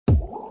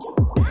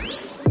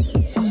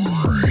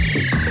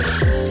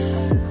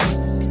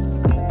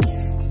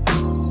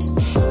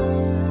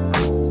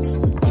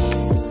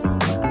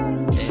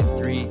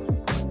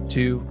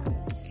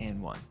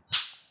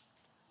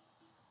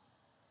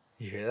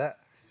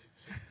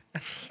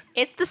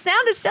It's the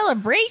sound of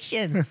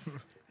celebration.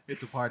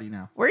 It's a party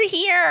now. We're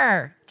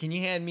here. Can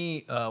you hand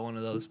me one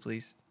of those,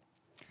 please?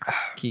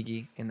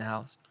 Kiki in the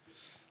house.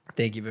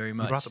 Thank you very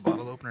much. You brought the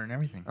bottle opener and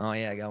everything. Oh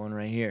yeah, I got one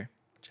right here.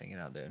 Check it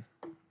out, dude.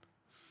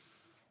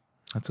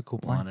 That's a cool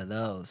One plan. of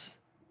those.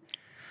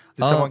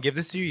 Did someone give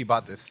this to you? You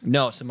bought this?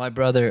 No, so my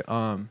brother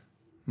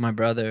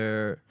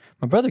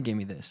gave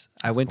me this.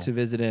 I went to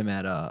visit him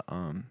at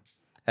on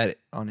base.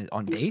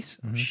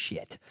 Mm-hmm. Oh,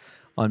 shit,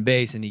 on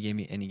base, and he gave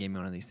me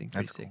one of these things.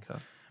 That's Pretty sick, cool.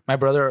 huh? My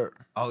brother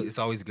is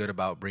always good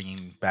about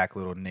bringing back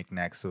little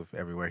knickknacks of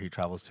everywhere he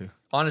travels to.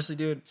 Honestly,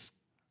 dude,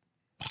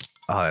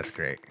 Oh, that's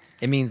great.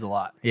 it means a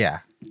lot. Yeah.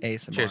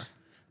 ASMR. Cheers.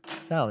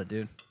 Salad,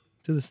 dude.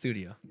 To the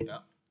studio. Yeah.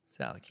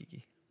 Salad,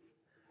 Kiki.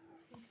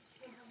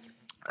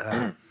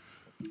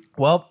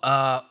 Well,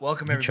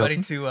 welcome everybody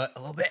choking? to a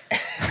little bit.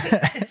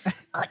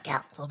 Look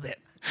out, a little bit.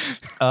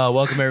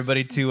 Welcome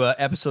everybody to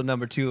episode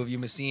number 2 of You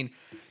Machine.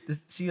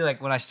 See,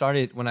 like when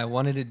I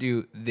wanted to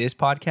do this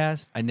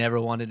podcast, I never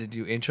wanted to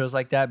do intros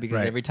like that because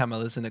Right. every time I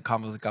listen to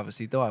Convos with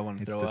Cafecito, I want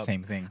to It's throw the up.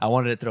 same thing. I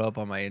wanted to throw up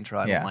on my intro.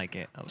 I Yeah. don't like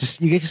it.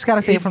 You just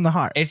gotta say it from the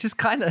heart. It's just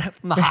kind of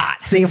from the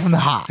hot. Say it from the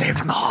heart. Say it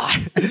from the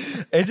heart.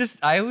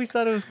 I always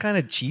thought it was kind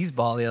of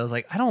cheeseball-y. I was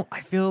like,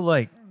 I feel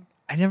like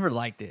I never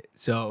liked it.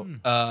 So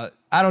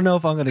I don't know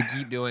if I'm gonna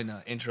keep doing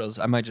intros.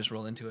 I might just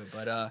roll into it,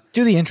 but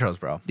Do the intros,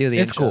 bro. do the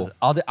It's intros. cool.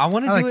 I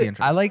want to I do like the it.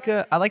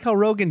 intros. I like how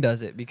Rogan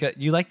does it because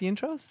you like the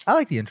intros. I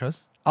like the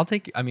intros. I'll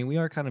take. I mean, we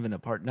are kind of in a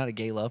not a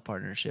gay love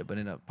partnership, but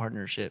in a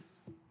partnership.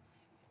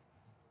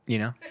 You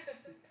know.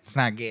 It's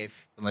not gay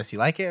unless you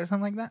like it or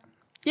something like that.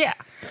 Yeah.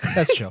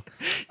 That's chill.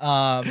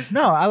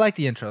 No, I like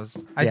the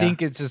intros. I Yeah.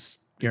 think it's just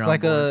You're it's on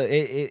like board.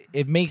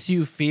 it makes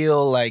you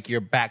feel like you're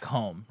back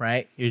home,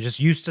 right? You're just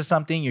used to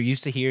something. You're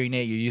used to hearing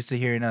it. You're used to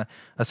hearing a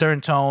certain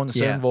tone, a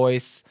certain Yeah.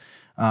 voice,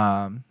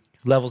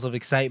 levels of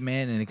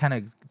excitement, and it kind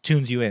of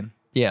tunes you in.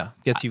 Yeah.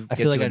 Gets you. I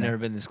gets feel like you I've in never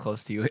there. been this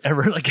close to you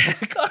ever, like in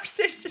a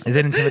conversation. Is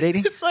it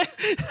intimidating? It's like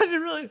I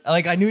didn't really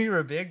like. I knew you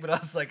were big, but I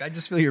was like, I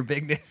just feel your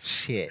bigness.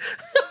 Shit,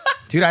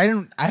 dude,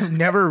 I've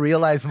never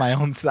realized my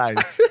own size.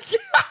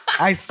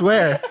 I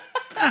swear,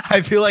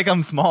 I feel like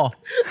I'm small.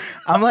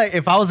 I'm like,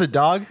 if I was a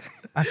dog,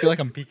 I feel like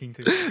I'm peeking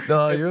too.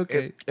 No, you're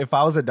okay. If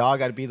I was a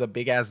dog, I'd be the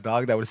big ass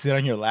dog that would sit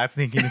on your lap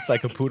thinking it's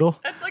like a poodle.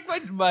 That's like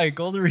my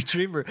golden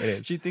retriever.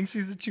 is. She thinks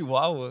she's a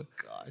chihuahua.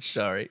 Gosh.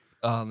 Sorry.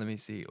 Let me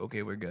see.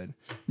 Okay, we're good.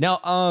 Now,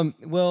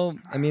 well,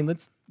 I mean,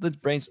 let's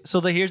brainstorm. So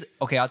here's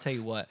okay, I'll tell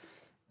you what.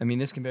 I mean,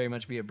 this can very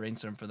much be a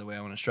brainstorm for the way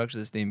I want to structure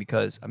this thing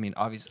because I mean,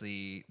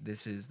 obviously,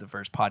 this is the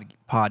first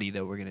potty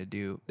that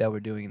we're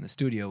doing in the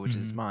studio, which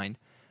is mine.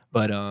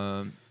 But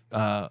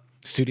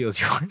Studio's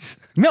yours.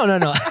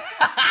 no.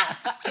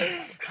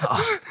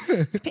 Oh,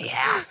 pay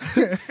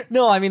half.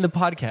 No, I mean the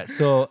podcast.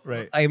 So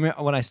Right. I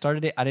remember when I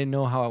started it, I didn't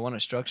know how I want to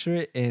structure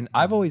it, and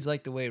I've always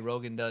liked the way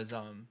Rogan does.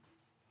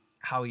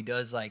 How he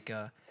does like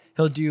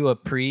he'll do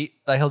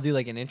he'll do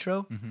like an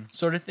intro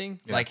sort of thing.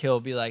 Yeah. Like he'll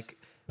be like,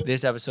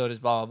 this episode is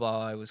blah blah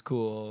blah. It was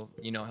cool.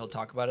 You know, he'll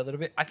talk about it a little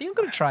bit. I think I'm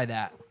gonna try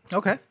that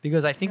Okay.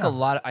 because I think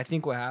Yeah. I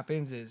think what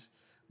happens is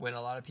when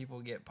a lot of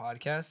people get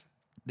podcasts,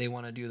 they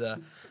want to do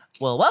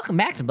welcome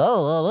back to blah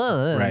blah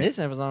blah. Right. This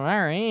episode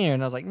right here,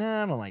 and I was like,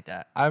 nah, I don't like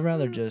that. I'd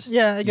rather just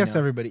Yeah, I you guess know,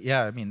 everybody.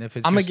 Yeah, I mean, if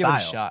it's I'm your gonna give it a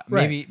style. shot.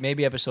 Right.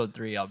 Maybe episode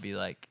 3, I'll be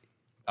like,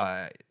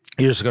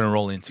 You're just gonna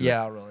roll into it.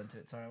 yeah, I'll roll into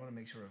it. Sorry, I want to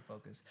make sure we're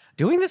focused.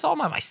 Doing this all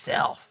by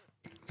myself.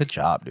 Good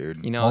job,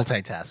 dude. You know,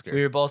 multitasker.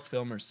 We were both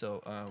filmers,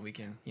 so we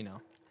can,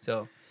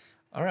 So,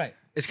 all right.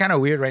 It's kind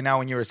of weird right now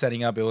when you were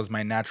setting up. It was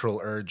my natural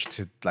urge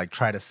to like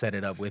try to set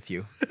it up with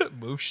you.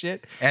 Move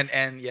shit.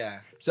 And yeah.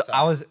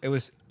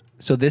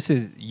 So this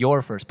is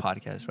your first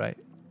podcast, right?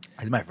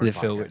 It's my first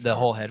podcast. The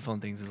whole headphone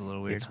things is a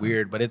little weird. It's huh?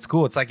 weird, but it's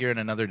cool. It's like you're in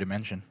another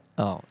dimension.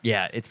 Oh,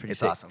 yeah, it's pretty It's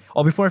sick. awesome.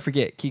 Oh, before I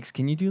forget, Keeks,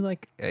 can you do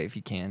like if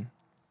you can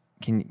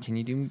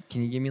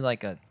you give me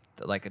like a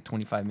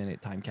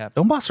 25-minute time cap?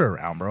 Don't boss her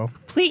around, bro.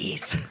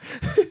 Please.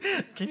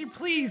 Can you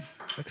please?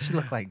 What does she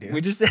look like, dude?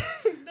 We just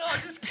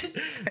just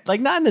kidding.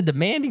 Like not in a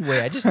demanding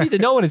way. I just need to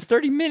know when it's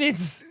 30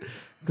 minutes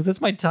because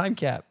that's my time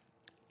cap.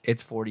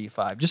 It's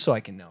 45, just so I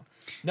can know.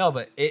 No,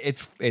 but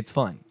it's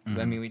fun.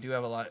 I mean, we do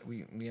have a lot.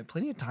 We have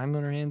plenty of time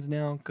on our hands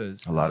now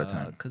because A lot of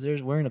time. because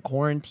we're in a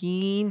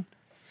quarantine,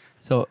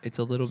 so it's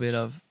a little bit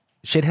of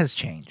Shit has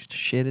changed.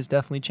 shit has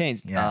definitely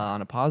changed. Yeah.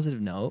 On a positive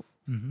note,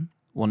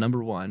 well,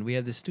 number one, we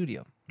have this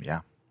studio,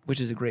 Yeah. which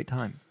is a great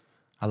time.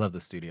 I love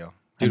the studio.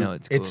 I know,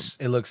 it's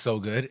it looks so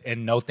good,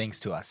 and no thanks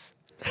to us.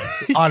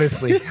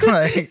 Honestly,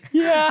 like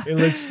Yeah, it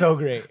looks so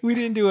great. we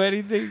didn't do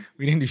anything.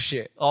 We didn't do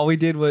shit. All we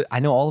did was I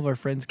know all of our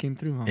friends came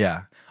through. Huh?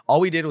 Yeah. All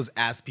we did was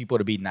ask people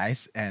to be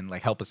nice and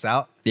like help us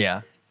out,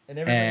 Yeah.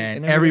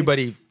 and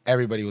everybody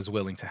was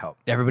willing to help.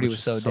 Everybody which was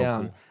is so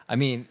down. cool. I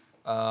mean,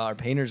 our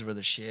painters were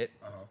the shit.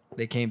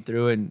 They came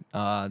through and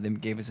they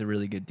gave us a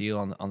really good deal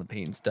on the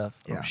paint and stuff.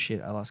 Yeah. Oh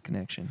shit, I lost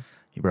connection.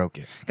 You broke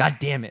it. God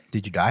damn it.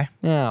 Did you die?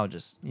 Yeah, I'll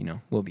just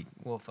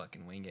we'll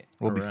fucking wing it.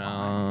 We'll be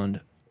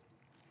around.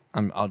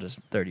 I'll just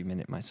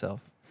 30-minute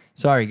myself.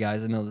 Sorry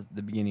guys, I know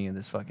the beginning of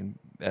this fucking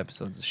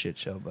episode's a shit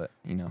show, but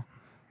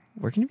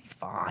we're gonna be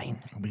fine.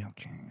 It'll be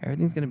okay.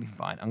 Everything's gonna be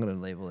fine. I'm gonna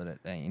label it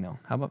at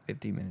how about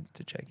 15 minutes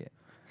to check it?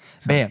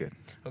 Sounds Bam. good.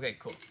 Okay,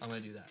 cool. I'm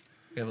gonna do that.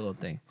 We have a little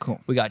thing. Cool.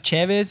 We got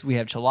Cheves. We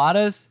have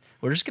Chiladas.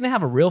 We're just gonna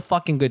have a real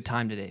fucking good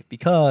time today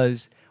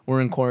because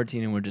we're in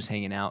quarantine and we're just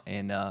hanging out.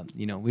 And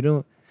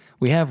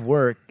we have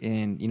work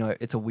and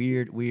it's a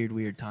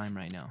weird time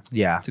right now.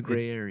 Yeah. It's a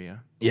gray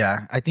area.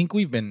 Yeah, I think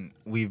we've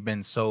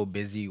been so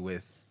busy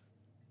with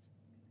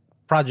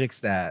projects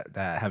that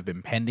have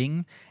been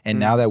pending, and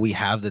now that we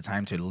have the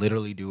time to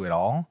literally do it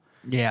all,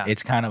 Yeah.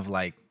 it's kind of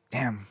like,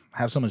 damn, I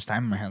have so much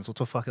time in my hands. What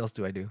the fuck else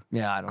do I do?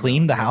 Yeah. I don't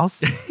Clean know. the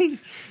house?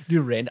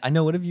 Dude, Rand, I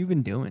know. What have you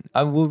been doing?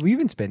 We've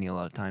been spending a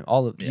lot of time.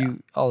 All of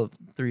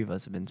three of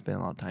us have been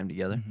spending a lot of time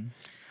together. Mm-hmm.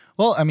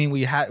 Well, I mean,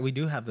 we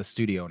do have the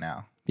studio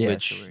now, Yeah,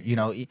 which so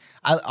we're-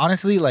 I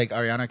honestly, like,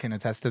 Ariana can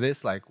attest to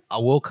this. Like, I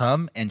will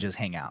come and just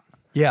hang out,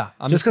 Yeah.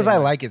 I'm just because I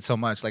saying, like it so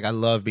much. Like, I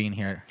love being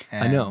here.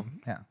 I know.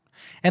 Yeah,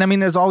 and I mean,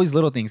 there's always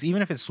little things,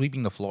 even if it's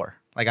sweeping the floor.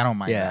 Like, I don't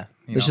mind. Yeah.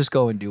 that, Let's just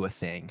go and do a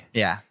thing.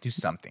 do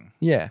something.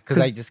 Yeah. Because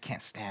I just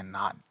can't stand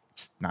not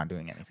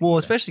doing anything. Well, either.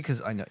 especially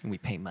because I know we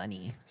pay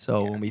money.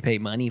 So when we pay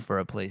money for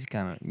a place,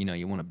 kind of,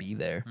 you want to be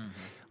there.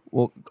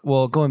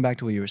 Well, going back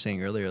to what you were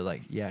saying earlier,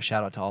 like, yeah,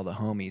 shout out to all the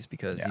homies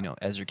because, Yeah.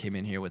 Ezra came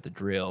in here with the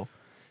drill.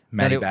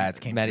 Matty Bats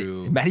came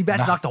through. Matty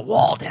Bats knocked the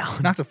wall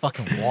down. Knocked the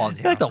fucking wall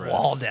down. Knocked the for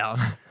wall us.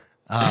 down.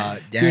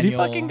 Daniel, Dude, he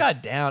fucking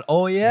got down.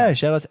 Oh, yeah.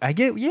 Shout outs.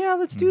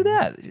 Let's do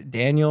that.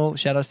 Daniel,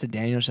 shout outs to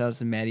Daniel. Shout outs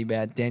to Matty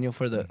Bats. Daniel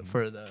for the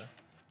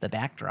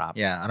backdrop.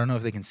 Yeah, I don't know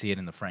if they can see it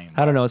in the frame.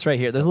 I don't know. It's right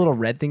here. There's a little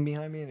red thing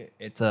behind me. And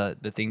it's the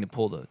thing to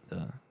pull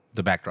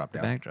the backdrop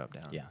down. backdrop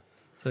down. Yeah.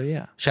 So,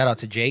 yeah. Shout out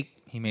to Jake.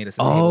 He made us.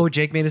 A Oh, table.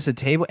 Jake made us a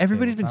table.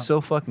 Everybody's been Tabletop.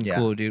 so fucking Yeah.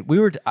 cool, dude.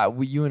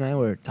 You and I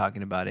were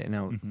talking about it,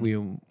 and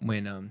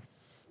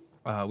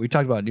we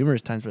talked about it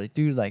numerous times. We're like,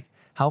 dude, like,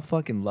 how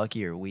fucking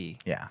lucky are we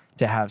Yeah.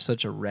 to have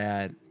such a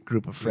rad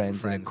group of friends and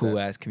a friends cool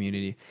that- ass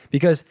community?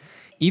 Because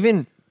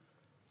even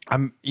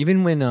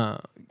when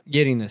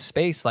getting the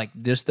space, like,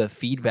 just the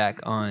feedback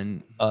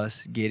on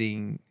us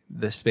getting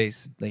the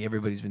space, like,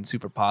 everybody's been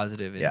super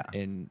positive and, Yeah.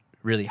 and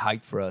really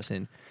hyped for us,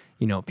 and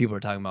people are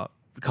talking about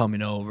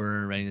coming over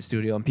and renting the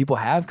studio, and people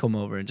have come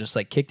over and just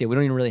like kicked it. We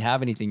don't even really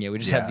have anything yet. We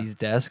just have Yeah. these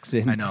desks.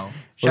 And I know.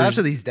 Shout out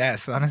to these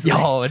desks. Honestly,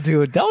 Yo,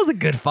 dude, that was a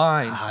good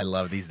find. I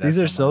love these desks.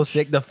 These are so much.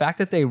 sick. The fact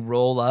that they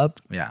roll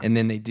up, Yeah. and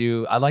then they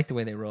do. I like the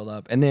way they roll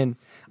up. And then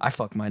I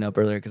fucked mine up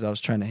earlier because I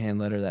was trying to hand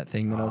letter that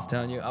thing that I was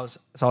telling you. I was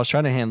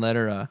trying to hand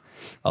letter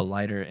a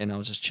lighter, and I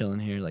was just chilling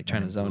here, like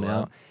trying to zone blew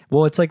out. up.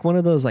 Well, it's like one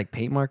of those like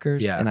paint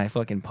markers, Yeah. and I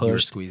fucking You were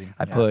pushed. squeezing.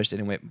 I Yeah. pushed,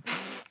 and it went,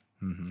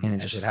 Mhm. and it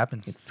That just shit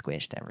happens. It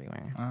squished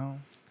everywhere. Oh,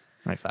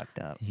 I fucked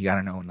up. you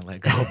gotta know when to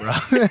let go, bro.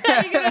 You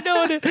gotta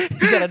know when to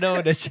you gotta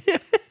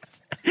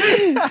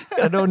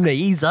know when to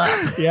ease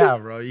up. Yeah,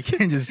 bro. You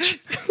can't just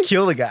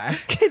kill the guy.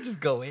 Can't just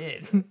go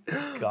in.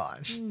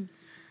 Gosh.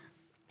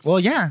 Well,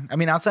 yeah. I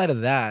mean, outside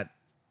of that,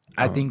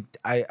 I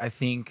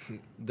think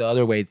the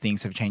other way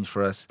things have changed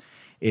for us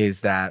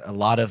is that a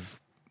lot of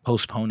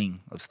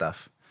postponing of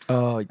stuff.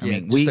 Oh yeah,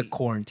 mean, just we- the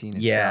quarantine.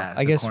 Itself. yeah,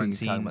 I the guess we can talk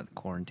quarantine. about the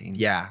quarantine.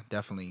 Yeah,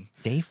 definitely.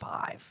 Day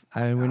 5.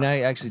 I mean, we're not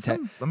actually.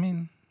 I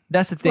mean,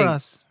 That's the for thing.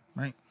 us,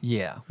 right?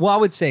 Yeah. Well, I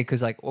would say because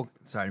sorry,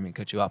 I didn't mean to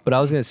cut you off, but I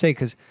was gonna say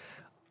because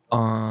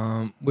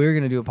we were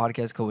gonna do a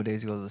podcast a couple of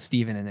days ago with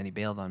Steven, and then he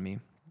bailed on me.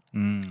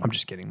 I'm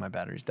just kidding. My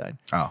batteries died.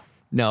 Oh,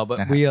 No, but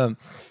That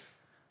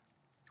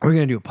we're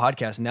gonna do a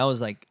podcast, and that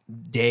was like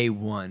day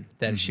 1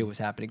 that shit was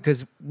happening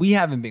because we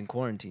haven't been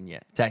quarantined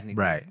yet,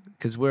 technically, Right.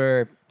 Because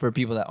we're for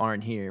people that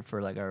aren't here,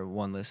 for like our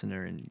one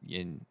listener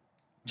in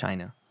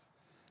China,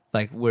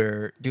 like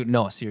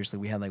no, seriously,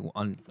 we had like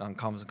on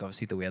Convos and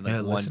Cafecito, we had like You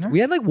had a listener? we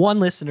had like one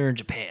listener in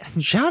Japan.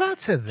 shout out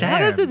to them.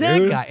 Shout out to that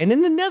dude. guy, and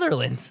in the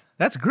Netherlands.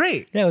 That's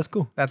great. Yeah, it was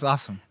cool. That's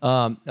awesome.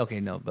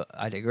 Okay, no, but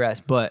I digress.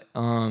 But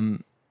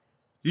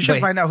You should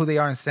Wait. find out who they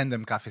are and send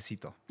them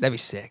cafecito. that'd be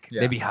sick.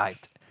 Yeah. They'd be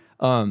hyped.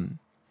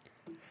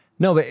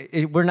 No, but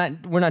we're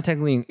not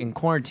technically in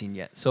quarantine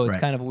yet, so it's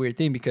Right. kind of a weird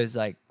thing because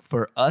like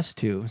for us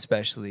two,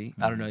 especially,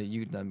 I don't know,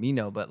 you let me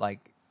know, but like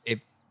it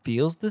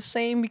feels the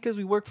same because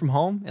we work from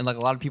home, and like a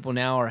lot of people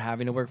now are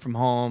having to work from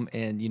home,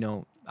 and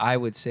I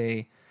would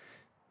say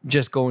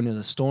just going to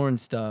the store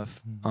and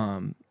stuff,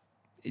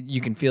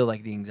 you can feel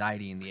like the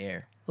anxiety in the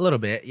air. A little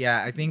bit,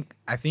 yeah.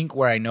 I think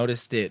where I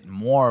noticed it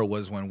more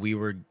was when we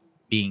were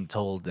being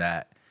told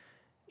that,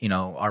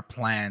 our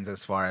plans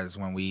as far as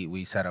when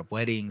we set up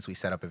weddings, we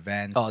set up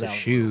events to that was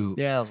shoot.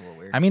 Yeah, that was a little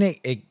weird. I mean,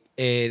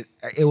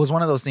 it was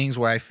one of those things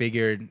where I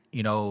figured,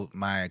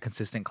 my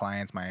consistent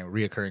clients, my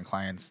reoccurring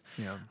clients,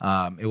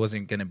 Yeah. it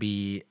wasn't gonna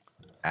be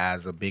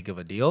as a big of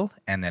a deal,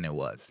 and then it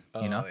was,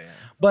 Yeah.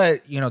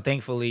 But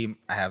thankfully,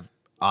 I have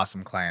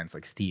awesome clients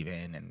like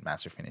Steven and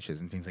Master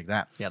Finishes and things like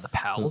that. Yeah, the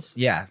pals.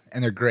 Yeah,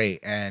 and they're great,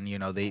 and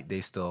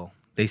they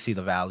see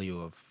the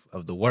value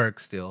of the work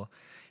still,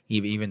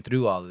 even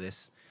through all of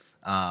this.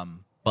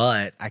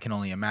 But I can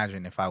only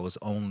imagine if I was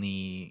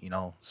only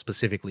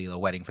specifically a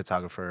wedding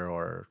photographer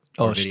or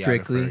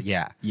strictly? videographer.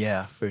 Yeah,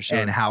 Yeah, for sure.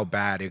 and how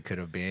bad it could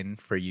have been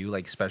for you,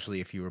 like especially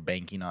if you were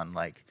banking on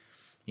like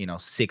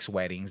 6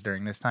 weddings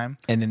during this time,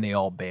 And then they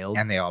all bailed.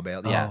 and they all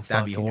bailed. Oh, Yeah, fuck,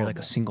 that'd be and you're horrible. like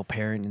a single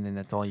parent, and then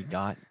that's all you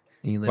got.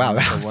 And you live Wow, in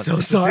that the was one- so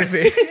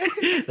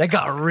specific. That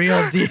got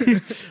real deep.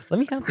 Let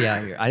me help you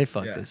out here. I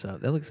fucked Yeah. this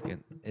up. That looks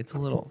good. It's a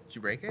little. Did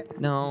you break it?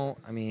 No,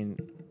 I mean,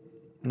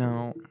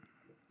 no.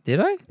 Did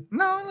I?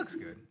 No, it looks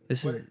good.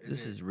 This What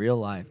is it real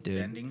life, dude.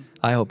 bending?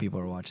 I hope people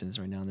are watching this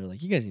right now and they're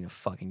like, you guys need to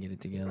fucking get it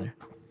together.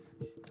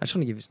 I just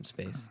want to give you some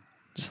space.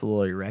 Just a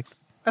little erect.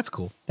 That's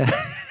cool. You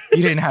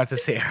didn't have to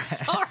say it.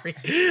 Sorry.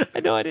 I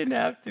know I didn't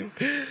have to.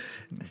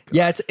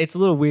 Yeah, it's a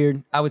little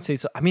weird. I would say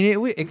so. I mean,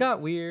 it got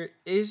weird.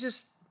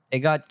 It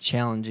got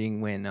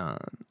challenging when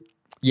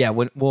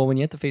when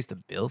you have to face the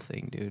bill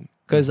thing, dude.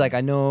 Because like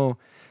I know,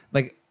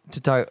 like to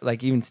talk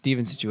like even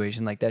Steven's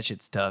situation, like that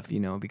shit's tough,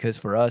 because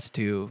for us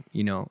too,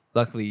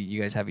 luckily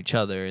you guys have each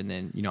other, and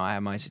then I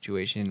have my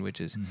situation, which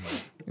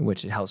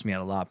it helps me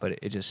out a lot, but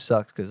it just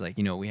sucks because like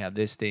we have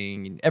this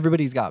thing and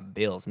everybody's got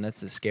bills, and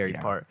that's the scary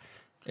part,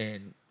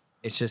 and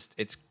it's just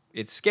it's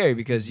scary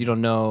because you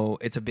don't know.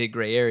 It's a big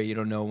gray area. You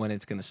don't know when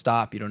it's gonna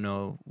stop. You don't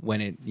know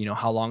when it.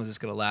 How long is this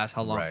gonna last?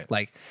 How long? Right.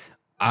 Like,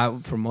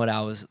 from what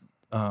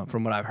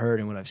I've heard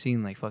and what I've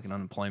seen, like fucking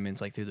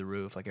unemployment's like through the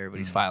roof. Like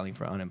everybody's filing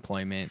for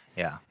unemployment.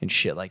 Yeah. And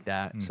shit like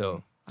that.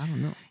 So I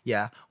don't know.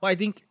 Yeah. Well, I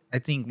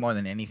think more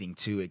than anything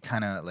too, it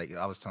kind of like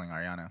I was telling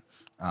Ariana,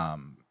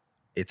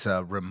 it's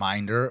a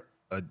reminder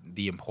of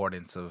the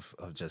importance of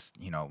just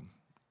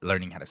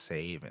learning how to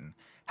save and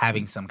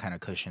having some kind of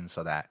cushion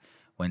so that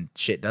when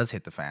shit does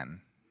hit the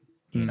fan,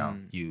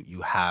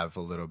 you have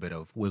a little bit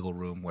of wiggle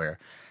room where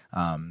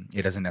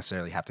it doesn't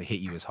necessarily have to hit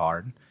you as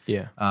hard.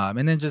 Yeah.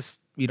 And then just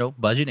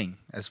budgeting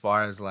as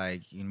far as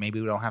like maybe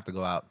we don't have to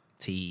go out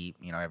to eat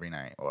every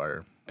night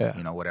or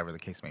whatever the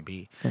case may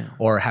be,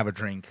 or have a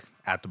drink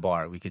at the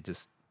bar. We could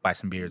just buy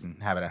some beers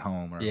and have it at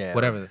home or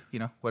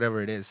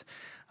whatever it is.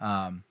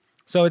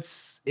 So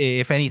it's,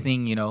 if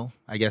anything,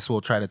 I guess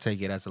we'll try to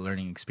take it as a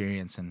learning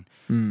experience and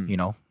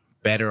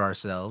better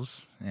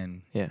ourselves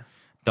and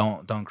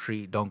don't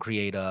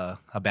create a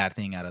bad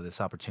thing out of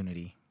this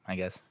opportunity, I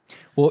guess.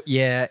 Well,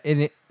 yeah,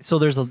 and so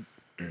there's a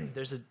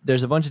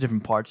bunch of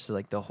different parts to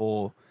like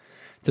to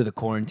the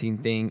quarantine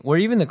thing, or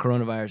even the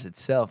coronavirus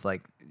itself,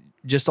 like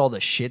just all the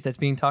shit that's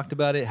being talked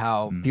about it,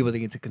 how people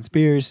think it's a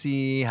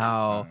conspiracy,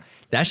 how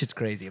that shit's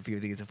crazy if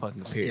people think it's a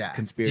fucking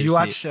conspiracy. Did you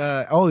watch?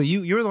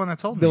 You were the one that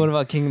told me. The one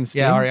about King and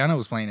Sting? Yeah, Ariana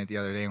was playing it the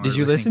other day. And Did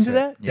you listen to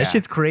that? Yeah. That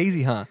shit's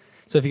crazy, huh?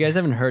 So if you guys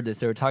haven't heard this,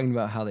 they were talking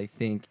about how they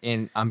think,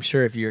 and I'm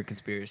sure if you're a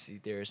conspiracy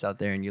theorist out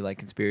there and you like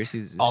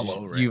conspiracies, All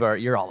over it.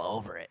 You're all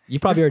over it. You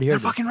probably already heard They're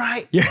this. fucking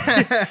right.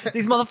 Yeah.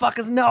 These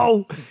motherfuckers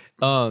know.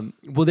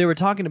 Well, they were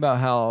talking about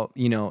how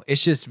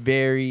it's just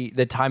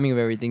the timing of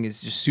everything is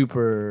just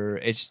super.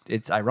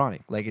 It's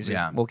ironic. Like it's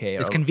just okay.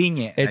 It's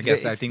convenient. I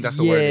think that's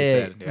the word they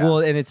said. Yeah. Well,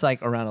 and it's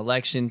like around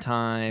election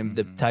time,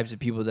 the types of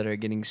people that are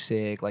getting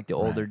sick, like the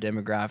older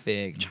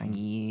demographic,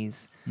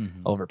 Chinese,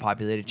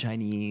 overpopulated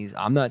Chinese.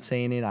 I'm not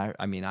saying it.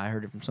 I mean, I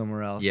heard it from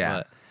somewhere else. Yeah.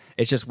 But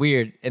it's just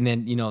weird. And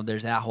then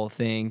there's that whole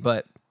thing,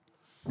 but.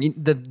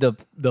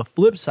 The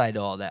flip side to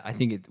all that, I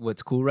think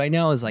what's cool right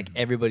now is like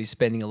everybody's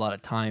spending a lot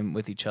of time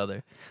with each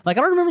other. Like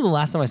I don't remember the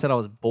last time I said I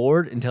was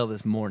bored until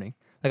this morning.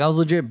 Like I was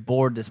legit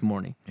bored this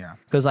morning. Yeah.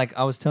 Because like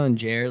I was telling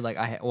Jared, like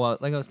I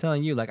was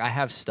telling you, like I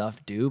have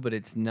stuff due, but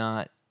it's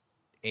not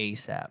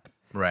ASAP.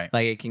 Right.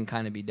 Like it can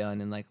kind of be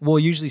done, and like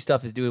usually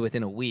stuff is due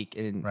within a week,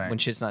 and when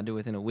shit's not due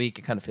within a week,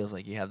 it kind of feels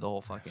like you have the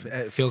whole fucking.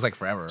 It feels like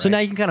forever. So now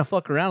you can kind of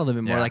fuck around a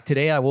little bit more. Yeah. Like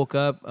today, I woke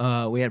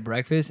up, we had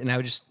breakfast, and I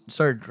just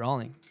started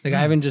drawing. Like I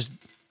haven't just.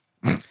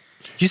 Did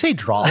you say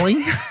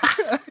drawing?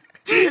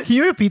 Can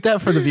you repeat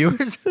that for the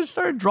viewers? I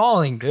started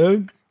drawing,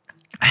 dude.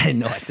 I didn't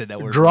know I said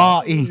that word.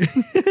 Drawing.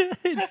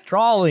 It's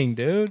drawing,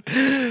 dude.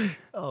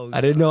 Oh,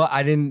 I didn't know.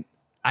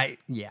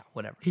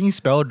 Whatever. Can you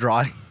spell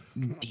drawing?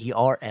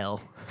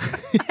 DRL.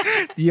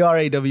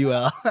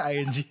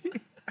 DRAWLING.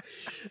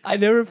 I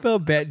never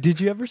felt bad. Did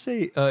you ever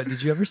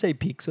say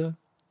pizza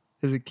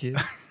as a kid?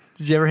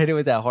 Did you ever hit it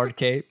with that hard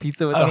K?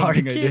 Pizza with I the don't hard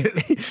think I K?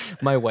 did.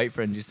 My white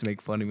friend used to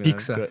make fun of me.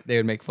 Pizza. They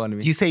would make fun of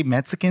me. Do you say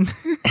Mexican?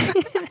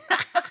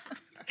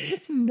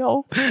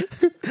 No.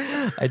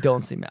 I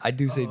don't say I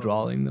do say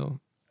drawing though.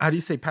 How do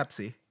you say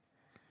Pepsi?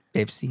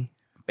 Pepsi.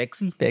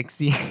 Pepsi?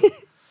 Pepsi.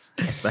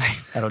 That's right.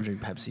 I don't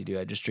drink Pepsi, dude.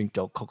 I just drink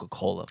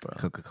Coca-Cola, bro.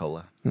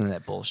 Coca-Cola. None of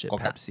that bullshit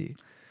Coca. Pepsi.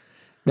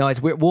 No,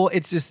 it's weird. Well,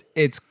 it's just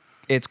it's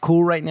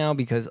cool right now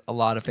because a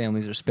lot of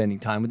families are spending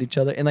time with each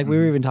other, and like we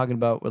were even talking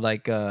about, we're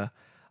like,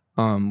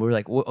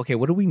 okay,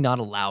 what are we not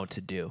allowed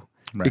to do?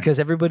 Right. Because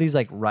everybody's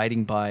like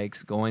riding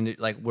bikes, going to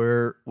like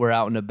we're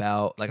out and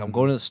about. Like I'm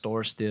going to the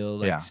store still.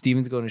 Like Yeah.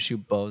 Steven's going to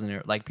shoot bows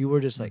and like people are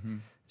just like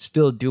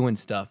still doing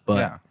stuff,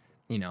 but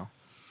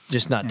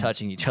just not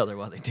touching each other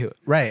while they do it.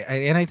 Right.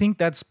 And I think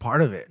that's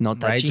part of it. No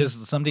right? touching?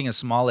 Just something as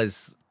small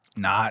as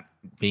not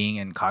being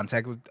in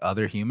contact with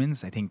other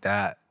humans. I think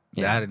that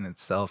in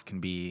itself can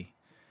be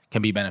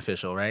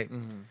beneficial, right?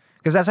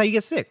 Because that's how you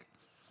get sick.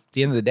 At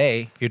the end of the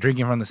day, if you're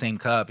drinking from the same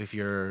cup, if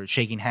you're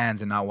shaking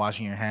hands and not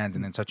washing your hands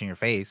and then touching your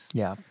face,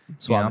 Yeah,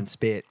 swabbing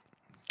spit.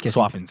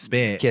 swap and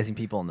spit. kissing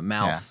people in the Yeah.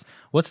 mouth.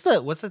 What's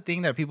the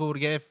thing that people would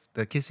get?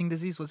 The kissing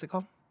disease? What's it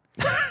called?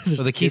 There's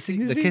Or the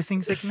kissing disease?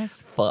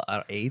 sickness?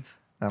 AIDS.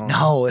 I don't know.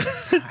 No,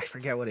 it's I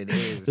forget what it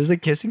is. There's a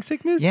kissing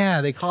sickness. Yeah,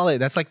 they call it.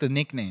 That's like the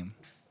nickname.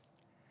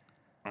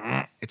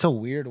 It's a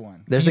weird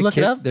one. There's Can you a look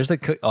it up. There's a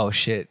oh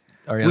shit.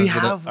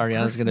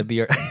 Ariana's gonna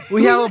be our.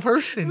 We have a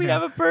person. we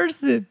now. have a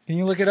person. Can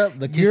you look it up?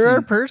 The kissing, You're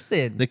a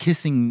person. the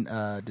kissing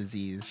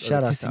disease. or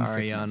Shout the out to kissing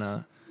Ariana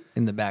sickness.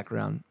 in the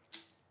background,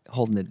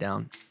 holding it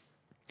down.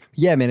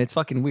 Yeah, man, it's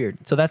fucking weird.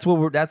 So that's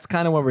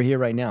kind of why we're here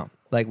right now.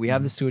 Like we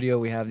have the studio,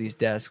 we have these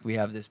desks, we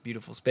have this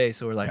beautiful space.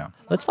 So we're like, Yeah.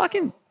 let's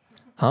fucking,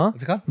 huh?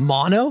 What's it called?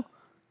 Mono?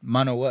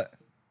 Mono what?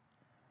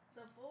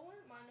 The full one,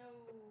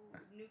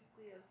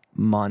 mononucleus.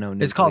 Mono.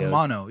 It's called nucleos.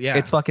 mono. Yeah,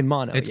 It's fucking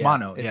mono. It's yeah.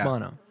 mono, It's yeah.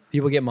 mono.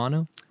 People get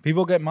mono.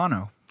 people get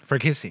mono for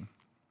kissing.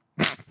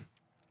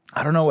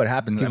 I don't know what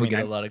happens. People I mean,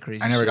 get a lot of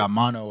crazy. I never shit. got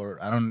mono, or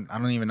I don't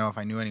even know if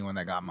I knew anyone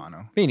that got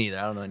mono. Me neither.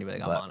 I don't know anybody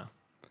that got But mono.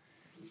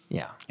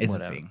 Yeah, it's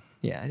whatever. a thing.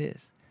 Yeah, it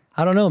is.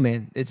 I don't know,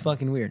 man. It's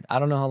fucking weird. I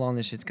don't know how long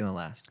this shit's gonna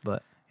last,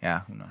 but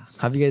Yeah, who knows?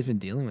 how have you guys been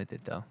dealing with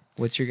it though?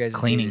 What's your guys'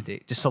 Cleaning.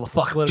 day-to-day? Just a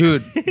fuckload,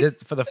 Dude, this,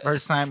 for the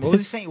first time, what was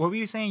you saying? What were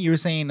you saying? You were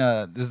saying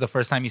this is the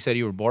first time you said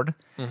you were bored.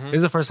 This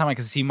is the first time I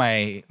could see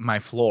my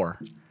floor.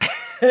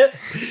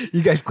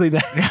 You guys clean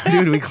that,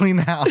 Dude, we cleaned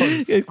the house.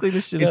 You guys clean the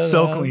shit. It's out of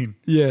so the house. clean.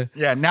 Yeah.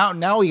 Yeah,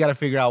 now we got to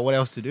figure out what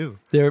else to do.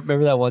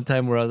 Remember that one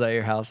time where I was at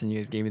your house and you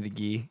guys gave me the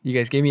gi? You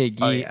guys gave me a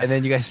gi, Oh, yeah. and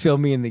then you guys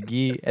filmed me in the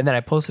gi, and then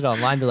I posted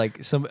online. They're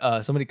like,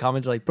 somebody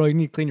commented like, "Bro, you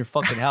need to clean your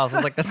fucking house." I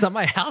was like, "That's not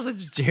my house.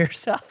 It's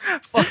Jared's house."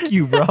 Fuck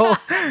you, bro.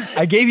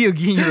 I gave you a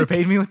gi and you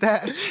repaid me with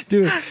that.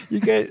 Dude, you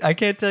guys, I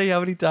can't tell you how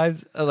many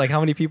times, like how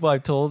many people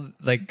I've told,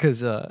 like,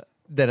 cause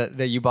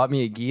that you bought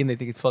me a gi and they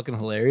think it's fucking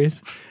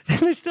hilarious, and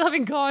they still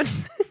haven't gone.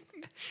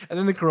 And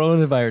then the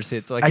coronavirus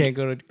hit, so I can't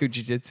go to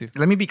jiu-jitsu.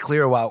 Let me be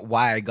clear about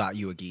why I got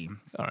you a gi.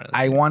 All right,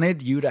 I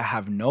wanted you to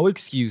have no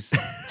excuse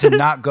to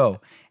not go.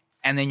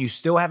 And then you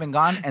still haven't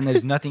gone, and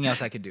there's nothing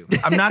else I could do.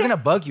 I'm not gonna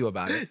bug you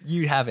about it.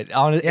 You haven't.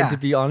 Yeah. To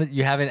be honest,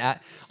 you haven't.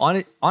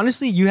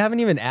 Honestly, you haven't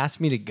even asked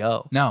me to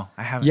go. No,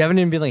 I haven't. You haven't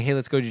even been like, "Hey,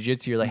 let's go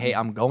jiu-jitsu." You're like, "Hey,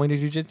 I'm going to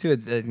jiu-jitsu." I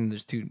think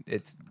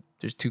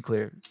there's two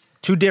clear.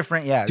 Two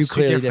different, yeah, Two it's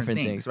clearly different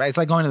things. right? It's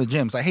like going to the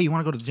gym. It's like, hey, you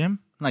want to go to the gym?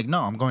 I'm like, no,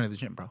 I'm going to the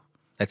gym, bro.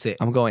 That's it.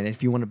 I'm going.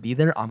 If you want to be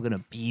there, I'm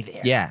gonna be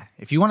there. Yeah,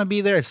 if you want to be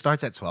there, it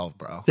starts at 12,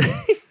 bro. Be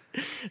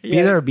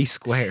Yeah. there or be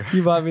square.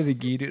 You bought me the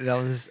gi, dude. And I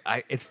was just,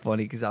 it's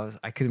funny because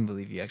I couldn't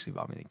believe you actually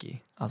bought me the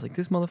gi. I was like,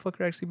 this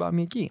motherfucker actually bought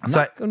me a gi. I'm So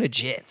not going to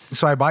jits.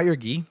 So I bought your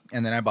gi,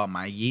 and then I bought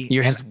my gi.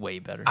 Yours and is way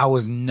better. I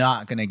was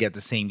not gonna get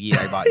the same gi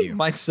I bought you.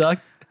 Mine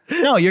sucked.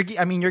 No, your gi.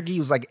 I mean, your gi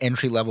was like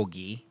entry level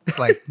gi. It's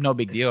like no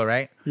big deal,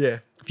 right? Yeah.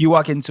 If you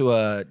walk into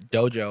a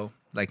dojo,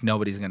 like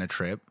nobody's gonna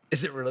trip.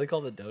 Is it really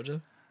called a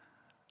dojo?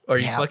 Or are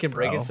you Yeah, fucking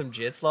breaking bro. some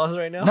jits laws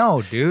right now?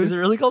 No, dude. Is it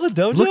really called a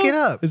dojo? Look it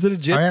up. Is it a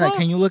jits Ariana, law?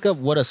 can you look up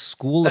what a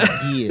school of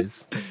gi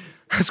is?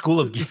 School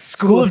of gi.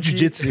 School of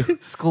jiu-jitsu.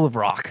 School of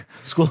rock.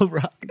 School of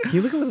rock. Can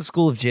you look at what the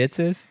school of jits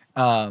is?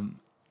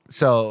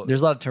 So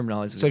There's a lot of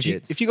terminology so with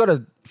if jits. you go to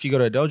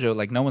a dojo,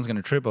 like no one's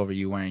gonna trip over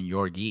you wearing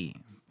your gi.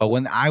 But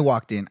when I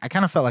walked in, I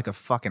kind of felt like a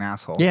fucking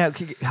asshole. yeah.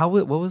 Okay,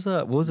 what was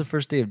the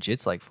first day of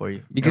jits like for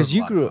you? Because was a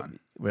you lot of grew up. fun.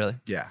 Really?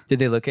 Yeah. Did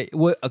they look at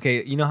what?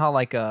 Okay, you know how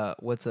like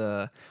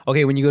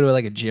okay, when you go to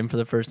like a gym for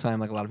the first time,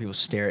 like a lot of people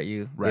stare at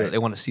you. Right. They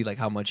want to see like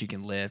how much you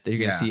can lift. They're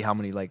gonna Yeah. see how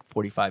many like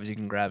 45s you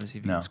can grab and see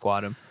if you No. can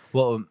squat them.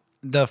 Well,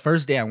 the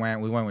first day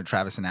we went with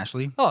Travis and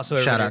Ashley. Oh, so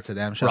shout everybody- out to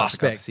them. Shout out to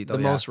Prospect, Cafecito, the yeah.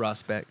 most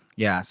prospect.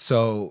 Yeah.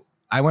 So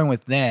I went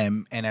with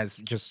them, and as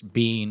just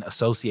being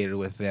associated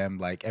with them,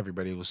 like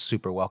everybody was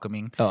super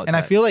welcoming. Oh, and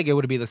I tight. feel like it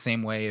would be the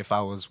same way if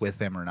I was with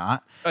them or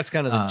not. That's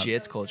kind of the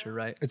jits culture,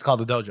 right? It's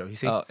called the dojo. You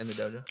see, Oh, in the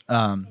dojo.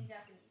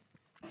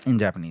 in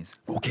Japanese.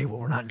 Okay, well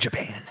we're not in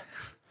Japan.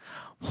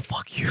 Well,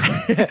 fuck you.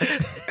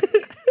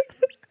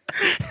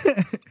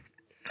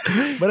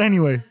 But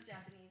anyway, It's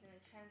Japanese and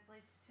it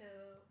translates to.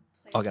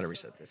 Oh, I gotta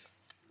reset this.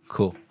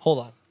 cool. Hold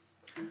on.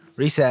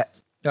 Reset.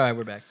 All right,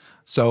 we're back.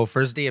 So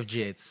first day of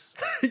jits,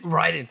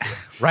 right into it.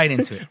 right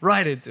into it.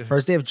 Right into it.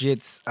 First day of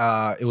jits,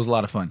 it was a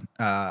lot of fun.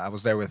 I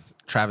was there with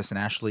Travis and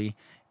Ashley,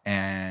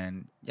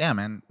 and yeah,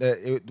 man.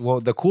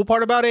 The cool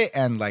part about it,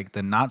 and like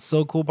the not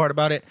so cool part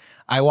about it,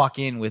 I walk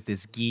in with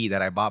this gi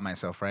that I bought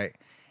myself, right?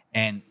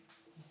 And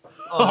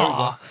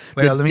Oh,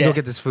 wait, let me go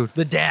get this food.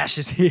 The dash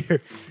is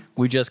here.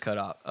 We just cut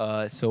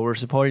off. So we're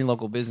supporting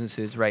local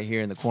businesses right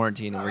here in the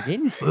quarantine, and we're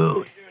getting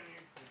food.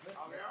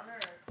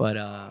 But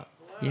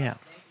yeah.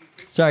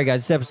 Sorry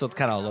guys, this episode's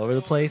kind of all over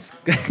the place.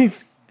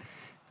 Guys.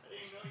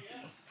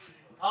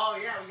 Oh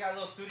yeah, we got a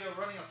little studio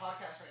running a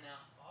podcast right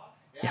now.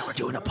 Yeah, we're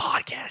doing a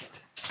podcast.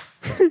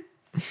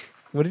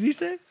 What did he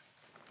say?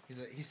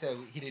 He said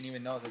he didn't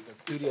even know that the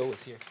studio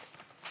was here.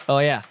 Oh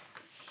yeah.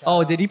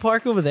 Oh, did he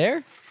park over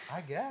there?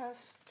 I guess.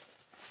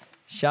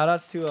 Shout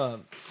outs to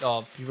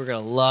oh, people are gonna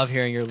love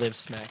hearing your lips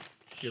smack.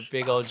 Your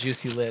big old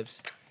juicy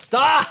lips.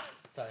 Stop!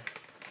 Sorry.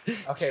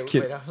 Okay, Just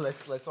kidding. wait.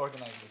 Let's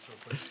organize this real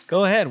quick.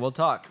 Go ahead, we'll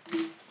talk.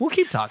 We'll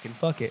keep talking.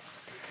 Fuck it.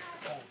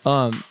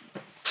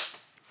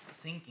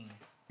 Sinking.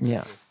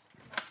 Yeah.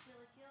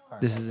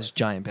 This is this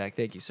giant pack.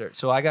 Thank you, sir.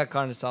 So I got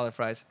carne asada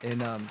fries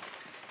and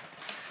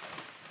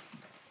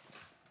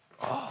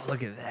oh,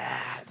 look at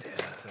that, dude.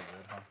 That's so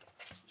good, huh?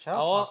 Shout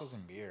Oh. out tacos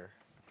and beer.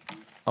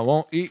 I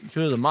won't eat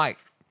through the mic.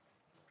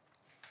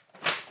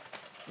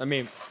 I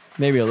mean,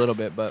 maybe a little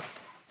bit, but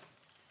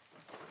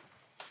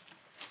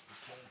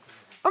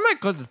I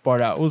might cut this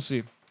part out. We'll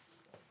see.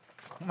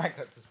 Oh my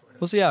god, this part.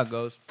 We'll see how it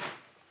goes.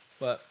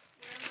 But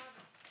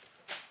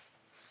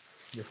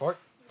Your fork?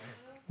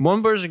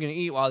 one person can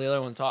eat while the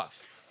other one talks.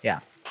 Yeah.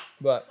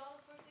 But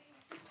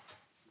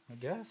I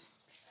guess.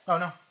 Oh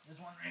no. There's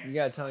one right here. you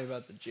gotta tell me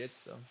about the jits,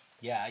 though.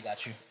 Yeah, I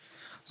got you.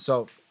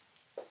 So,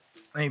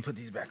 let me put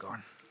these back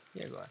on.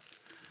 Yeah, go ahead.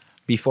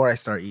 Before I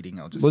start eating,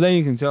 I'll just. Well, then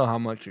you can tell how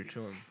much you're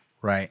chewing.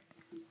 Right.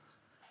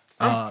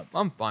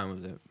 I'm fine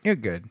with it. You're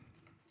good.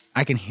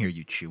 I can hear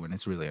you chewing.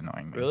 It's really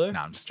annoying me. Really? No,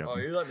 I'm just joking. Oh,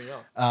 you let me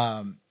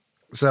know.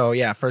 So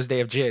yeah, first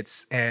day of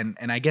jits, and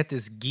I get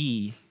this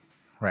ghee,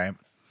 right?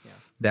 Yeah.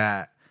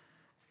 That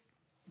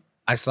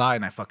I saw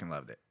and I fucking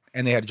loved it,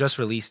 and they had just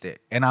released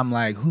it, and I'm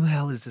like, who the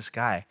hell is this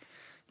guy?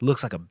 He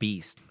looks like a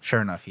beast.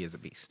 Sure enough, he is a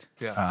beast.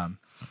 Yeah.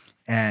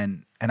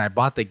 And I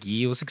bought the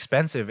ghee. It was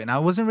expensive, and I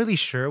wasn't really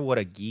sure what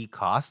a ghee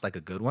cost, like a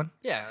good one.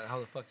 Yeah, how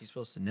the fuck are you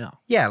supposed to know?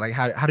 Yeah, like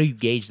how do you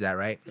gauge that,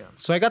 right? Yeah.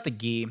 So I got the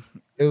ghee.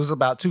 It was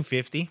about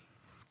 $250.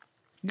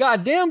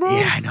 God damn, bro.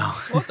 Yeah, I know.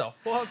 What the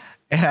fuck?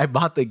 And I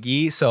bought the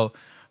ghee. So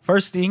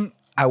first thing,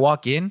 I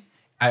walk in,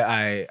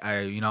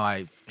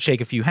 I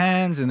shake a few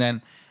hands, and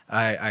then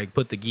I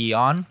put the ghee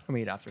on, I'm gonna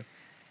eat after.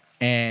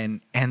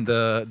 and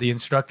the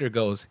instructor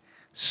goes,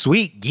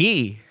 "Sweet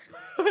ghee,"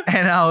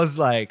 and I was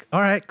like, "All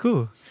right,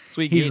 cool."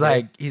 Sweet ghee,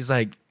 He's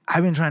like,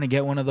 "I've been trying to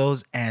get one of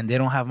those, and they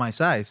don't have my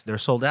size. They're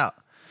sold out."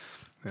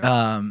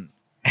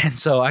 And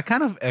so I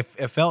kind of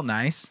it felt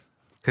nice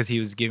because he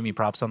was giving me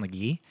props on the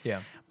ghee.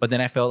 Yeah. But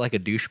then I felt like a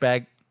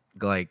douchebag,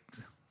 like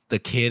the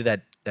kid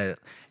that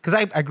because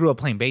I grew up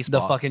playing The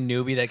baseball. fucking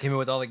newbie that came in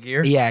with all the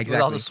gear. Yeah, With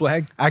all the exactly.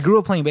 swag. I grew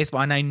up playing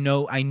baseball, and I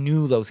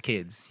knew those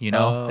kids. You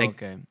know, Oh, like,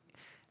 okay.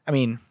 I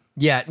mean,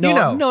 Yeah, no,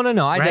 You know,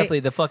 no. I right? definitely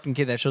the fucking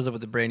kid that shows up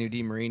with the brand new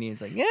D Marini.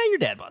 It's like, yeah, your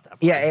dad bought that.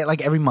 For yeah, you.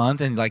 like every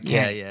month, and like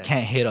Yeah.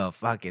 can't hit a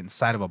fucking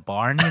side of a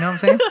barn. You know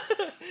what I'm saying?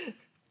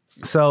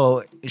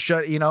 So,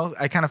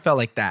 I kind of felt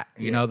like that.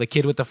 You Yeah. know, the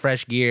kid with the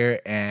fresh gear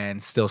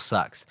and still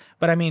sucks.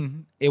 But I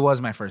mean, it was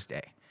my first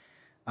day.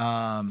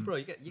 Bro,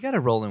 you gotta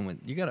roll in with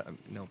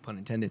no pun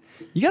intended.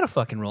 You gotta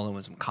fucking roll in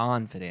with some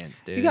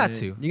confidence, dude. got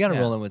to, You gotta yeah.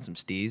 roll in with some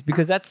steez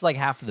because that's like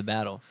half of the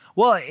battle.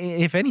 Well,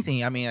 if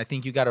anything, I mean, I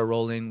think you got to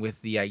roll in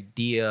with the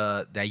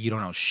idea that you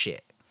don't know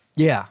shit.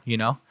 Yeah, You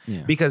know,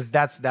 Yeah. because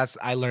that's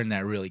I learned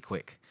that really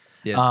quick.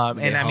 yeah. And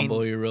I mean,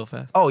 humble you real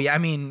fast. oh yeah, I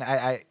mean,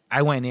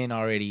 I went in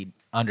already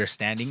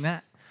understanding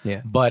that,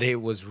 Yeah, but it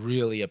was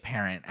really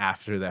apparent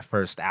after that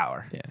first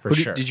hour. yeah. for Who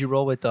did- sure. Did you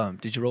roll with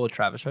Did you roll with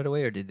Travis right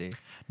away, or did they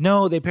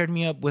No, they paired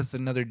me up with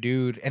another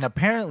dude, and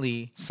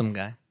apparently, some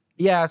guy?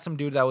 yeah, some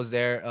dude that was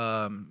there,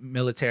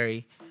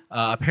 military.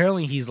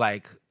 Apparently, he's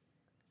like,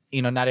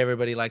 not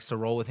everybody likes to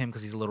roll with him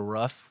because he's a little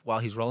rough while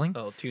he's rolling.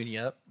 Oh, tune you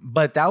up.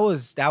 But that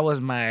was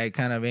my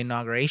kind of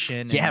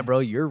inauguration. Yeah, and- bro,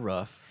 you're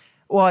rough.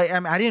 Well, I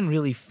mean, I didn't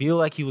really feel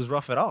like he was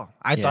rough at all.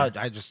 I Yeah.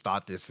 just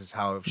thought this is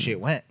how shit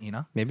went.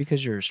 Maybe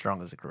because you're as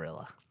strong as a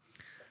gorilla.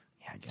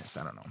 Yeah, I guess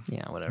I don't know.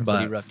 Yeah, whatever. But-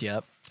 But he roughed you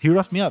up. He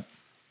roughed me up,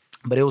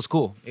 but it was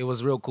cool. It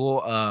was real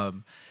cool.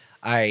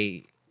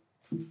 I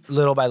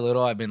little by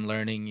little I've been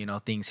learning,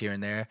 things here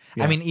and there.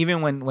 Yeah. I mean,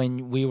 even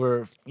when we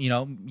were,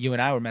 you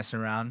and I were messing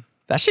around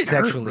That shit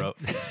sexually. hurt,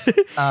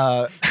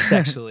 bro.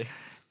 Sexually.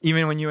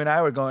 even when you and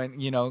I were going,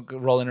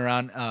 rolling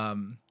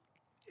around,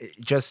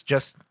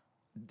 just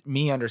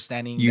me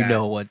understanding You that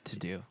know what to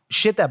do.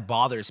 shit that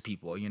bothers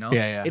people,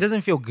 Yeah. It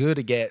doesn't feel good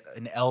to get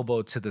an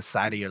elbow to the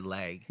side of your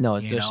leg. No,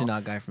 you especially know?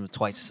 not a guy from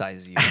twice the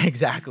size as you.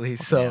 Exactly.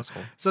 So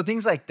asshole. so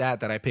things like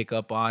that I pick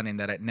up on, and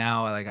that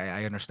now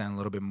I understand a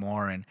little bit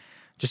more, and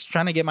just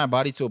trying to get my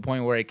body to a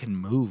point where it can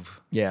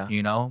move. Yeah.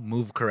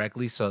 Move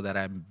correctly so that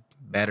I'm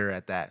better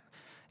at that.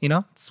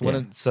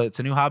 It's it's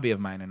a new hobby of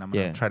mine, and I'm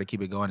gonna Yeah. try to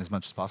keep it going as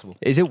much as possible.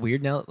 Is it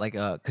weird now? Like,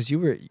 cause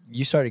you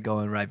started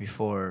going right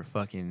before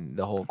fucking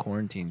the whole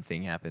quarantine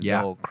thing happened. Yeah.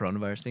 The whole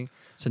coronavirus thing.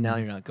 So now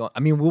you're not going. I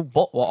mean,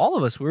 all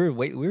of us we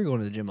were going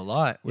to the gym a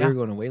lot. We Yeah. were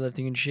going to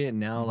weightlifting and shit. And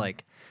now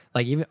like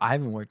even I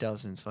haven't worked out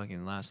since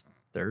fucking last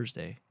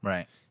Thursday.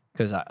 Right.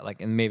 Cause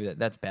and maybe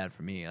that's bad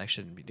for me. I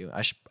shouldn't be doing.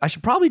 I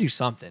should probably do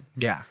something.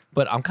 Yeah.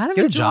 But I'm kind of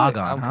Get a enjoying- jog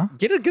on, I'm- huh?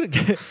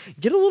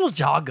 Get a little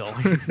jog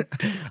going.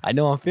 I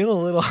know I'm feeling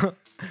a little.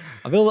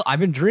 I've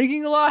been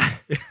drinking a lot.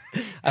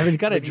 I've been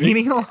kind of Been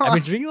eating a lot? I've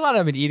been drinking a lot.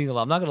 I've been eating a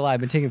lot. I'm not gonna lie. I've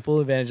been taking full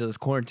advantage of this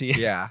quarantine.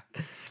 Yeah.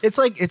 It's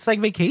like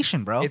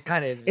vacation, bro. It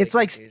kind of is. It's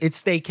like vacation.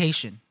 it's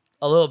staycation.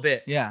 a little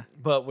bit. Yeah.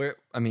 But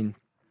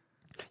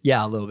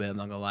yeah, a little bit. I'm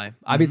not gonna lie.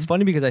 I mean, it's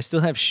funny because I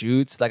still have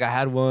shoots. Like I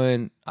had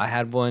one.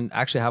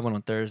 Actually, I had one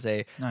on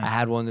Thursday. Nice. I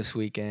had one this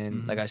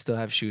weekend. Like I still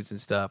have shoots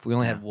and stuff. We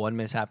only had one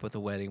mishap with the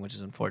wedding, which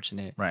is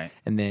unfortunate. Right.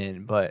 And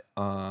then, but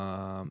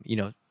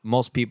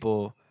most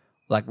people,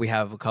 Like we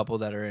have a couple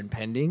that are in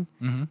pending,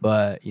 Mhm.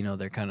 but you know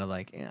they're kind of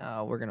like,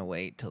 yeah, we're gonna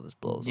wait till this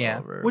blows Yeah,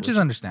 over, which is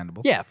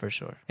understandable. yeah, for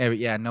sure.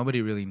 Yeah,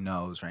 nobody really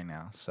knows right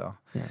now. So,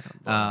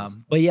 Yeah,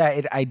 but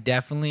yeah, I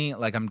definitely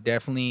like. I'm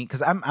definitely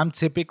because I'm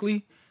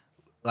typically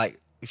like,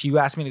 if you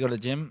ask me to go to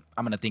the gym,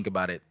 I'm gonna think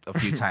about it a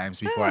few times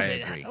before I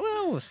agree.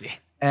 Well, we'll see.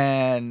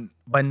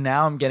 But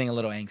now I'm getting a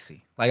little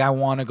angsty. Like I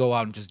want to go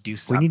out and just do We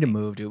something. need to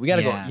move, dude. We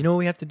gotta Yeah. go. You know what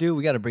we have to do?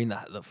 We gotta bring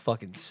the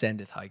fucking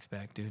Sendeth hikes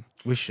back, dude.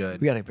 We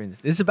should. We gotta bring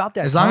this. It's about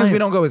that. As long as we time.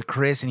 don't go with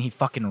Chris and he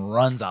fucking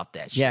runs off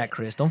that shit. Yeah,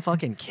 Chris, don't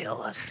fucking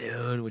kill us,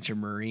 dude, with your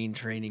marine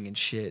training and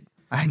shit.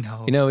 I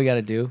know. You know what we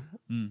gotta do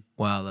Mm.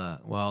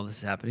 while this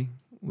is happening?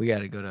 We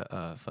gotta go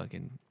to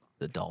fucking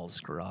the Doll's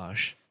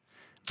Garage.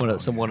 One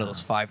of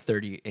those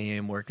 5:30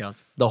 a.m.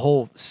 workouts. The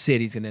whole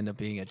city's gonna end up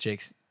being at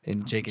Jake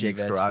and Jake's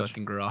Yvette's garage.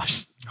 fucking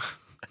garage.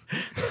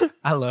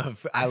 I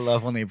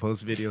love when they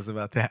post videos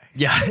about that.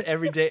 Yeah,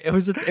 every day. It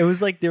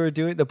was like they were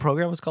doing the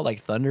program was called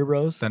like Thunder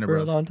Bros Thunder for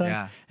Bros, a long time.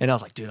 yeah. And I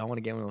was like, dude, I want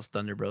to get one of those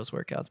Thunder Bros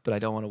workouts, but I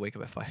don't want to wake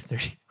up at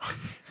 5:30.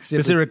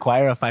 Does it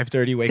require a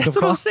 5:30 wake up That's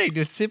what call? I'm saying,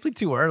 dude. It's simply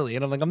too early.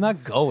 And I'm like, I'm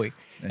not going.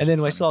 That's and then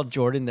I funny. saw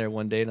Jordan there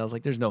one day and I was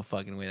like, there's no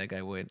fucking way that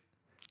guy went.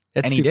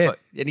 That's And he too did.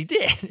 and he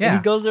did. And Yeah.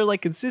 he goes there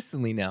like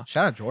consistently now.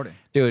 Shout out Jordan.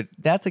 Dude,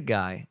 that's a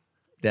guy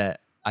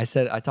that I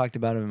talked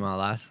about him in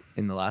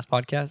the last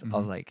podcast. I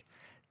was like,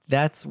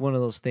 that's one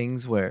of those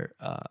things where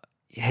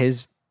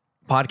his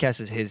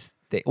podcast is his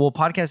thing. Well,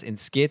 podcast and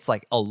skits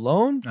like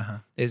alone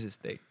is his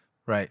thing.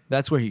 Right.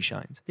 That's where he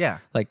shines. Yeah.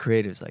 Like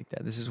creatives like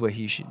that. This is what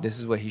he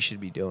should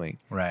be doing.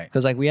 Right.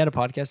 Because like we had a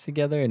podcast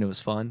together and it was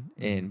fun.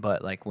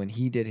 But like when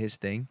he did his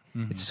thing,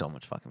 it's so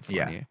much fucking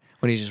Yeah. funnier.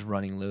 When he's just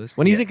running loose.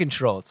 When he's in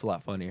control, it's a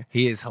lot funnier.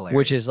 He is hilarious.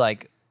 Which is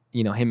like,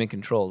 you know, him in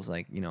control is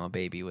like, you know, a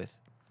baby with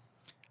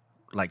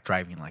like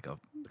driving like a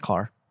a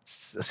car.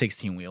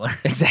 16-wheeler.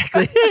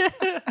 Exactly.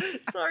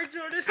 Sorry,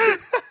 Jordan.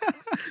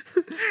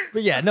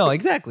 But yeah, no,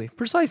 exactly.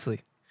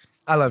 Precisely.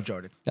 I love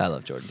Jordan. I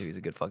love Jordan too. He's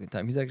a good fucking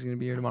time. He's actually gonna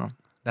be here tomorrow. I'm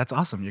That's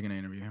awesome. You're gonna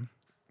interview him.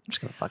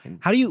 just gonna fucking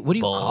What do you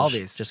call bullsh-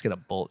 this? Just gonna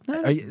bolt.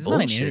 It's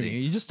not an interview.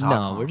 You just talk.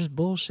 No, huh? we're just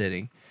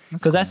bullshitting.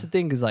 That's Because that's cool. the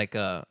thing. Is like,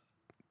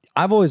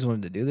 I've always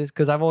wanted to do this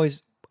because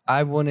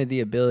I wanted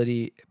the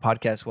ability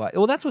podcast wise.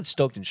 Well, that's what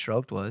Stoked and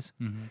Stroked was.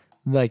 Mhm.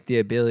 Like the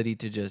ability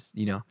to just,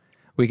 you know,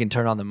 we can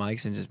turn on the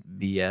mics and just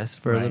BS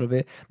for a Right. little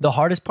bit. The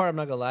hardest part, I'm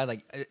not gonna lie,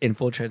 like in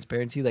full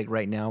transparency, like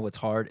right now, what's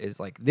hard is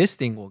like this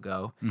thing will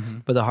go,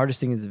 Mhm. but the hardest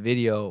thing is the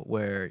video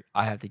where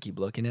I have to keep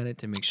looking at it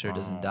to make sure it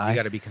doesn't Oh, die. You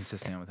got to be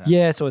consistent with that.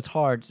 Yeah, so it's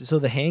hard. So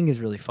the hang is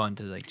really fun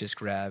to like just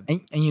grab.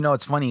 And you know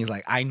what's funny is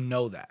like I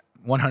know that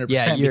 100%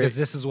 Yeah, you're- because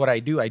this is what I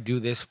do. I do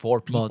this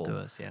for people. Both of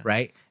us, yeah.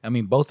 Right? I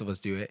mean, both of us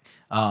do it.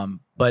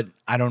 But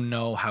I don't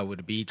know how it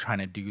would be trying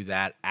to do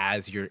that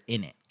as you're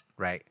in it,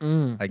 right?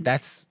 Like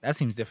that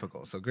seems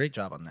difficult. So great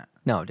job on that.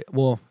 No,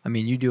 well, I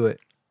mean, you do it.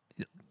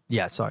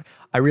 Yeah, sorry.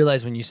 I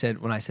realized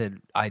when I said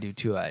I do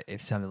too,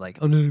 it sounded like,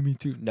 oh no, me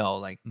too. No,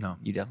 like No.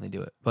 you definitely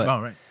do it. But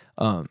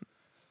right.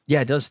 yeah,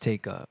 it does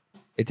take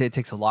it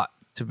takes a lot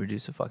to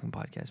produce a fucking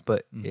podcast,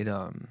 but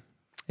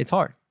it's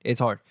hard. It's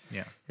hard.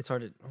 Yeah. It's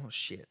hard to. Oh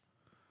shit,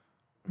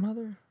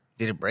 mother.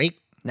 Did it break?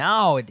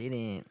 No, it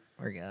didn't.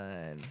 We're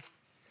good.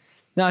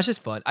 No, it's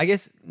just fun. I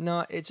guess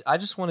no, I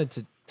just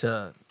wanted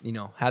to you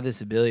know have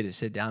this ability to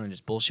sit down and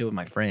just bullshit with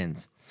my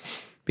friends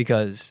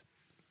because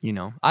you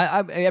know I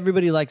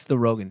everybody likes the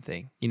Rogan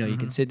thing. You know, you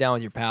can sit down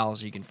with your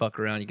pals, you can fuck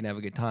around, you can have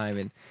a good time,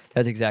 and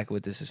that's exactly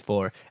what this is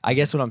for. I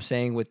guess what I'm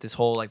saying with this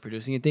whole like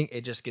producing a thing,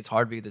 it just gets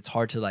hard because it's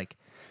hard to like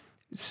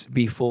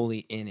be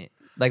fully in it.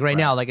 Like right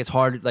now, like it's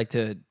hard like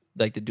to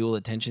like the dual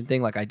attention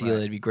thing. Like ideally,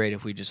 it'd be great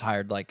if we just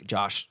hired like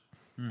Josh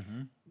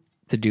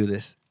to do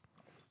this.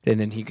 And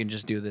then he can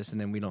just do this,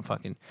 and then we don't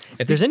fucking.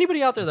 If there's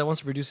anybody out there that wants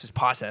to produce this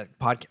podcast,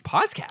 because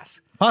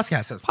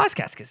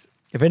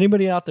if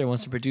anybody out there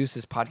wants to produce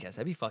this podcast,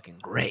 that'd be fucking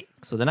great.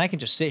 So then I can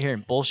just sit here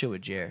and bullshit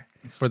with Jer.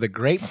 For the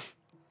great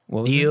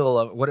What was deal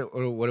of what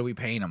are we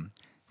paying him?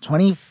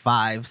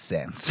 25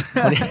 cents.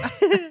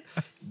 it?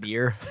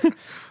 Beer,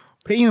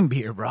 Pay him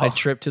beer, bro. a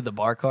trip to the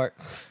bar cart.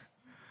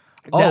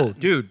 Oh, That-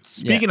 dude.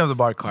 Speaking of the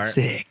bar cart,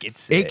 Sick.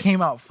 It's sick. it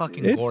came out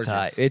fucking It's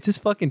gorgeous. tight. It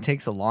just fucking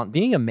takes a long.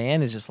 Being a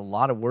man is just a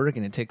lot of work,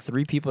 and it takes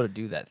 3 people to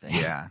do that thing.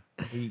 Yeah.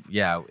 It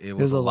It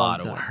was a long lot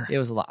of time. work. It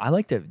was a lot. I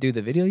liked it, dude.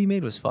 The video you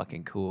made was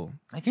fucking cool.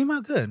 It came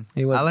out good.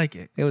 It was. I like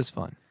it. It was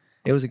fun.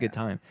 It was a good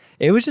time.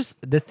 It was just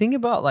the thing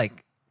about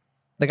like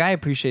I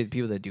appreciate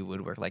people that do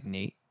woodwork like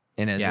Nate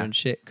and Ezra Yeah. and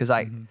shit because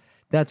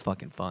that's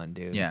fucking fun,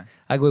 dude. Yeah.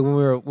 Like when we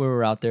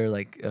were out there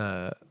like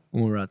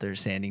when we were out there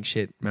sanding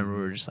shit. Remember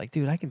we were just like,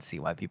 dude, I can see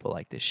why people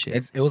like this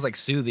shit. It was like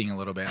soothing a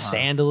little bit. Huh?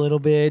 Sand a little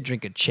bit,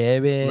 drink a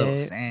chebit, Little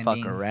fuck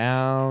sanding.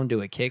 around,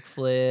 do a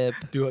kickflip,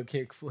 Do a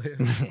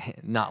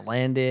kickflip. not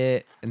land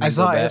it. And I then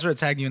go saw back. Ezra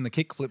tag you in the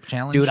kickflip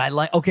challenge.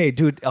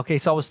 Dude, okay,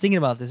 so I was thinking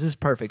about this. This is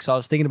perfect. So I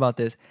was thinking about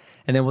this,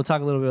 and then we'll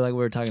talk a little bit like we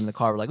were talking in the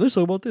car. We're like, let's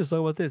talk about this,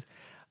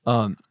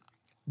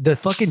 The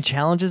fucking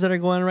challenges that are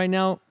going on right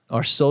now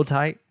are so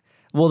tight.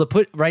 Well,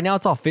 right now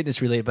it's all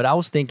fitness related, but I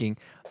was thinking,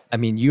 I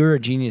mean, you're a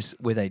genius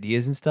with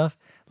ideas and stuff.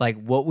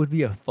 Like, what would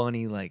be a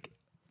funny, like,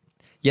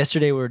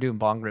 Yesterday we were doing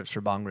bong rips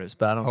for bong rips,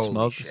 but I don't Holy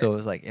smoke, shit. so it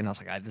was like, and I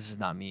was like, this is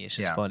not me. It's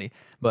just Yeah. funny.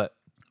 But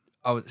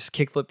I was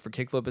kickflip for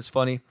kickflip is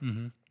funny.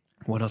 Mm-hmm.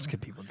 What else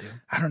could people do?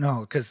 I don't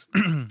know, because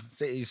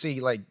you see,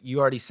 like you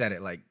already said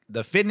it. Like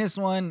the fitness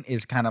one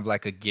is kind of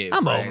like a give.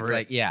 I'm right? over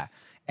It's it. like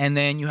and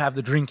then you have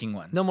the drinking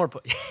ones. No more.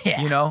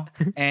 Yeah. You know,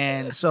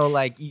 and so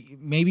like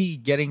maybe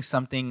getting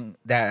something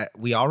that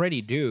we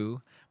already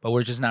do, but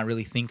we're just not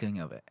really thinking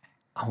of it.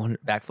 I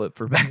want backflip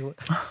for backflip.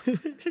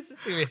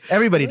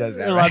 Everybody does that.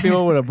 There are a lot of right?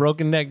 people with a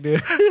broken neck,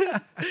 dude.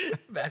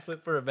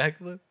 Backflip for a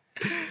backflip,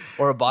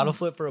 or a bottle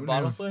flip for a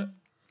bottle flip.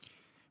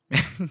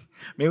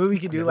 Maybe we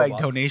could do never like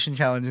watched. donation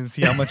challenge and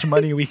see how much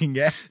money we can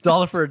get.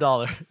 Dollar for a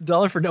dollar.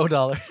 Dollar for no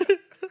dollar.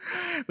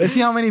 Let's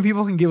see how many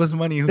people can give us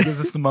money. Who gives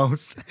us the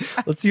most?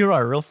 Let's see who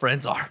our real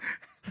friends are.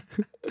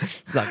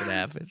 It's not gonna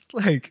happen.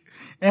 Like,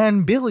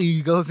 and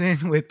Billy goes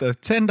in with a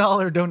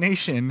 $10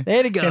 donation.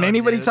 There you go, Can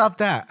anybody dude. top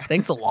that?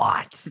 Thanks a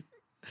lot.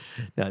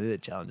 No, dude, the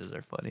challenges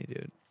are funny,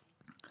 dude.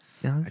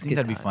 Yeah, I think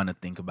that'd be fun to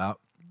think about.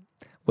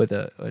 with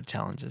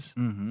challenges.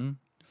 Mm-hmm.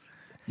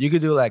 You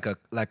could do like a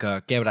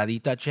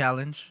quebradita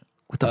challenge.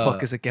 What the Uh,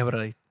 fuck is a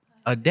quebradita?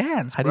 A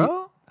dance, How do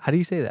bro. how do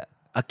you say that?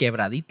 A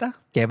quebradita.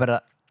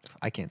 Quebra.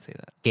 I can't say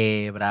that.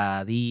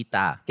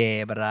 Quebradita.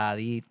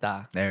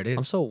 Quebradita. There it is.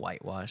 I'm so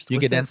whitewashed. you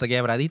What's could that? dance the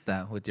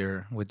quebradita with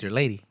your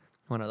lady.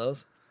 One of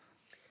those.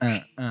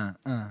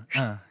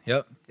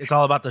 Yep. It's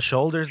all about the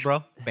shoulders,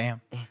 bro.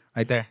 Bam.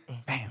 Right there.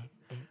 Bam.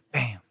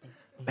 Bam.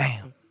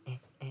 Bam.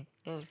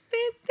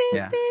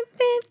 Yeah.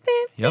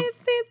 Yep.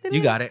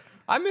 You got it.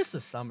 I miss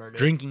the summer, dude.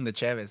 Drinking the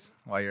Cheves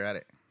while you're at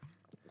it.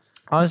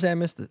 Honestly, I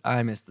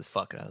miss this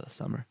fuck out of the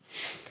summer.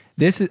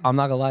 I'm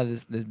not gonna lie,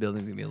 this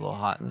building's gonna be a little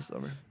hot in the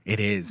summer. It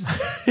is.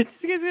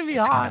 it's gonna be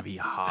It's hot. gonna be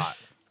hot.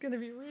 It's gonna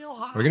be real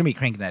hot. We're gonna be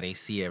cranking that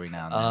AC every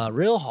now and then.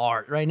 Real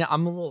hard right now.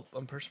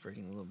 I'm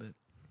perspiring a little bit,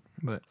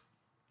 but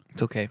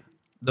it's okay.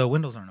 The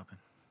windows aren't open.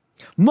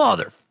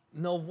 Mother,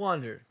 no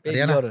wonder. Baby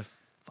Ariana. Yoda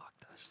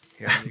fucked us.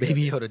 Here, let me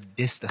Baby grab Yoda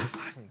dissed us. it.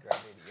 I can grab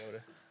Baby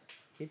Yoda.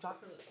 Keep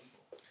talking to the people.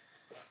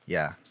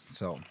 Yeah.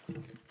 So.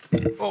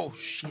 Oh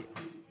shit.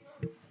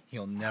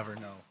 He'll never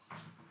know.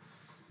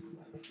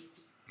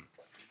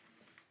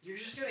 You're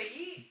just gonna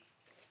eat.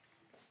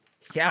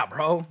 Yeah,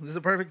 bro. This is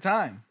a perfect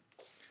time.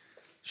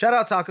 Shout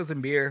out tacos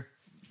and beer.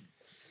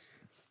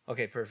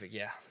 Okay, perfect.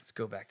 Yeah, let's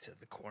go back to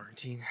the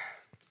quarantine.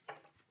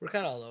 We're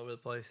kind of all over the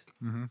place.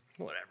 Mm-hmm.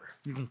 Whatever.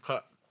 You can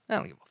cut. I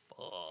don't give a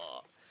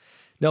fuck.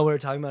 No, we were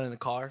talking about in the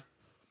car.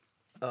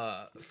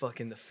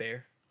 Fucking the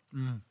fair.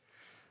 Mm.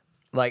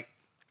 Like,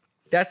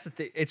 that's the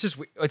thing. It's just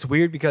it's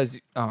weird because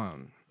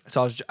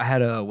so I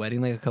had a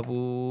wedding like a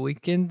couple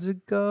weekends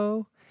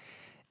ago,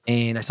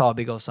 and I saw a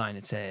big old sign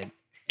that said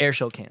air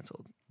show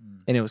canceled,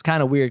 and it was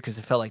kind of weird because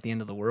it felt like the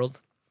end of the world.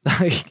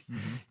 Like,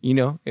 you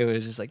know, it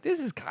was just like, this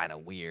is kind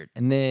of weird.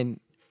 And then,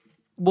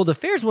 well, the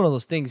fair's one of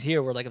those things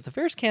here where like if the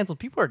fair's canceled,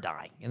 people are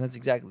dying, and that's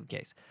exactly the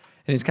case.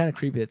 And it's kind of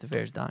creepy that the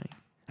fair's dying.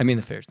 I mean,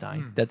 the fair's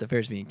dying, that the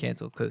fair's being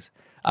canceled, because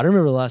I don't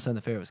remember the last time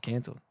the fair was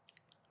canceled.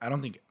 I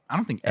don't think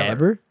ever.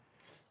 Ever?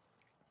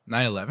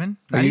 9/11?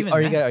 Are Not you, even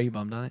are you that. guys, are you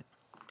bummed on it?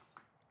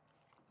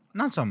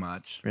 Not so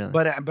much. Really?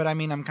 But I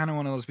mean, I'm kind of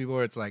one of those people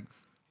where it's like,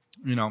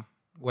 you know,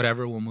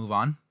 whatever, we'll move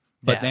on.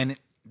 But Yeah. then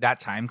that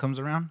time comes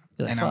around,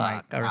 You're like, and fuck, I'm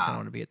like, I really ah,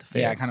 want to be at the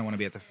fair. yeah, I kind of want to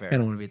be at the fair. I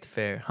don't want to be at the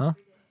fair, huh?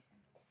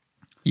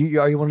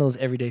 Are you one of those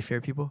everyday fair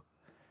people?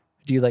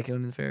 Do you like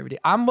going to the fair every day?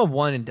 I'm a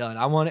one and done.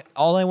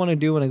 All I want to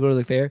do when I go to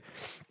the fair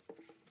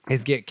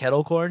is get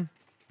kettle corn,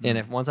 and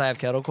if once I have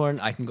kettle corn,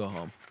 I can go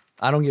home.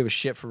 I don't give a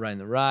shit for riding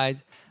the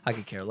rides. I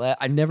could care less.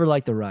 I never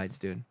liked the rides,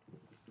 dude.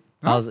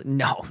 I was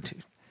no,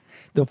 dude.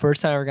 The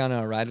first time I ever got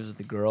on a ride was with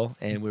a girl,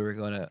 and we were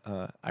going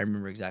to. I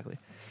remember exactly.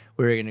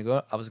 We were gonna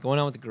go. I was going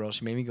on with the girl.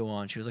 She made me go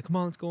on. She was like, "Come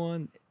on, let's go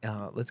on.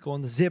 Let's go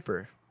on the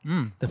zipper."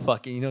 The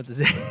fucking, you know what the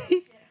zipper?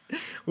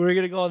 We were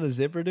gonna go on the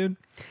zipper, dude.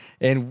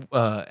 And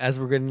as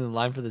we're getting in the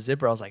line for the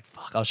zipper, I was like,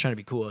 "Fuck!" I was trying to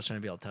be cool. I was trying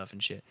to be all tough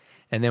and shit.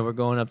 And then we're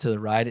going up to the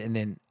ride, and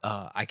then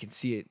I could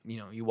see it. You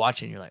know, you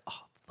watch it, and you're like, "Oh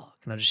fuck!"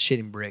 And I was just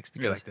shitting bricks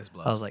because You're like, "This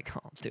blows." I was like,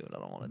 "Oh, dude, I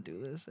don't want to do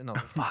this." And I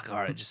was like, "Fuck! All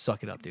right, just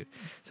suck it up, dude."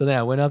 So then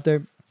I went up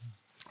there,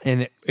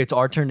 and it's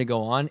our turn to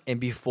go on. And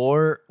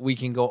before we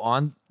can go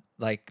on,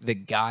 like the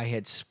guy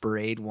had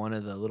sprayed one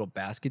of the little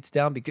baskets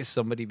down because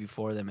somebody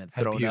before them had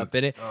thrown up puked.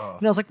 in it. Oh.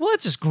 And I was like, well,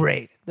 that's just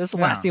great. That's the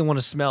last Yeah. thing I want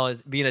to smell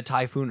is being a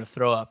typhoon of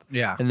throw up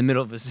Yeah. in the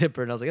middle of a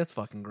zipper. And I was like, that's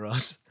fucking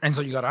gross. And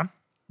so you got on?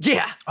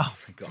 Yeah. Oh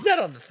my god. Not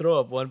on the throw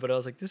up one, but I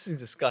was like, this is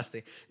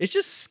disgusting. It's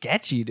just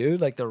sketchy,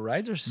 dude. Like the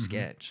rides are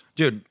sketch.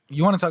 Dude,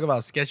 you want to talk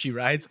about sketchy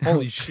rides?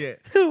 Holy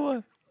shit.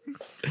 What?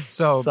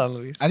 So San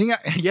Luis. I think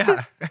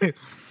yeah.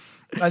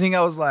 I think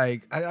I was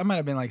like I might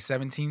have been like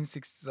 17,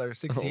 16 or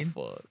 16.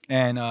 Oh, fuck.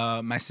 And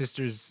my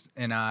sisters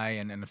and I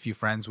and a few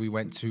friends, we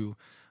went to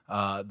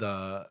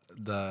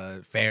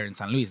the fair in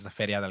San Luis, the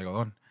Feria del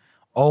Algodón.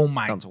 Oh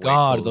my Sounds way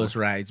god, cooler. those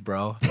rides,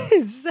 bro.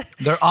 It's-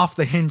 They're off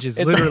the hinges,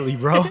 literally,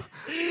 bro.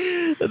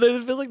 it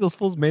feels like those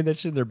fools made that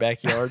shit in their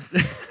backyard.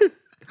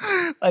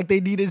 Like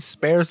they needed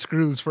spare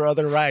screws for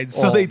other rides,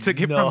 so Oh, they took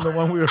it no. from the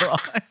one we were on.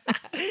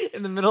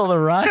 In the middle of the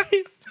ride.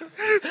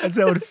 That's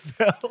how it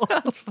felt.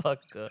 That's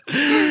fucked up.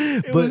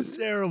 It was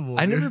terrible.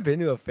 I dude. never been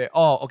to a fair.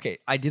 Oh, okay.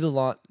 I did a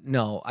lot.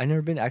 No, I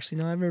never been. Actually,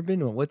 no, I've never been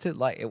to one. What's it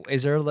like?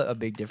 Is there a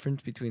big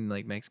difference between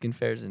like Mexican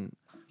fairs and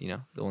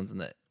the ones in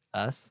the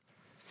us?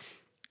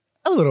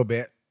 A little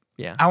bit.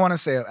 Yeah, I want to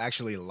say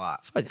actually a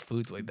lot. probably the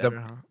food's way better,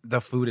 huh?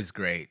 The food is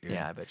great. Dude.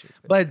 Yeah, I bet you. It's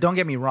better. But don't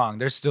get me wrong.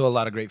 There's still a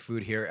lot of great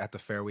food here at the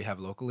fair we have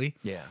locally.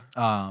 Yeah,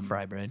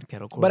 Fry bread,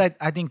 kettle corn. But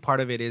I think part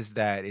of it is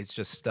that it's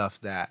just stuff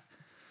that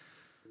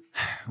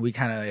we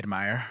kind of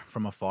admire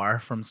from afar,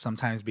 from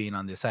sometimes being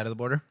on this side of the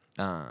border.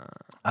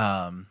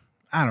 I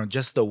don't know,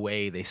 just the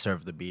way they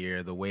serve the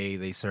beer, the way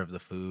they serve the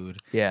food.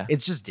 yeah,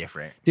 It's just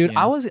different. dude. you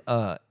I know? was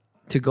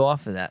to go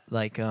off of that.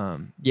 Like,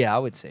 yeah, I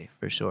would say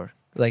for sure.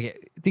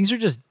 Like things are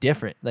just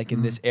different. Like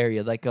in this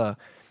area. Like,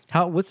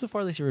 what's the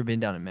farthest you've ever been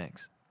down in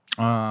Mex?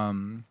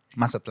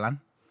 Mazatlan,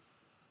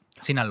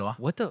 Sinaloa.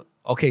 What the?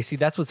 Okay, see,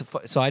 that's what's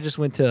so I just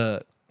went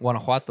to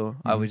Guanajuato.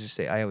 I always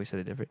said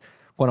it different.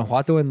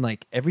 Guanajuato, and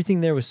like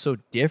everything there was so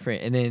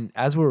different. And then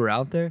as we were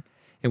out there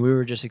and we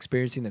were just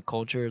experiencing the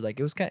culture, like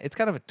it's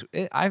kind of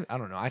I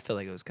don't know. I feel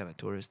like it was kind of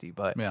touristy,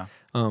 but Yeah.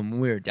 when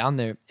we were down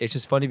there, it's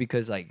just funny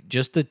because like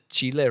just the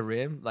Chile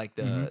rim, like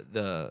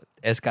the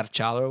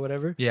escarchado or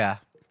whatever, Yeah.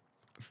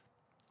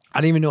 I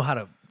don't even know how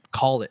to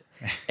call it.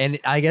 And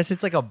I guess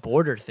it's like a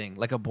border thing,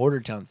 like a border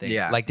town thing.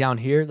 Yeah. Like down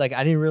here, like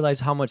I didn't realize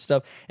how much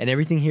stuff, and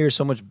everything here is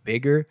so much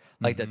bigger.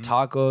 Like the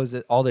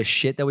tacos, all the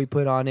shit that we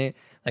put on it,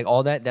 like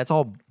all that's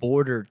all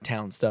border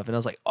town stuff. And I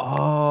was like,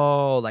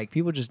 oh, like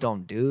people just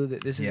don't do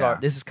that. This is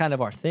this is kind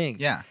of our thing.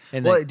 Yeah.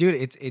 And well, like, dude,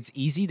 it's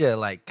easy to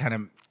like kind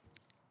of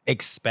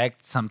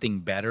expect something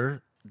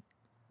better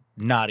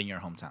not in your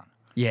hometown.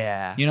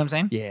 yeah. You know what I'm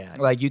saying? Yeah.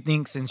 Like you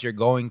think since you're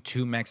going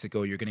to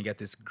Mexico, you're gonna get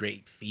this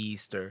great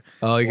feast or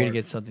Oh, you're or- gonna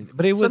get something.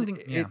 But it was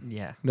something- yeah.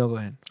 yeah. No, go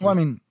ahead. Well, I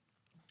mean,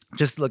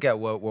 just look at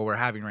what we're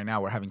having right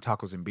now. We're having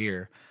tacos and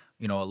beer,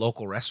 a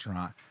local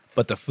restaurant,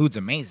 but the food's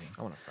amazing.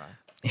 I want to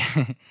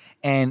fry.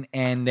 and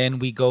then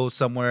we go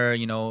somewhere,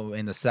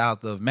 in the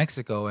south of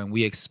Mexico, and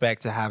we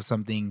expect to have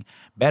something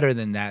better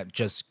than that,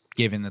 just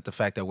given that the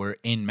fact that we're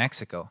in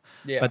Mexico.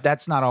 Yeah. But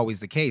that's not always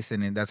the case,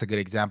 and that's a good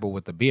example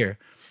with the beer.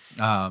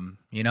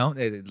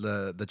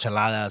 The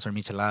cheladas or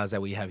micheladas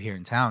that we have here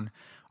in town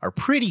are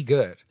pretty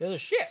good. They're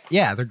shit.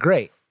 Yeah, they're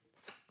great.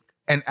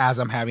 And as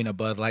I'm having a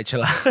Bud Light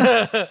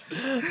chelada,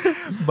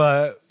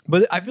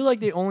 But I feel like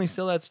they only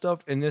sell that stuff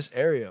in this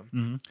area.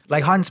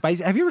 like hot and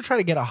spicy. Have you ever tried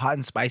to get a hot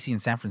and spicy in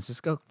San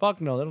Francisco?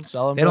 Fuck no, they don't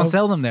sell them. They don't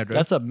sell them there, dude.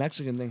 That's a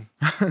Mexican thing.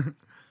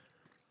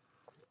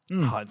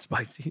 Hot and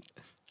spicy.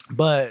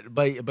 But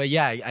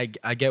yeah,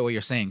 I get what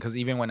you're saying, because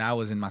even when I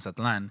was in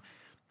Mazatlan,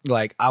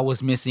 like I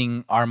was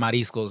missing our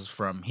mariscos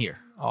from here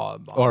Oh,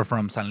 or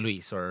from San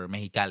Luis or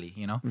Mexicali,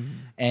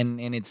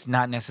 and it's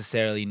not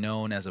necessarily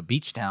known as a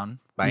beach town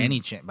by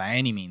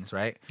any means,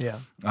 right? yeah.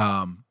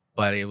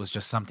 But it was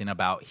just something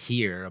about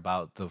here,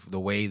 about the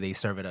way they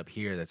serve it up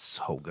here, that's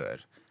so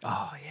good.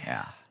 Oh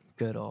yeah.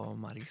 Good old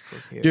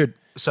mariscos here, Dude,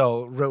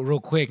 so real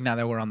quick, now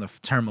that we're on the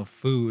term of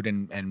food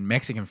and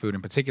Mexican food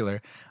in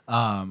particular,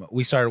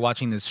 we started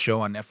watching this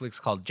show on Netflix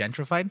called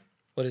Gentrified.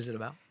 What is it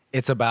about?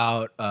 It's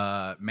about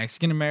a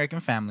Mexican-American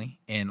family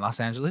in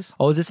Los Angeles.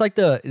 Oh, is this like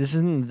this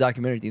isn't the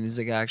documentary thing? This is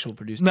like an actual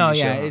produced No, TV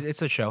yeah, show, huh?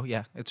 it's a show.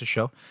 Yeah, it's a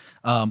show.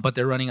 But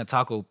they're running a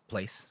taco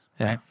place,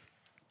 Yeah. right?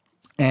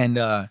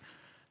 And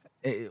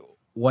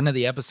one of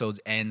the episodes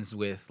ends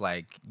with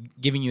like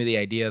giving you the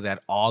idea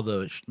that all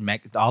the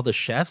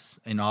chefs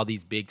in all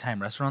these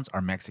big-time restaurants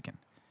are Mexican,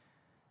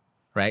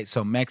 right?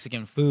 So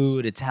Mexican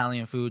food,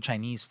 Italian food,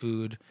 Chinese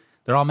food,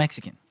 they're all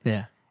Mexican.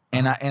 Yeah.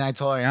 And I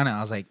told Ariana, I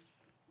was like,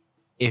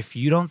 if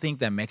you don't think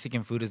that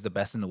Mexican food is the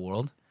best in the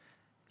world,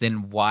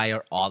 then why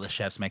are all the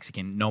chefs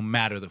Mexican, no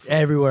matter the food?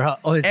 Everywhere, huh?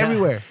 Oh, it's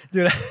Everywhere.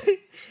 dude.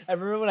 I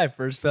remember when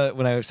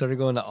I started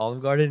going to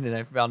Olive Garden and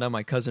I found out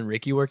my cousin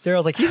Ricky worked there. I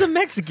was like, he's a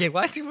Mexican.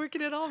 Why is he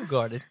working at Olive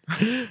Garden?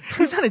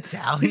 He's not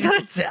Italian. He's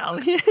not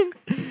Italian.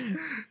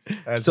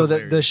 So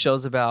the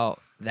show's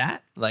about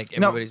that, like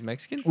everybody's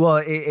Mexican. Well,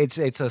 it's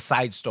a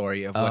side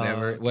story of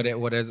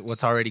whatever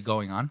what's already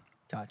going on.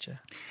 Gotcha.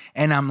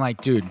 And I'm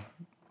like, dude,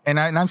 and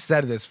I've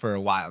said this for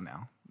a while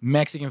now.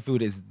 Mexican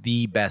food is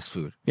the best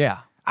food, Yeah,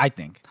 I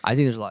think. I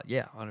think there's a lot.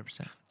 Yeah,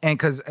 100%.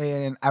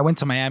 And I went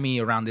to Miami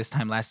around this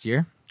time last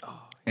year,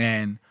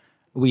 and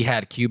we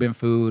had Cuban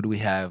food, we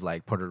have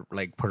like Puerto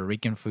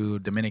Rican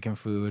food, Dominican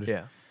food.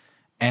 Yeah.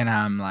 And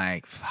I'm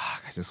like,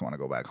 fuck, I just want to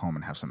go back home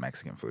and have some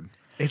Mexican food.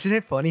 Isn't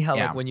it funny how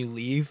Yeah. like when you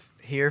leave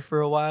here for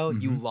a while,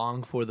 you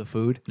long for the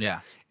food? Yeah.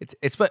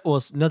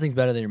 Nothing's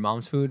better than your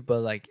mom's food,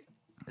 but like,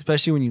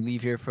 especially when you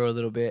leave here for a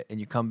little bit and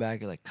you come back,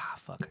 you're like,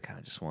 fuck, I kind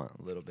of just want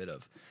a little bit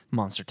of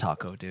monster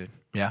taco, dude.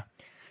 Yeah.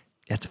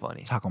 That's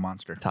funny. Taco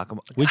Monster.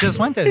 Taco. We just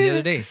went there the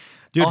other day.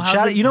 Dude, Oh, how's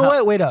shout it- out, you know how-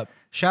 what? Wait up.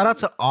 Shout out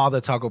to all the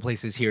taco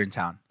places here in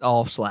town.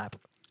 all slap.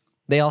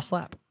 They all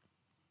slap.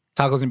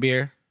 Tacos and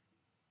beer.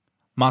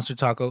 Monster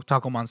Taco,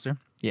 Taco Monster.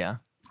 Yeah.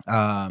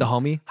 The The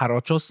homie.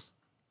 Jarochos.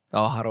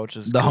 Oh,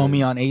 Jarocho's The good.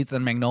 homie on 8th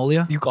and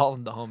Magnolia. You call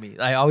him the homie.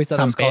 I always thought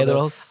San it was called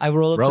Pedro's. I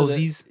roll up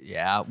Rosie's. to the,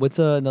 yeah. What's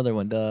another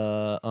one?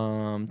 The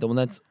one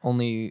that's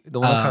only the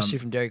one across the street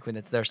from Dairy Queen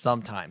that's there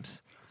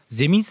sometimes.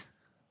 Zimmy's.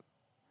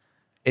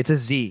 It's a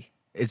Z.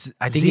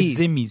 I think Z's. it's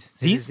Zimmy's. Is it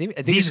Z's. Z?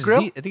 I think Z's it's just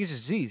Grill. Z. I think it's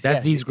just Z's. That's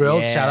yeah. Z's Grill.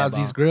 Yeah, Shout out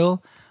bro. Z's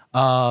Grill.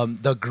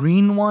 The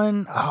green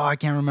one. Oh, I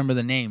can't remember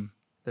the name.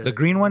 The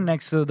green one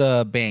next to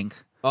the bank.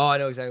 Oh, I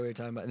know exactly what you're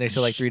talking about. And they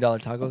sell like $3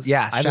 tacos.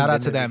 Yeah, I haven't shout out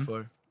been to there them.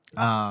 before.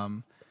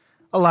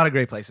 A lot of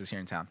great places here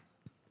in town.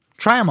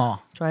 Try them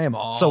all. Try them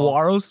all.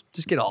 Saguaros.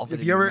 Just get all of it. If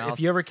in you your ever mouth. if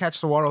you ever catch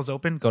Saguaros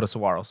open, go to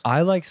Saguaros.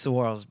 I like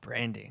Saguaro's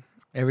branding.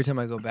 Every time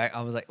I go back,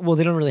 I was like, well,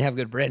 they don't really have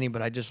good branding,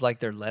 but I just like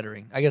their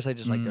lettering. I guess I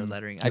just like their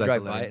lettering. I like the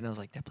drive by lettering. it and I was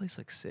like, that place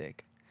looks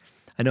sick.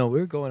 I know we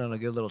were going on a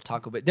good little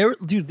taco, but there,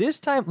 dude. This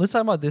time, let's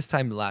talk about this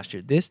time last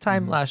year. This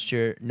time last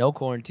year, no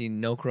quarantine,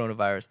 no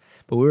coronavirus,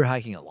 but we were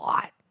hiking a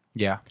lot.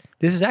 Yeah.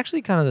 This is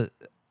actually kind of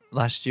the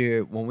last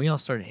year when we all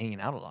started hanging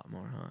out a lot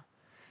more, huh?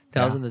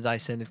 That was Yeah. when the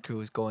Descendant crew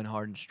was going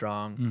hard and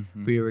strong.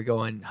 Mhm. We were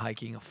going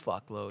hiking a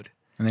fuckload.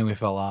 And then we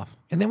fell off.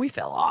 And then we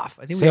fell off.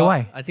 I think Say we all,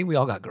 why. I think we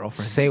all got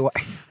girlfriends. Say what?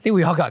 I think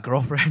we all got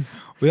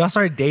girlfriends. We all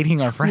started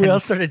dating our friends. We all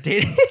started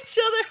dating each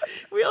other.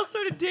 We all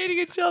started dating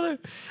each other.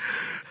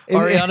 It-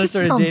 Ariana it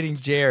started sounds- dating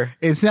Jer.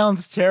 It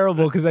sounds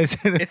terrible because I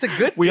said It's a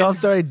good- We all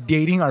started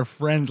dating our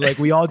friends, like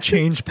we all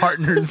changed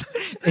partners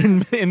in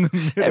the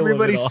middle.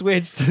 Everybody of it all.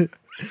 switched. And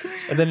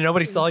then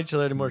nobody saw each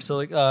other anymore. So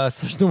like, so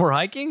there's no more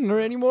hiking or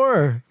anymore?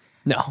 Or?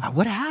 No.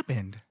 What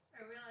happened? I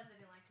realized I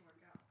didn't like to work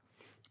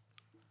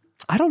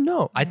out. I don't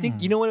know. I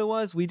think you know what it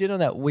was. We did on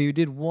that. We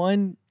did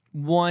one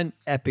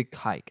epic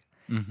hike,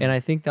 and I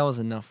think that was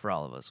enough for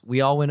all of us.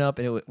 We all went up,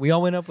 and we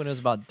all went up when it was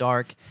about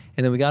dark,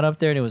 and then we got up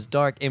there and it was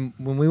dark. And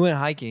when we went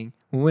hiking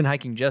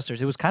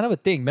Jesters, it was kind of a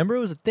thing. Remember, it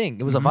was a thing.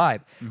 It was a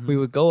vibe. We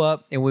would go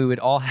up and we would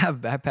all have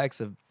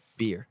backpacks of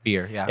beer,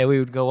 Beer, yeah. and we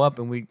would go up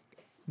and we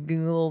get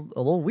a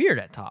little weird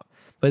at top.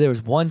 But there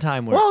was one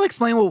time where Well, I'll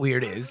explain what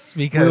weird is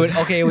we because would,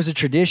 okay, it was a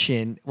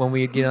tradition when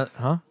we'd get up,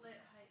 huh? Lit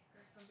hike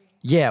or something.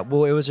 Yeah,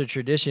 well, it was a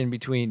tradition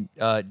between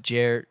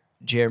Jared,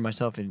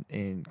 myself,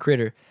 and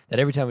Critter that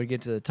every time we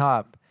get to the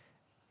top,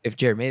 if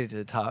Jared made it to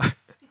the top,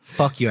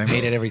 fuck you, I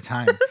made it every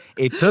time.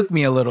 It took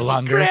me a little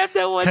longer. cramped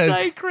that one 'cause-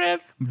 time, he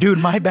cramped. Dude,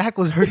 my back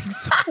was hurting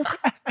so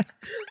bad.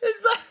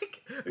 It's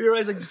like you're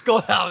always like, just go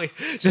without me,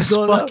 Just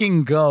go without-"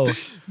 fucking go.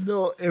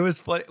 No, it was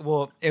funny.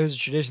 Well, it was a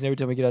tradition. Every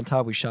time we get on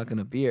top, we shotgun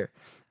a beer.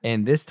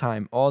 And this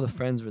time, all the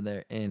friends were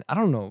there, and I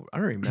don't know, I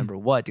don't remember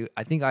what, dude.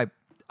 I think I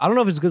don't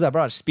know if it's because I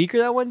brought a speaker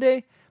that one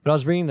day, but I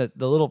was bringing the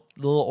little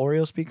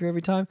Oreo speaker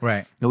every time.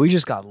 Right. And we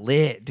just got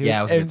lit, dude. Yeah,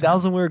 it was a and good that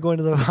was when we were going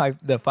to the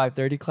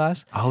 5:30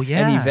 class. Oh,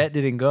 yeah. And Yvette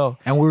didn't go.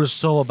 And we were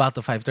so about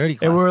the 5:30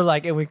 class. And we were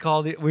like, and we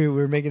called it. We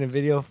were making a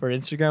video for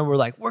Instagram. We're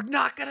like, we're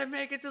not gonna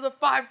make it to the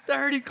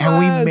 5:30 class. And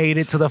we made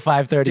it to the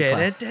 5:30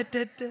 class.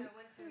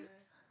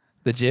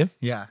 The gym.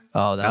 Yeah.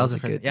 Oh, that was a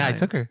the first. good. Yeah, I time.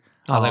 took her.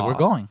 I was like, we're Aw.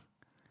 going.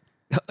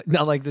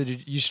 Not like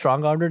you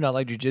strong armed her, not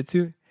like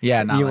jujitsu.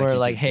 Yeah, not you like were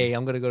like, jujitsu. hey,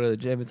 I'm gonna go to the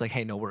gym. It's like,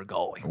 hey, no, we're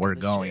going. to We're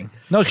the going. gym.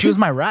 No, she was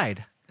my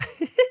ride.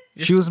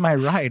 She was my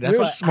ride. That's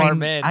You're a why smart I,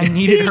 man. I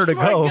needed You're a her to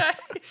smart go. guy.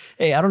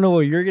 Hey, I don't know what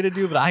you're gonna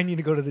do, but I need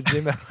to go to the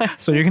gym.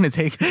 So you're gonna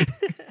take her.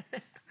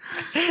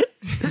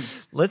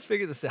 Let's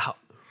figure this out.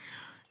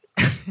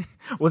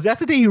 Was that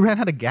the day you ran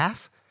out of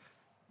gas?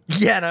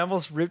 Yeah, and I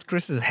almost ripped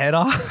Chris's head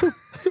off.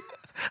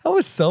 I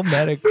was so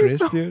mad at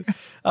Chris, dude.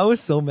 I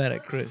was so mad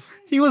at Chris.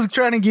 He was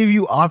trying to give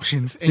you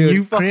options, and Dude,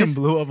 you fucking Chris-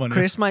 blew up on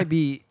Chris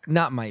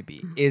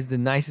is the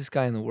nicest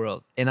guy in the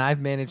world, and I've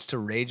managed to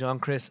rage on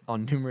Chris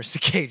on numerous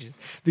occasions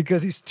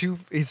because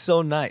he's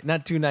so nice,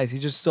 not too nice.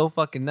 He's just so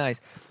fucking nice.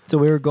 So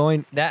we were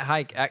going that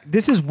hike.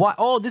 This is why.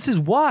 Oh, this is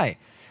why.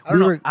 I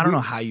don't know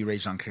how you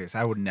raged on Chris.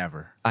 I would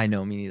never. I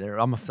know, me neither.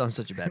 I'm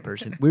such a bad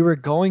person. we were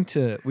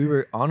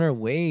on our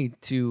way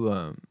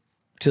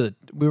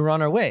we were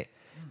on our way,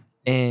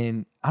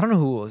 and I don't know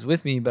who was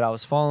with me, but I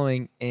was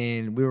following,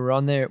 and we were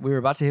on there. We were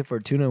about to hit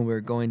Fortuna, and we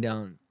were going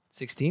down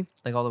 16th,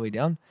 like all the way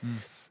down.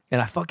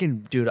 And I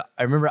fucking, dude,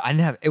 I remember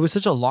it was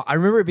such a long, I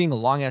remember it being a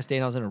long ass day,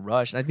 and I was in a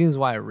rush. And I think this is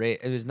why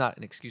it was not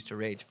an excuse to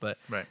rage, but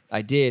Right.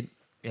 I did.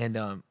 And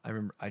I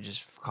remember I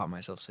just caught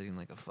myself sitting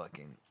like a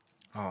fucking,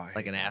 Oh,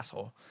 like an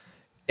asshole.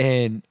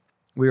 And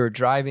we were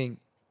driving,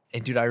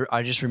 and dude,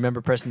 I just remember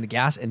pressing the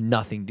gas and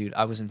nothing, dude.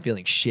 I wasn't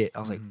feeling shit. I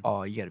was like,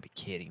 oh, you gotta be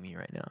kidding me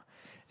right now.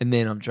 And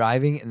then I'm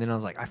driving, and then I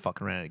was like, I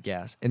fucking ran out of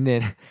gas. And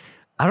then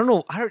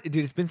dude,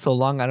 it's been so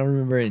long, I don't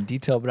remember it in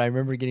detail, but I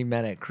remember getting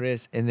mad at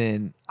Chris. And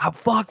then,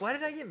 why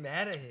did I get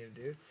mad at him,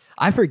 dude?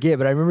 I forget,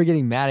 but I remember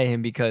getting mad at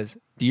him because,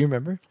 do you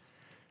remember?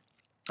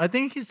 I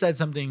think he said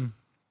something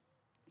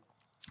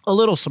a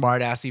little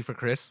smart assy for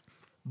Chris,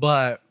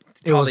 but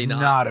it was Probably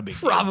not a big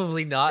deal.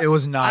 Probably not. It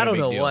was not I a don't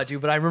big know deal. what,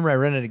 dude, but I remember I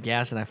ran out of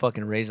gas and I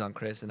fucking raged on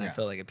Chris, and I Yeah.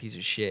 felt like a piece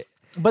of shit.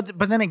 But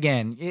then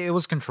again, it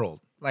was controlled.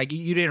 Like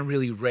you didn't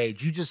really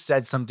rage. You just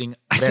said something.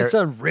 I said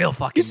something real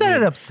fucking You said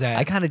mean. it upset.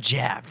 I kind of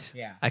jabbed.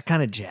 Yeah. I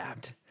kind of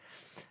jabbed.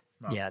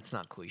 No. Yeah, it's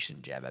not cool. You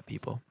shouldn't jab at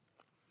people.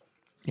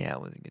 Yeah,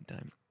 it was a good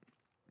time.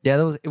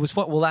 Yeah, it was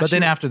fun. Well, But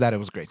then actually, after that, it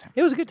was a great time.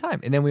 it was a good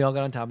time, and then we all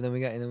got on top, and then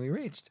we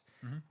raged,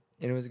 Mm-hmm.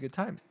 and it was a good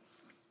time.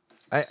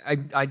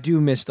 I do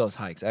miss those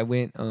hikes. I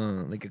went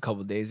like a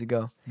couple days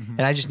ago, Mm-hmm.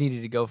 and I just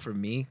needed to go for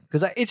me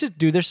because it's just,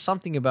 dude. There's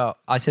something about,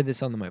 I said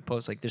this on my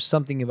post, like there's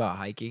something about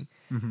hiking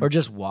Mm-hmm. or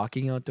just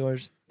walking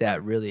outdoors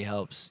that really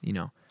helps,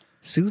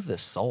 soothe the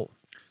soul.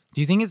 Do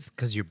you think it's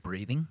because you're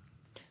breathing?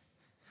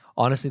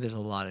 Honestly, there's a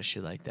lot of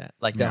shit like that.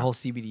 Like that Yeah. whole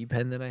CBD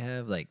pen that I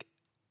have, like,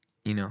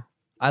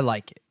 I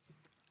like it.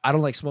 I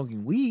don't like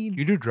smoking weed.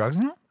 You do drugs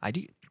now? I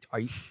do. Are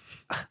you?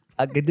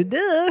 Are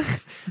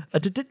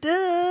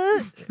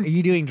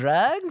you doing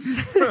drugs?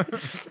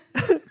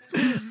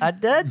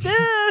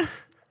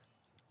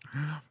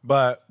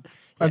 But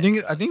I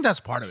think that's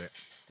part of it.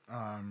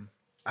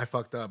 I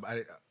fucked up.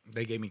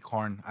 They gave me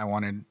corn.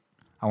 I'm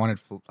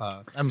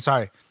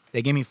sorry.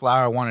 They gave me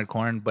flour. I wanted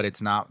corn, but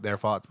it's not their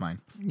fault. It's mine.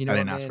 You know I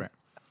didn't what, ask for man?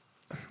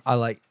 it. I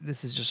like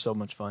this. Is just so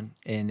much fun.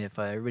 And if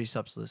everybody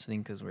stops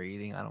listening because we're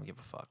eating, I don't give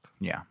a fuck.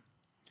 Yeah.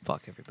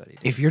 Fuck everybody. Dude.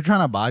 If you're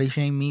trying to body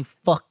shame me,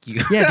 fuck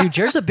you. Yeah, dude,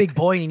 Jared's a big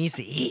boy and he needs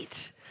to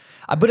eat.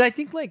 But I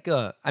think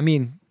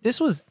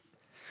this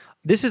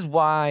is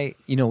why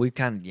we've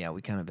kind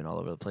of been all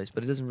over the place,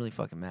 but it doesn't really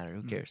fucking matter.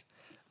 Who cares?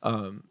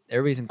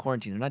 Everybody's in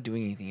quarantine. They're not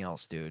doing anything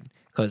else, dude.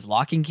 Because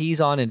Lock and Key's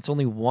on and it's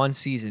only one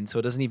season, so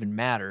it doesn't even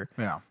matter.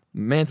 Yeah.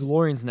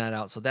 Mandalorian's not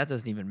out, so that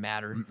doesn't even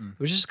matter. It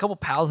was just a couple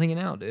pals hanging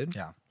out, dude.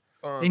 Yeah.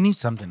 They need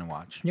something to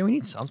watch. Yeah, we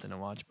need something to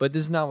watch, but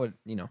this is not what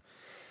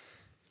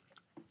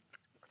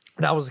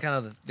That was kind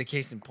of the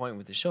case in point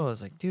with the show. I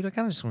was like, dude, I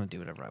kind of just want to do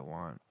whatever I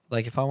want.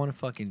 Like, if I want to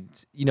fucking,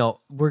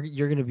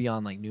 you're gonna be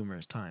on like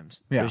numerous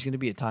times. Yeah. There's gonna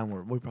be a time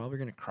where we're probably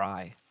gonna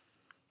cry.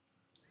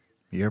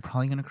 You're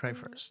probably gonna cry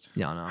first.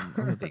 Yeah, no,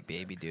 I'm a big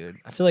baby, dude.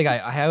 I feel like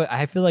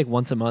I feel like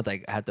once a month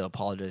I have to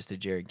apologize to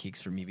Jared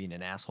Keeks for me being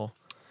an asshole.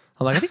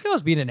 I'm like, I think I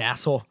was being an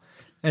asshole,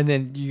 and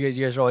then you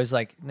guys are always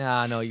like,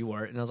 nah, no, you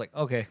weren't. And I was like,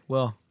 okay,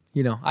 well,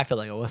 I feel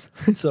like I was.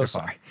 So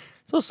sorry,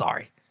 so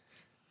sorry.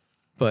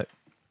 But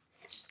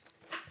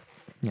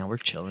we're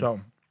chilling.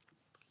 So,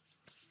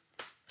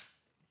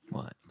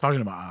 What?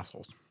 talking about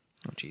assholes.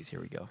 Oh, geez, here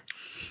we go.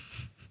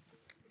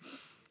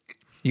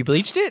 You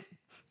bleached it?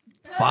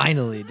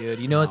 Finally, dude.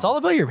 It's all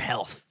about your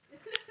health.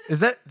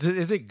 Is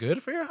it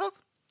good for your health?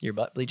 Your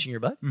butt? Bleaching your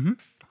butt? Mhm.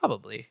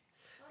 Probably.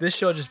 This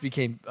show just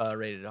became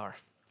rated R.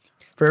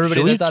 For everybody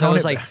Should we that thought I tone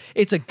was it like, back?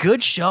 it's a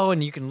good show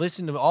and you can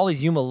listen to all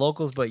these Yuma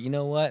locals, but you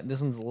know what?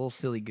 This one's a little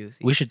silly goosey.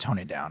 We should tone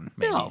it down.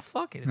 Maybe. No,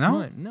 fuck it. It's No?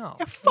 fine. No.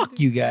 Yeah, fuck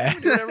you guys.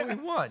 We do whatever we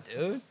want,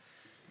 dude.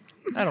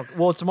 I don't.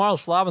 Well, tomorrow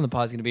Slob on the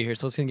pod's gonna be here,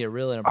 so it's gonna get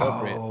real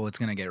inappropriate. Oh, it's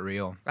gonna get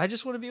real. I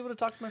just want to be able to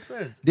talk to my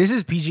friends. This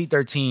is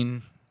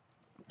PG-13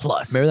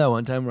 plus. Remember that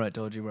one time where I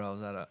told you where I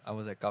was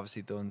at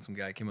Cafecito and some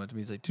guy came up to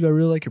me. He's like, dude, I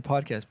really like your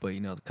podcast, but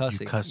the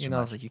cussing. cuss too I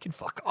was much. like, you can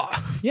fuck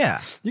off.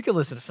 Yeah. You can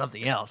listen to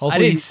something else. Hopefully I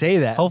didn't he- say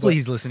that. Hopefully but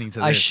he's listening to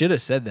this. I should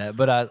have said that,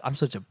 but I'm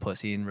such a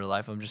pussy in real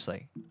life. I'm just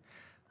like,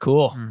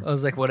 cool. I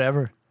was like,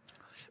 whatever.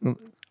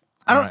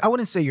 I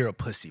wouldn't say you're a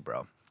pussy,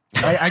 bro.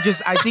 I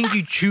think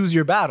you choose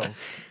your battles.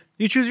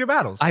 You choose your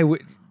battles. I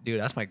would,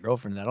 dude. That's my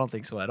girlfriend. I don't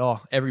think so at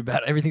all.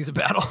 Everything's a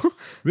battle.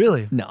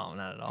 Really? No,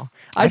 not at all.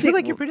 I feel think-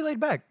 like you're pretty laid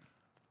back.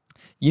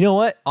 You know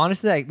what?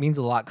 Honestly, that means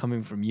a lot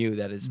coming from you.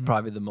 That is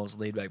probably the most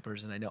laid back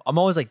person I know. I'm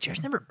always like,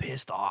 Jared's never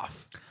pissed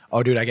off.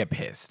 Oh, dude, I get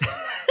pissed.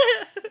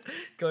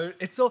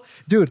 It's so,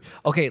 dude.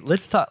 Okay,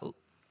 let's talk.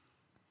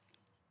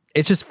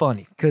 It's just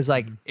funny because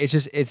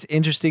it's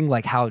interesting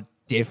like how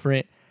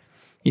different.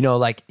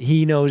 Like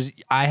he knows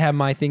I have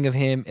my thing of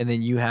him, and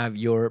then you have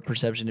your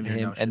perception of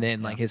him, notion, and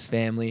then like his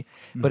family.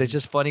 But it's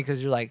just funny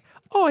because you're like,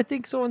 oh, I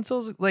think so and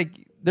so's like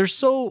they're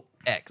so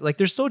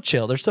they're so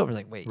chill. They're so we're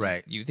like, wait,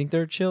 Right. You think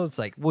they're chill? It's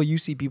like, well, you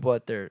see people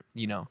at their,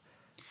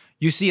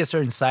 You see a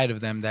certain side of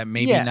them that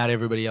maybe Yeah. not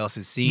everybody else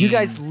is seeing. you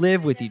guys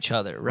live with each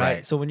other, right?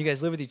 Right. So when you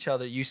guys live with each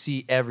other, you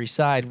see every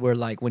side where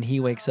like when he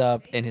wakes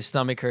up and his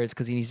stomach hurts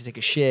because he needs to take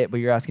a shit, but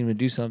you're asking him to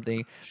do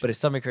something, but his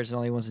stomach hurts and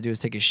all he wants to do is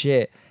take a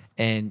shit,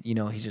 and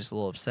he's just a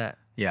little upset.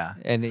 Yeah.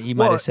 And he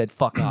might Well, have said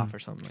fuck off or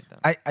something like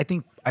that.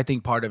 I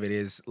think part of it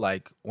is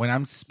like when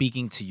I'm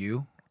speaking to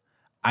you,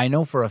 I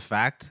know for a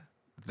fact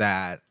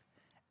that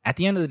at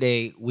the end of the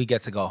day we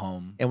get to go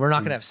home. And we're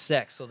not gonna have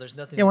sex, so there's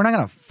nothing. Yeah, we're not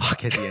gonna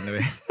fuck at the end of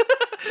it.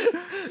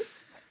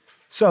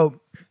 So,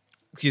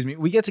 excuse me,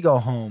 we get to go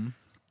home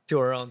to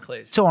our own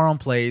place. to our own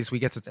place. We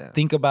get to Yeah.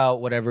 think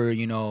about whatever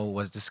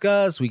was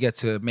discussed. We get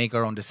to make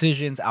our own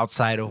decisions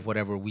outside of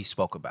whatever we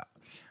spoke about.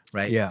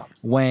 Right. Yeah.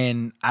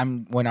 When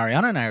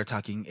Ariana and I are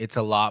talking, it's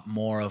a lot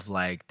more of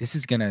like, this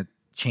is gonna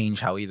change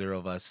how either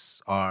of us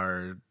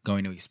are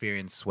going to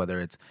experience, whether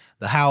it's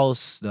the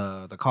house,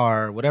 the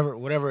car,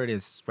 whatever it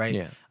is, right?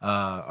 Yeah.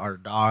 Our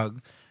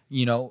dog,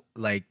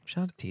 like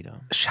Shout out to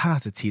Tito. shout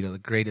out to Tito, the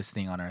greatest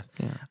thing on earth.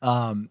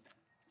 Yeah.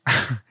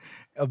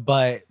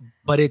 But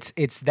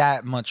it's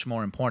that much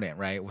more important,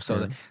 right?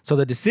 So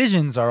the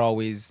decisions are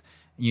always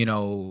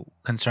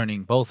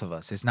concerning both of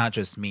us. It's not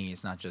just me,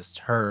 it's not just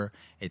her,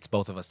 it's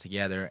both of us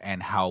together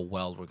and how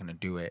well we're gonna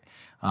do it.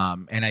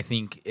 And I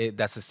think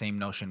that's the same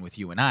notion with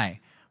you and I.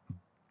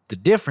 The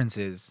difference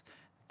is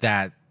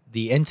that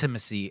the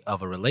intimacy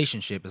of a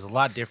relationship is a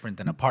lot different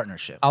than a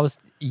partnership.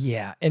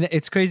 Yeah, and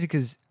it's crazy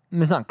because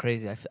it's not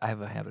crazy. I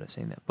have a habit of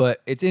saying that,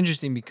 but it's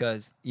interesting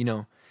because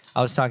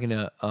I was talking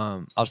to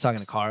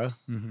Kara,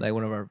 like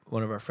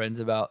one of our friends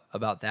about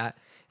that.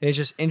 And it's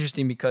just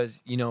interesting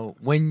because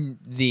when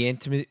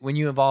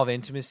you involve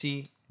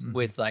intimacy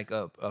with like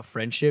a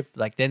friendship,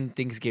 like then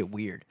things get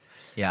weird.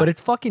 Yeah. But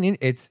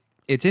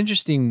it's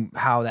interesting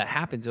how that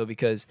happens though,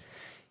 because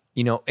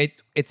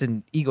it's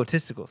an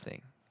egotistical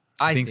thing.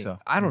 I think so.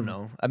 I don't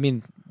know. I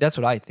mean, that's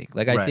what I think.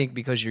 Like, I Right. think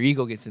because your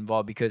ego gets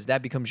involved, because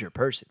that becomes your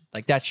person.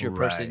 Like, that's your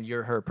person. Right.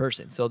 You're her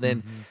person. So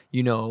then,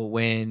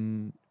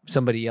 when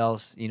somebody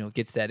else,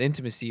 gets that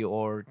intimacy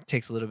or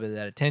takes a little bit of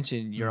that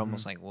attention, you're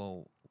almost like,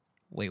 well,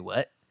 wait,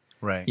 what?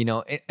 Right.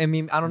 I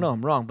mean, I don't know.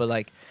 I'm wrong, but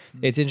like,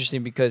 it's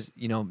interesting because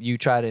you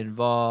try to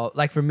involve.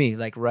 Like for me,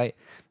 like right,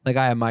 like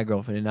I have my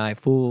girlfriend, and I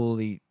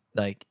fully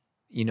like,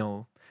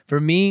 for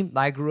me,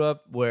 I grew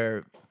up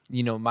where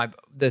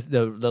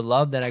the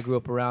love that I grew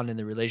up around and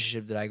the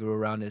relationship that I grew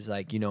around is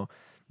like,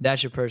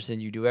 that's your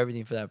person. You do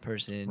everything for that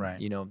person. Right.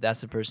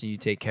 That's the person you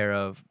take care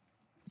of.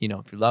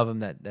 If you love them,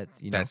 that's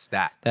That's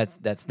that.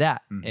 that's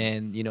that. Mhm.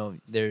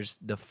 And there's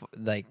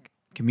like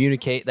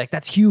communicate, like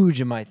that's huge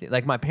in my thing.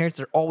 Like my parents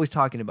are always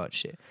talking about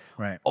shit,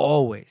 Right.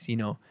 always,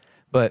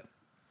 but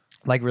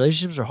like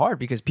relationships are hard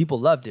because people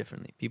love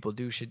differently. People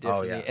do shit Oh,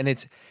 differently. yeah. And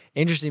it's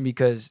interesting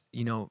because,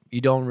 you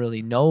don't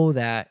really know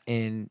that.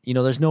 And,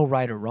 there's no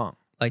right or wrong.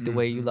 Like the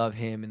way you love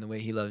him and the way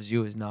he loves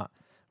you is not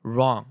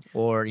wrong.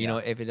 Or,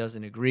 if it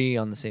doesn't agree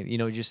on the same,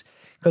 just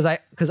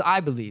because I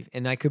believe,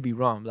 and I could be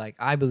wrong, like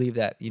I believe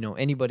that,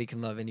 anybody can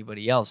love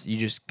anybody else. You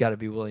just got to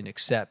be willing to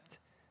accept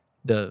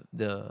the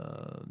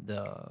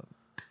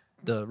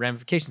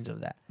ramifications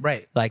of that.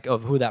 Right. Like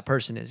of who that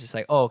person is. It's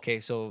like, oh, okay,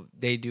 so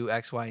they do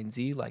X, Y, and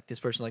Z. Like this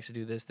person likes to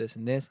do this, this,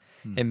 and this,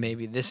 and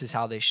maybe this is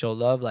how they show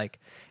love. Like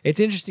it's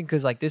interesting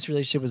because like this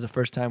relationship was the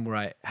first time where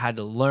I had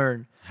to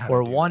learn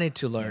or wanted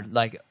to learn,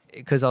 like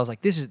because I was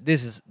like, this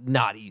is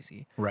not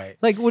easy. Right.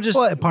 Like we'll just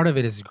Part of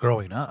it is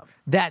growing up.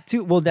 that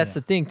too. Well, that's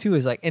the thing too.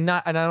 Is like, and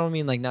I don't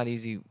mean like not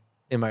easy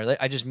in my.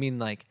 I just mean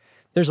like.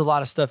 There's a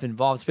lot of stuff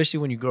involved, especially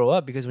when you grow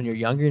up, because when you're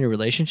younger in a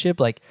relationship,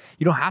 like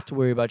you don't have to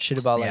worry about shit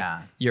about like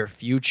Yeah. your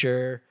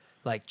future,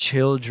 like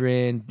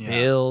children, Yeah.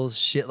 bills,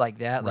 shit like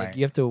that. Like Right.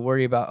 you have to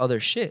worry about other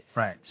shit.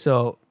 Right.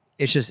 So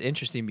it's just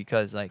interesting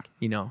because like,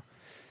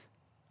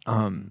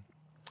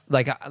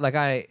 like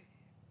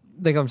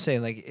I'm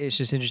saying, like it's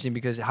just interesting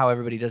because how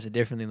everybody does it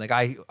differently. Like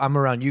I'm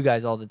around you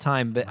guys all the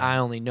time, but I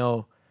only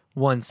know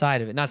one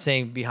side of it. Not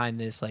saying behind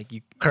this, like you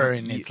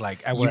Current, you- it's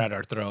like we're at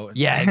our throat.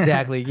 yeah,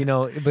 exactly.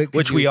 But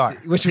Which we are.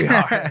 which we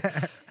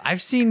are.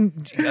 I've seen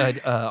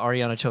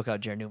Ariana choke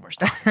out Jared numerous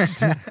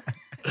times.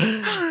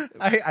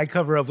 I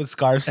cover up with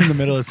scarves in the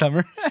middle of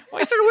summer. Why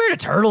you started wearing a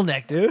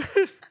turtleneck, dude?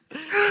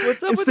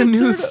 What's up It's with the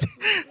new. turtle-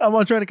 I'm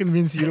all trying to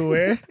convince you to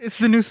wear. It's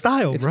the new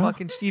style, It's bro.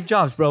 fucking Steve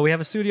Jobs, bro. We have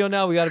a studio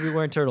now. We got to be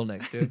wearing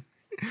turtlenecks, dude.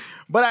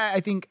 But I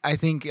think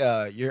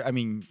you're. I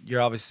mean,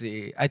 you're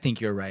obviously. I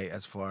think you're right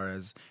as far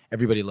as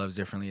everybody loves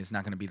differently. It's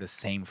not going to be the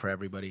same for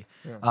everybody.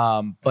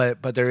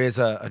 But there is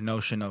a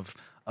notion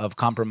of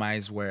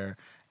compromise where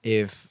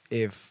if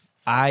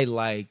I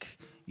like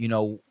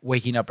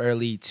waking up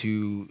early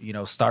to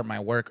start my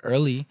work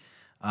early,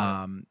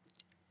 and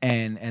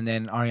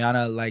then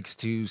Ariana likes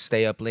to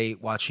stay up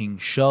late watching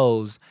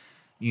shows,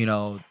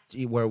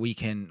 where we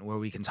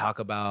can talk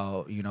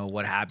about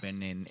what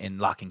happened in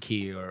Lock and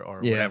Key or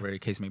Yeah. whatever the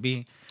case may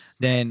be,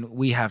 then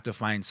we have to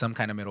find some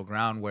kind of middle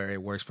ground where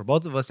it works for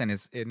both of us and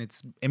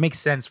it makes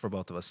sense for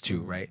both of us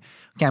too, right?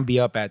 We can't be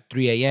up at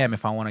 3 a.m.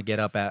 if I want to get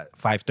up at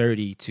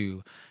 5:30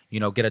 to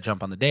get a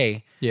jump on the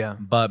day. Yeah.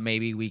 But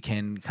maybe we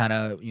can kind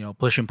of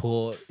push and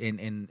pull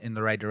in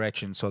the right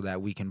direction so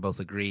that we can both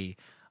agree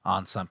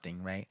on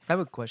something, right? I have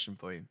a question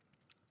for you.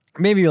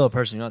 Maybe you're a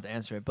person, you don't have to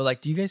answer it. But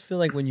like, do you guys feel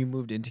like when you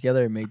moved in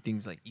together, it made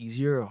things like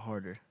easier or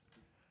harder?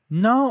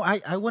 No,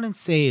 I wouldn't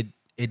say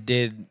it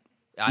did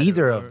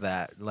either or- of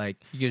that. Like,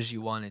 Because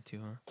you wanted to,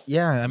 huh?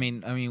 yeah, I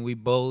mean, we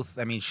both.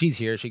 I mean, she's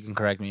here; she can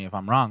correct me if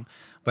I'm wrong.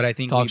 But I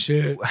think Talk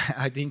shit.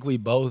 I think we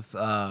both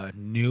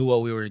knew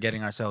what we were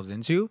getting ourselves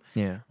into,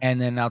 Yeah. and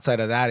then outside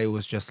of that, it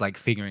was just like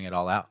figuring it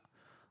all out.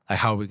 Like,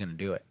 how are we gonna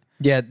do it?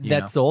 Yeah,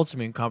 that's the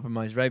ultimate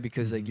compromise, right?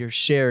 Because like you're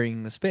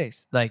sharing the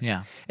space. Like,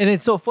 Yeah. And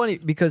it's so funny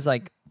because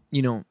like,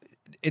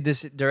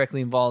 this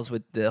directly involves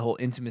with the whole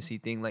intimacy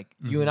thing. Like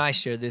you and I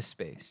share this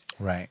space.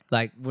 Right.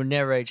 Like we're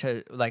never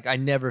like I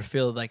never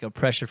feel like a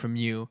pressure from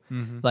you.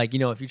 Like,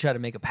 if you try to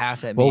make a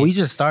pass at me. Well, we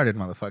just started,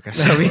 motherfucker.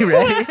 So we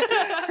ready?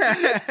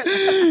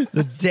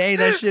 the day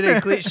that shit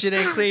ain't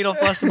clean, you don't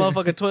flush the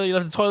motherfucking toilet, you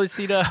left the toilet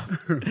seat up.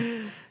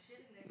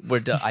 We're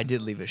done. I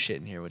did leave a shit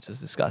in here, which is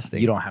disgusting.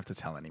 You don't have to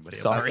tell anybody.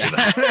 Sorry.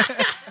 About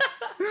that.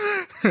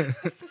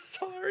 So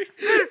sorry.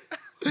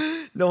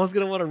 No one's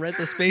gonna want to rent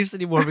the space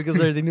anymore because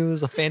they knew there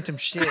was a phantom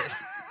shit.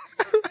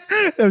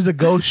 There's a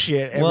ghost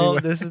shit everywhere. Well,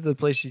 this is the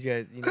place you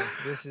guys.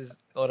 This is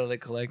Orale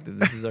Collective.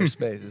 This is our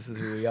space. This is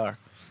who we are.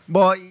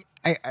 Well,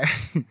 I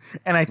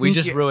and I think We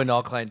just ruined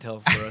all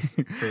clientele for us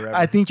forever.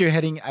 I think you're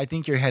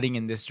heading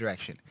in this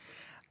direction.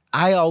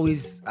 I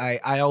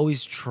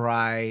always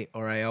try,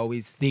 or I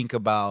always think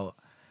about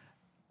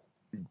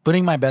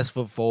putting my best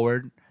foot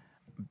forward,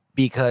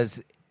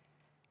 because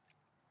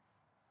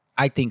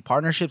I think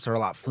partnerships are a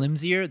lot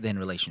flimsier than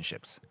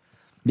relationships.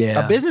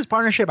 Yeah. A business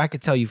partnership, I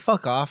could tell you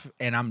fuck off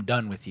and I'm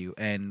done with you,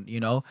 and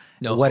No.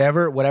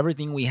 whatever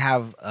thing we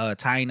have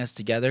tying us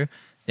together,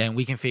 then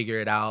we can figure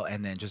it out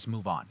and then just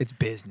move on. It's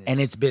business. And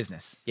it's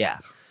business. Yeah.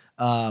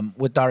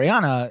 With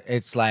Ariana,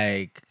 it's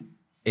like,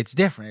 it's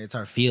different. It's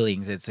our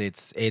feelings.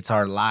 It's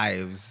our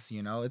lives.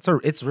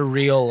 It's a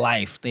real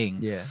life thing.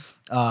 yeah.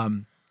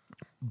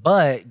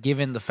 But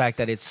given the fact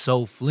that it's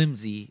so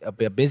flimsy, a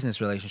business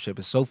relationship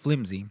is so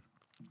flimsy,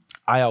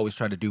 I always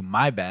try to do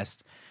my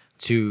best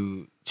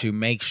to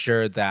make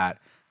sure that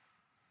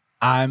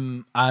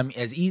I'm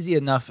as easy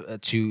enough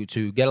to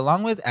get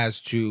along with as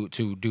to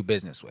do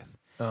business with.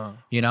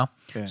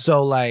 Okay.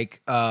 So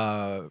like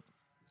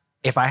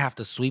if I have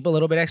to sweep a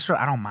little bit extra,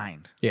 I don't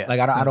mind. Yeah, Like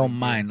it's I not a don't big deal.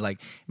 mind. Like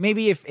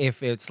maybe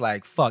if it's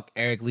like, fuck,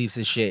 Eric leaves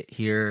his shit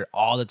here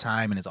all the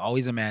time and it's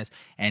always a mess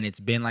and it's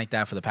been like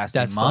that for the past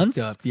That's 8 months.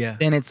 fucked up, yeah.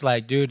 Then it's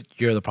like, dude,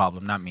 you're the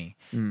problem, not me.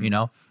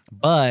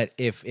 But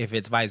if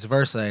it's vice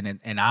versa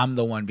and I'm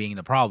the one being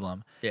the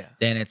problem, Yeah.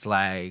 then it's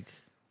like,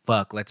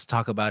 fuck, let's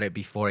talk about it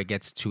before it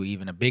gets to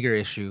even a bigger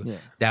issue. Yeah.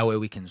 That way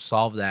we can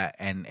solve that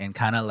and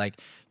kind of like,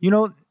 and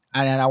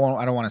I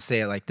don't want to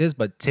say it like this,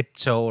 but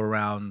tiptoe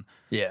around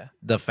Yeah.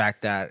 the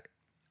fact that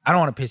I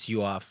don't want to piss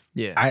you off.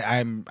 Yeah.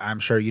 I'm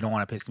sure you don't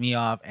want to piss me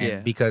off. And Yeah.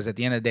 because at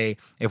the end of the day,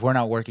 if we're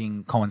not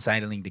working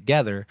coincidentally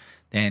together,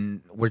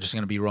 then we're just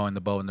gonna be rowing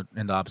the boat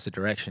in the opposite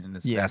direction. And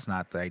Yeah. that's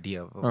not the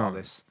idea of all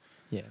this.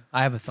 Yeah.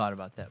 I have a thought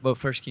about that. But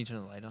first, can you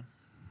turn the light on?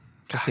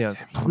 Just God see how-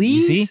 damn it.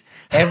 please. You see?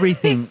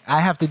 Everything.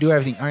 I have to do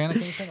everything. Ariana,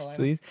 can you turn the light on?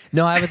 Please.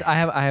 No, I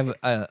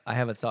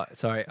have a thought.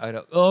 Sorry. I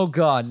don't. Oh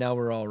God. Now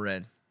we're all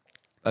red.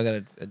 I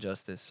gotta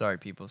adjust this. Sorry,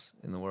 peoples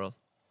in the world.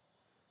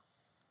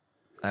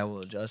 I will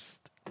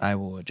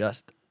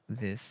adjust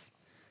this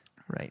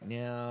right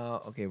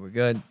now. Okay, we're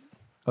good.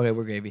 Okay,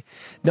 we're gravy.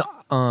 No,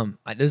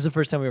 this is the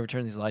first time we ever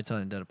turned these lights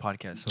on and done a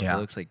podcast, so if Yeah. it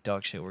looks like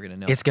dog shit, we're gonna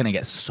know. It's gonna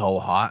get so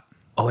hot.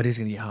 Oh, it is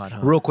gonna get hot, huh?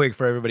 Real quick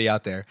for everybody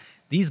out there,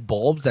 these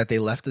bulbs that they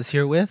left us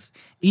here with,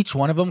 each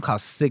one of them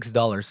costs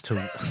 $6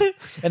 to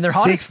and they're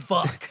hot Six- as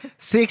fuck.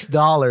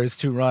 $6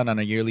 to run on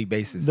a yearly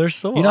basis. They're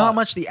so You know how hot.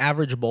 much the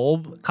average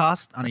bulb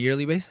costs on a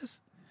yearly basis?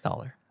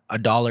 $1.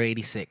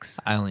 $1.86.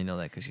 I only know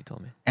that because you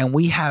told me. And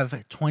we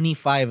have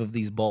 25 of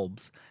these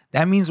bulbs.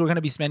 That means we're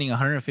gonna be spending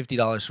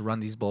 $150 to run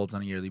these bulbs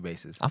on a yearly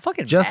basis. I'm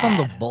fucking Just on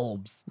the mad.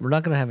 bulbs. We're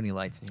not gonna have any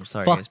lights in here.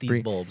 Sorry, Fuck guys.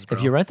 these bulbs, bro.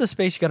 If you rent the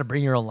space, you gotta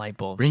bring your own light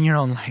bulbs. Bring your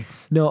own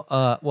lights. No,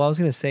 well, I was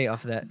gonna say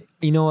off of that,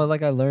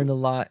 like I learned a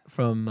lot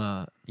from,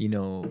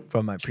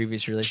 from my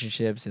previous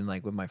relationships and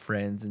like with my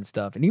friends and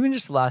stuff, and even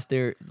just last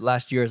year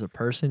as a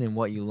person and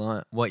what you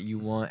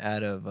want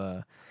out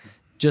of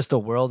just the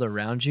world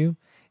around you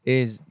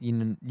is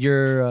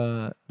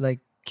your like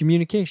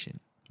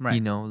communication,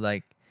 Right.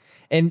 like,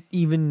 and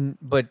even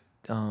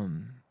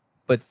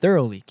but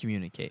thoroughly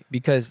communicate,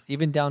 because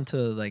even down to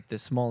like the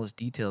smallest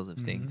details of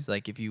things,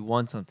 like if you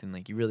want something,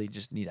 like you really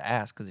just need to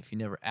ask, because if you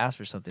never ask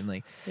for something,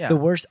 like Yeah. the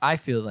worst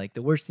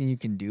thing you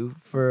can do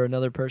for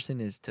another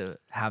person is to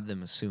have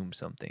them assume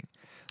something,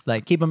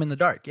 like Keep them in the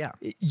dark. Yeah.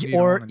 you don't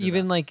or wanna do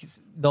even that. like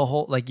the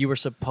whole, like you were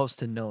supposed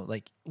to know,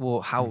 like,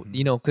 well, how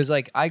Mm-hmm. because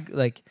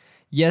like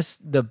yes,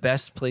 the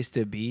best place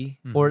to be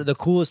Mm-hmm. or the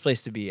coolest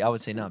place to be, I would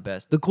say not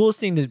best. The coolest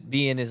thing to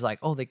be in is like,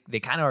 oh, they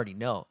kind of already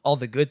know all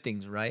the good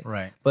things, right?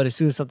 Right. But as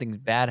soon as something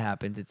bad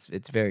happens,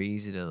 it's very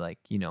easy to like,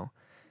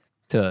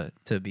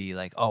 to be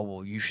like, oh,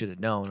 well, you should have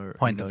known, or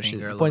Point the should-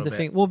 finger a point little the bit.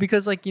 finger. Well,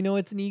 because like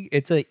it's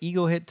an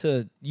ego hit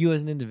to you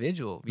as an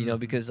individual, Mm-hmm.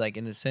 because like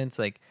in a sense,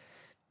 like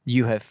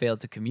you have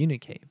failed to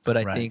communicate. But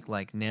I Right. think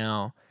like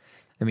now,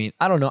 I mean,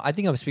 I don't know. I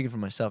think I'm speaking for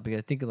myself, because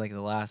I think like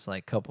the last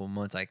like couple of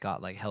months I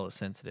got like hella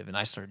sensitive and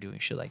I started doing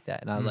shit like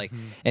that. And I like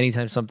Mm-hmm.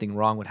 anytime something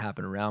wrong would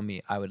happen around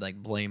me, I would like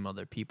blame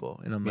other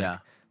people. And I'm like, Yeah.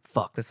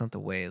 fuck, that's not the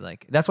way.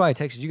 Like that's why I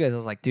texted you guys. I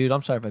was like, dude,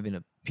 I'm sorry if I've been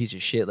a piece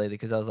of shit lately,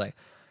 because I was like,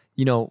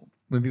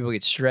 when people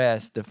get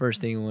stressed, the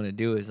first thing we want to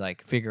do is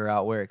like figure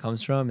out where it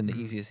comes from, and the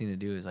easiest thing to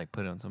do is like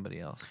put it on somebody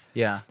else.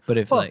 Yeah. But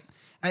if Well, like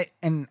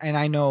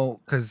I know,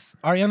 because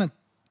Ariana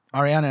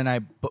and I,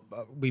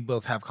 we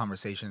both have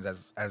conversations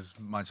as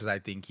much as I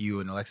think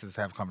you and Alexis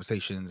have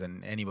conversations,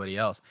 and anybody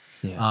else.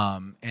 Yeah.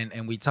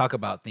 And we talk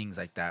about things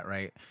like that,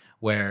 right?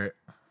 Where,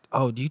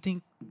 oh, do you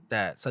think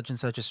that such and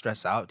such is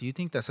stressed out? Do you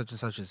think that such and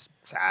such is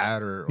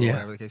sad, or Yeah.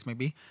 whatever the case may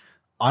be?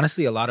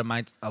 Honestly, a lot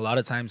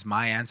of times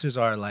my answers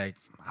are like,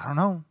 I don't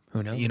know.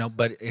 Who knows?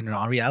 But in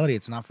reality,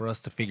 it's not for us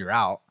to figure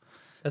out.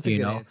 that's a you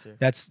good know, answer.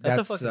 that's That's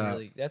a fucking uh,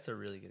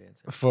 really good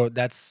answer. for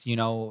that's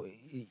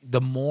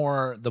the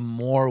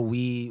more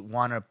we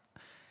want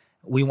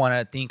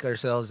to think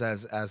ourselves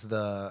as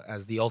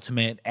the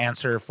ultimate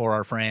answer for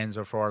our friends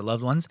or for our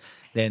loved ones,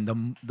 then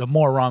the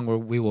more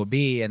wrong we will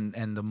be, and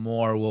the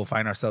more we'll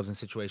find ourselves in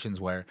situations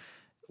where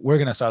we're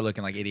gonna start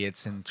looking like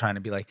idiots and trying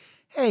to be like,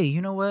 hey,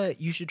 you know what?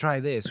 You should try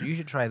this or you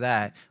should try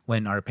that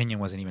when our opinion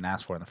wasn't even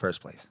asked for in the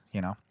first place, you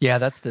know? Yeah,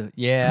 that's the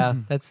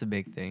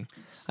big thing.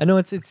 I know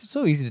it's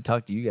so easy to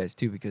talk to you guys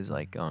too because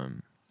like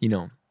you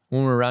know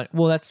when we're around.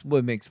 Well, that's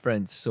what makes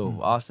friends so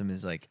awesome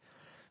is like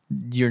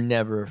you're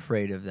never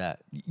afraid of that.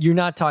 You're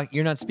not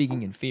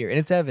speaking in fear, and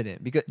it's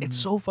evident because it's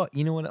so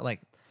you know what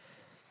like.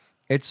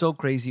 It's so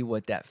crazy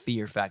what that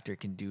fear factor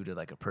can do to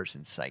like a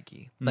person's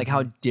psyche, like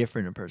how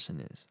different a person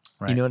is.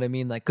 You Right. know what I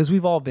mean? Like, because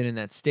we've all been in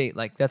that state.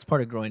 Like, that's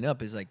part of growing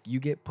up is like you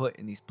get put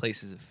in these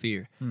places of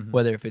fear,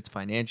 whether if it's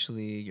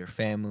financially, your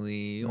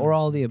family, or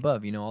all the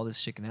above. You know, all this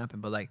shit can happen.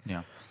 But like,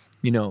 Yeah.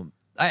 you know,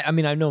 I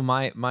mean, I know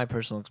my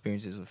personal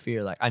experiences with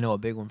fear. Like, I know a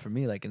big one for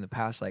me. Like in the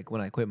past, like when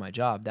I quit my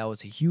job, that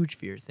was a huge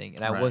fear thing,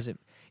 and I Right. wasn't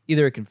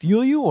either it can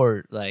fuel you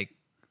or like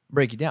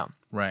break you down.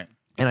 Right.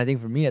 And I think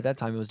for me at that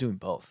time, it was doing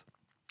both.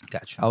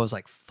 Gotcha. I was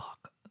like,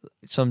 fuck.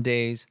 Some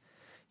days,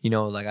 you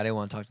know, like I didn't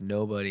want to talk to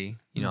nobody.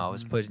 You know, I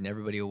was putting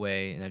everybody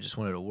away, and I just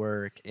wanted to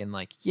work. And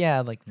like,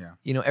 yeah,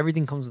 you know,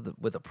 everything comes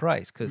with a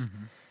price. Because,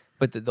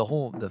 but the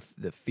whole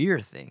the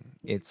fear thing,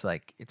 it's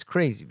like it's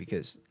crazy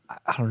because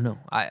I don't know.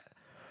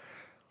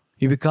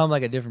 You become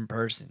like a different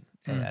person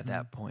at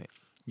that point.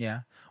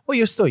 Yeah. Well,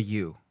 you're still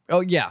you. Oh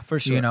yeah, for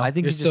sure. You know, I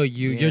think you're still just,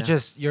 you. yeah.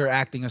 You're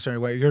acting a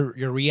certain way. You're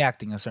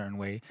reacting a certain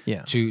way.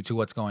 Yeah. To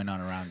what's going on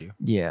around you.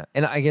 Yeah,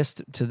 and I guess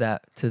to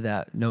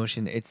that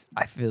notion,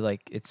 I feel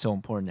like it's so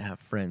important to have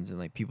friends and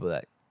like people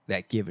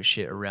that give a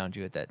shit around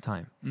you at that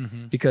time,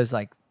 because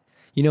like,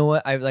 you know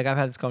what, I've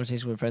had this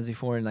conversation with friends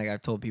before, and like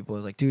I've told people, I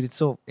was like, dude, it's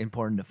so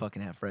important to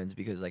fucking have friends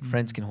because like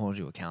friends can hold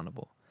you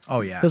accountable.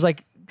 Oh yeah. Because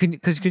like,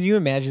 can you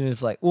imagine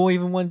if like, well,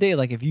 even one day,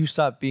 like if you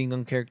stop being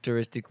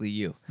uncharacteristically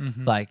you,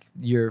 like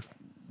you're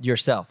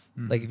yourself,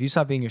 like if you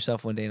stop being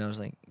yourself one day, and I was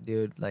like,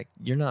 dude, like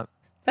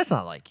that's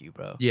not like you,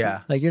 bro.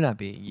 Yeah. Like you're not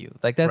being you.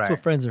 Like that's Right.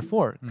 what friends are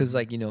for. Because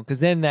like, you know, because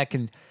then that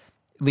can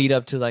lead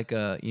up to like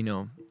a, you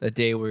know, a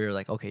day where you're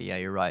like, okay, yeah,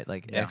 you're right.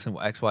 Like Yeah.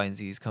 X, Y, and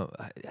Z is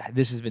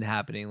this has been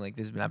happening. Like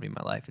this has been happening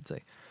in my life. It's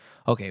like,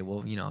 okay,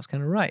 well, you know, I was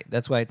kind of right.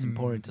 That's why it's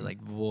important to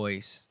like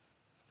voice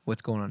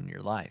what's going on in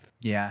your life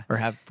Yeah. or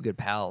have good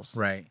pals.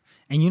 Right.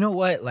 And you know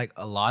what? Like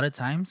a lot of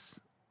times,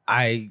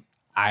 I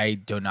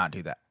do not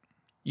do that.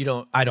 You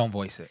don't. I don't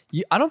voice it.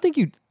 I don't think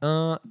you.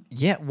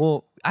 Yeah.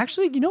 Well,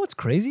 actually, you know what's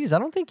crazy is I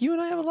don't think you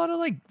and I have a lot of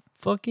like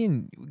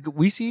fucking.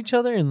 We see each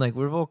other and like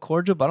we're real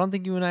cordial, but I don't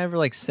think you and I ever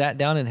like sat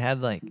down and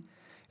had like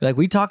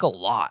we talk a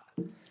lot.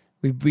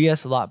 We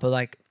BS a lot, but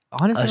like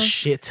honestly, A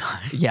shit ton.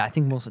 yeah, I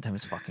think most of the time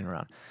it's fucking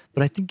around.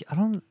 But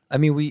I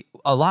mean, we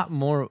a lot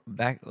more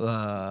back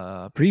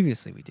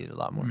previously. We did a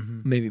lot more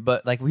maybe,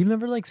 but like we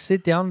never like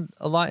sit down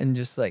a lot and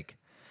just like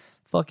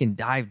fucking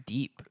dive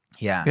deep.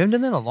 Yeah. We haven't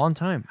done that in a long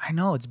time. I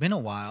know it's been a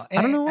while. And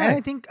I don't know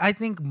And why. I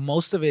think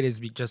most of it is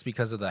just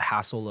because of the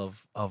hassle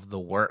of the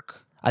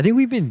work. I think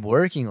we've been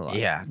working a lot.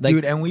 Yeah, Like,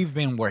 dude, and we've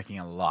been working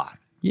a lot.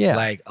 Yeah.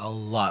 like a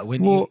lot.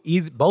 When Well-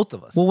 both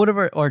of us. Well,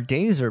 whatever our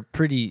days are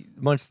pretty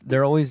much.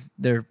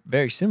 They're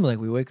very similar. Like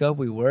we wake up,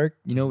 we work.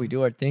 You know, we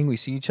do our thing. We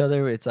see each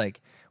other. It's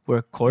like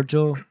we're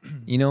cordial.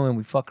 You know, and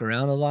we fuck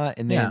around a lot,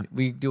 and then Yeah.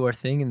 we do our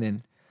thing, and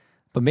then.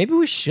 But maybe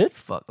we should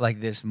fuck like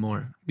this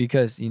more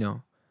because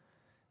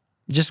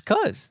just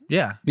cause.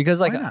 yeah, Because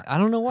like Why not? I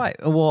don't know why.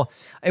 Well,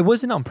 it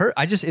wasn't on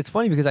purpose. It's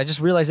funny because I just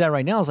realized that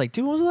right now. I was like,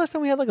 dude, when was the last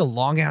time we had like a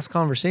long ass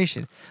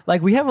conversation?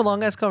 Like we have a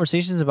long ass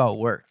conversations about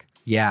work.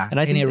 yeah, And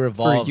I think it that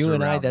revolves for you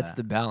and I, around that's that.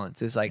 the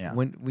balance. It's like Yeah.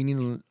 when we need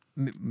to,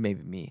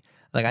 maybe me,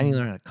 like I need to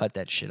learn how to cut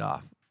that shit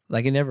off.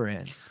 Like it never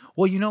ends.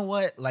 Well, you know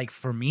what? Like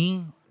for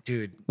me,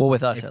 dude. Well,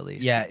 with us if- at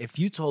least. Yeah, if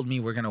you told me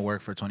we're gonna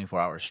work for 24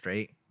 hours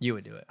straight, you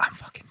would do it. I'm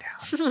fucking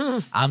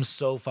down. I'm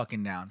so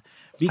fucking down.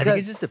 Because I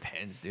think it just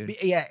depends, dude.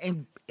 yeah,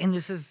 and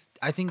this is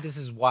I think this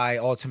is why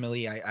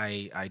ultimately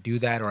I do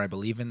that or I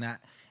believe in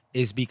that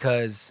is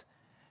because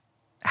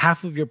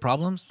half of your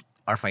problems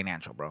are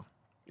financial, bro.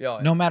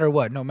 No matter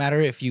what, no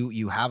matter if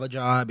you have a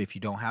job, if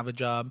you don't have a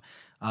job,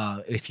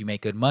 if you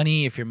make good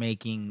money, if you're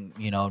making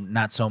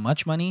not so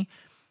much money,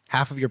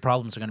 half of your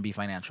problems are going to be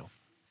financial.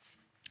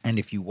 And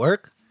if you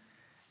work,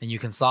 then you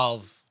can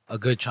solve a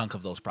good chunk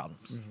of those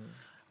problems.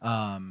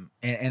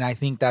 And I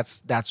think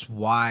that's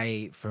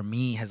why for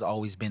me has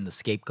always been the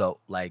scapegoat.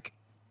 Like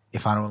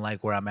if I don't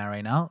like where I'm at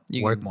right now,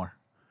 You work can- more.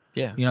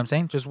 Yeah. You know what I'm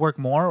saying? Just work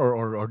more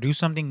or do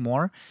something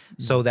more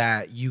so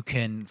that you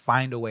can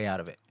find a way out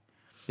of it.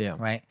 Yeah.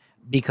 Right?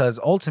 Because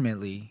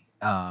ultimately,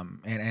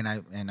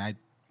 and I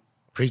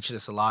preach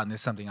this a lot, and this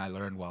is something I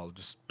learned while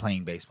just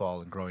playing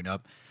baseball and growing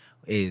up,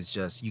 is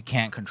just you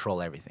can't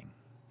control everything.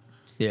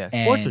 Yeah.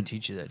 Sports will And-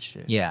 teach you that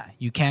shit. Yeah,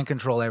 you can't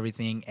control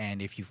everything,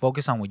 and if you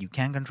focus on what you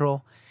can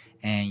control,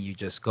 and you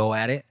just go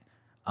at it,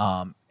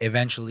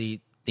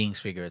 eventually things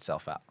figure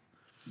itself out.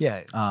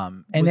 Yeah.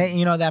 And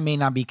then that may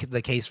not be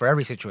the case for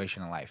every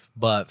situation in life,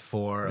 but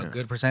for a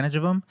good percentage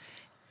of them,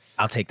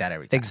 I'll take that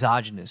every time.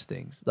 Exogenous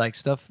things like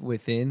stuff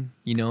within.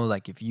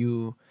 Like if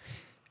you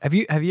have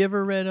you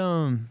ever read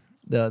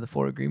the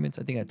 4 Agreements?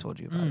 I think I told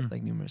you about it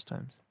like numerous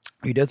times.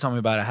 You did tell me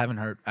about it.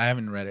 I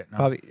haven't read it. No.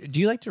 Probably. Do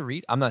you like to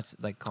read? I'm not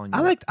like calling you.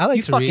 I like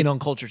you to fucking read.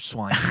 uncultured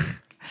swine.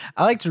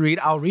 I like to read.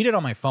 I'll read it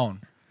on my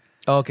phone.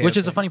 Okay. Which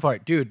is the funny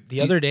part, dude.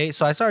 The other day,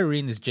 so I started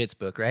reading this Jits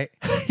book, right?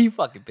 You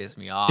fucking pissed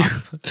me off.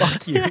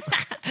 Fuck you.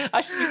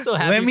 I should be so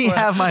happy. Let me for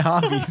have my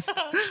hobbies.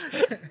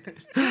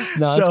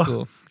 No, that's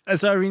cool. I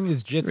started reading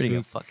this Jits Reading a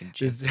book. fucking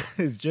This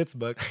Jits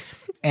book,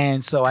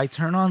 and so I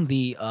turn on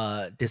the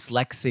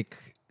dyslexic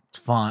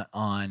font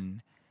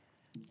on,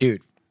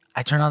 dude.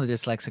 I turn on the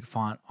dyslexic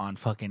font on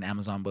fucking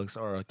Amazon Books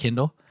or a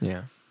Kindle,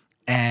 Yeah.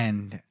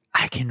 and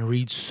I can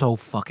read so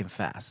fucking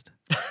fast,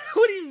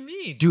 What do you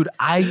mean, dude.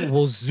 I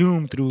will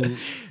zoom through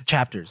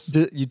chapters.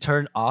 You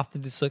turn off the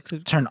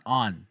dyslexic? Turn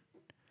on,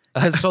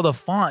 'cause so the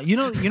font. You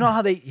know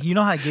how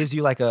it gives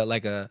you like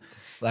a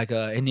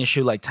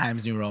initial like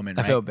Times New Roman.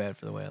 I Right? felt bad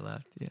for the way I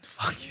laughed. Yeah.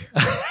 Fuck you.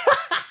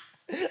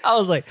 I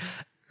was like,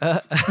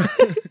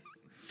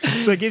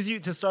 So it gives you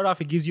to start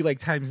off. It gives you like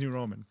Times New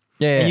Roman.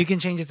 yeah. And you can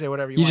change it to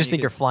whatever you You want. just think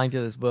can- you're flying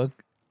through this book?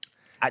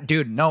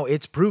 dude, no,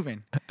 it's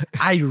proven.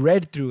 I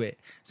read through it.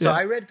 So Yeah.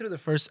 I read through the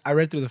first. Oh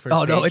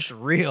no, page. it's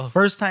real.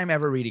 First time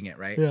ever reading it,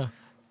 right? Yeah.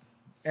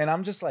 And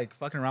I'm just like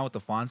fucking around with the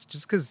fonts,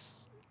 just because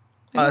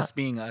Yeah. us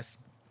being us.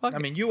 Fuck I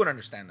it. mean, you would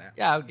understand that.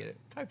 Yeah, I would get it.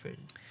 Type it.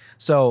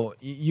 So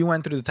you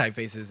went through the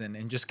typefaces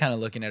and just kind of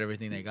looking at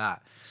everything they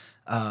got.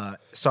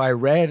 So I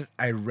read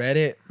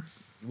it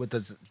with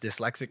this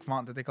dyslexic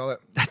font that they call it.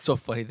 That's so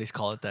funny. They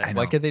call it that. I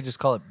Why know. can't they just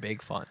call it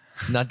big font,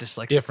 not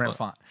dyslexic? Different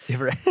font.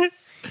 Different.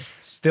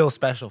 Still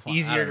special font. I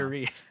Easier don't to know.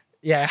 read.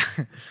 Yeah.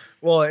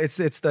 Well, it's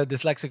the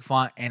dyslexic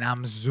font, and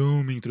I'm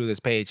zooming through this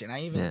page, and I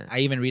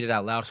even read it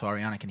out loud so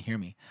Ariana can hear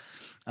me.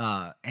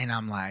 And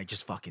I'm like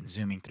just fucking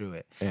zooming through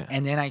it. Yeah.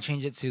 And then I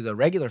change it to the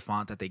regular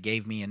font that they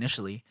gave me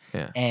initially,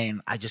 Yeah.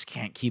 and I just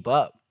can't keep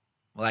up.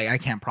 Like I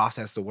can't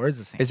process the words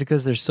the same. Is it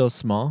because they're so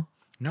small?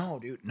 No,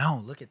 dude.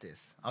 No, look at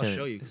this. I'll Yeah.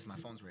 show you because my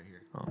phone's right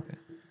here. Oh, okay.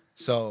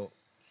 So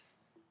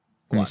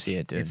Let me watch. see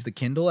it, dude. It's the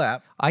Kindle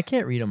app. I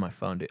can't read on my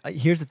phone, dude.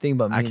 Here's the thing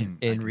about me I can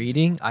in zoom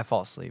reading. I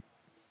fall asleep.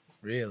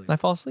 Really? I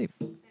fall asleep.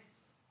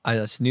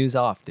 I snooze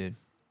off, dude.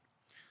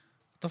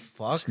 What the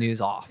fuck?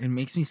 Snooze off. It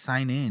makes me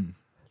sign in.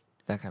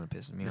 That kind of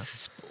pisses me off. This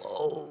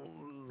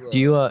is Do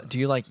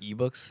you like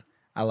ebooks?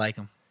 I like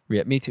them.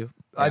 Yeah, me too.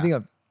 I Yeah. think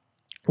I'm.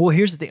 Well,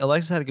 here's the thing.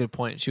 Alexis had a good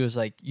point. She was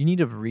like, "You need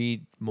to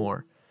read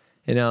more,"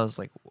 and I was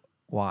like,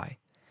 "Why?"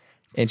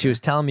 And she was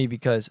telling me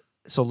because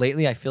so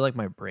lately I feel like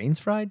my brain's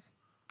fried.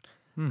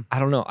 I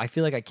don't know. I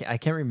feel like I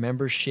can't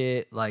remember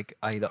shit. Like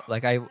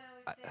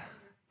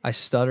I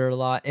stutter a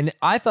lot, and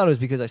I thought it was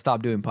because I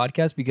stopped doing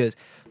podcasts. Because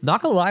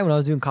not gonna lie, when I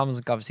was doing Commons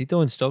and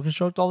Cafecito and Stoked and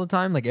Stroked all the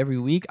time, like every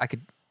week,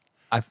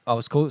 I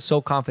was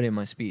so confident in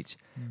my speech.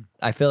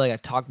 I feel like I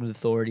talked with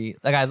authority.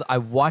 Like I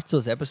watched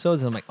those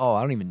episodes and I'm like, oh,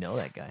 I don't even know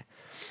that guy.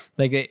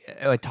 Like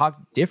I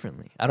talked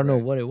differently. I don't know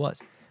what it was,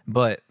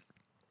 but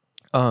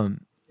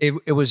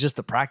it was just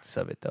the practice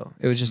of it though.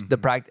 It was just the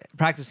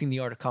practicing the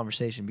art of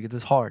conversation because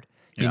it's hard.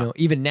 You Yeah. know,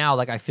 even now,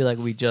 like I feel like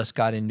we just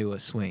got into a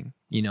swing.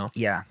 You know,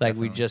 Yeah, like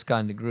we definitely. just got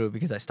into groove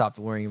because I stopped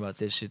worrying about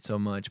this shit so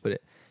much.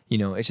 But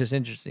it's just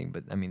interesting.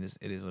 But I mean,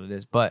 it is what it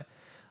is. But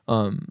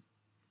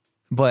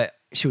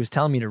she was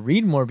telling me to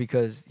read more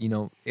because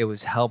it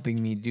was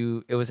helping me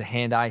do. It was a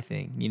hand-eye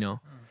thing.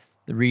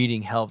 The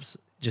reading helps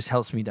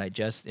me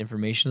digest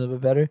information a little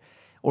bit better.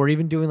 Or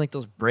even doing like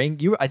those brain.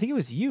 I think it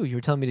was you. You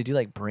were telling me to do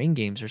like brain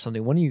games or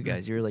something. One of you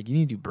guys. You were like, you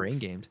need to do brain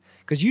games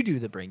because you do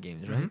the brain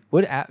games, right?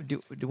 What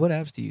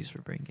apps do you use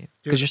for brain games?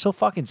 Because you're so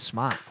fucking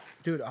smart.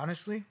 Dude,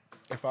 honestly,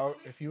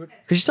 if you would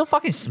Because you're so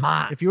fucking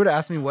smart. if you were to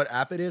ask me what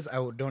app it is,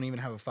 don't even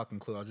have a fucking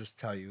clue. I'll just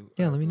tell you.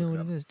 Yeah, I'll let me know look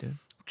what up. it is, dude.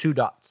 2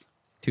 dots.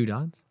 2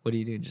 dots. What do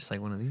you do? Just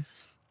like one of these?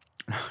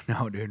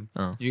 No, dude.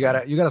 Oh, You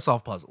gotta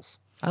solve puzzles.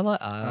 I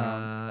like.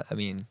 I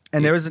mean,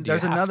 And do- there's do you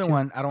there's have another to?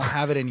 one. I don't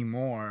have it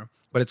anymore,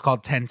 but it's called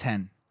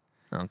 1010.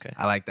 Okay.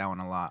 I like that one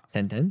a lot.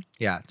 1010.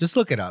 Yeah, just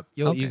look it up.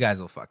 You Okay. guys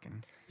will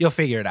you'll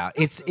figure it out.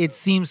 It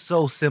seems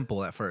so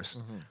simple at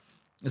 1st.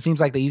 It seems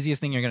like the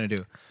easiest thing you're gonna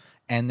do,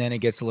 and then it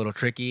gets a little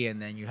tricky,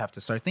 and then you have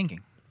to start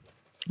thinking.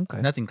 Okay.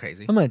 Nothing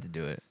crazy. I might have to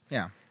do it.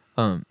 Yeah.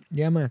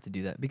 Yeah, I might have to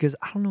do that because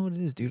I don't know what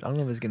it is, dude. I don't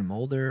know if it's getting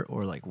older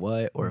or like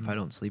what, or if I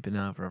don't sleep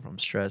enough, or if I'm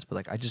stressed. But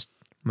like,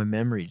 my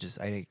memory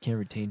I can't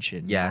retain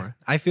shit Yeah, anymore.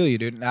 I feel you,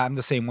 dude. I'm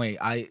the same way.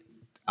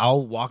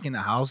 I'll walk in the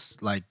house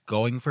like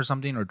going for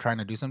something or trying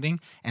to do something,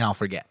 and I'll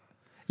forget.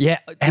 Yeah,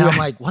 And dude, I'm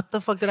like, what the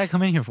fuck did I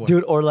come in here for?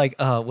 dude, or like,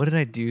 what did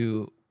I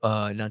do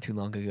not too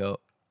long ago?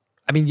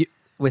 I mean,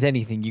 with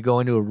anything, you go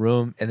into a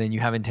room and then you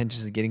have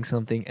intentions of getting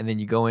something, and then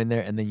you go in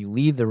there and then you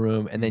leave the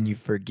room and then you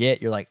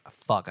forget. You're like,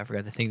 fuck, I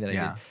forgot the thing that I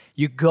Yeah. did.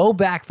 You go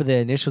back for the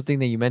initial thing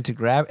that you meant to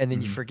grab, and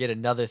then you forget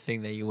another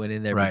thing that you went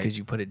in there Right. because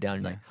you put it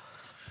down. You're like,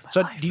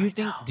 So life do you right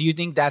think now. do you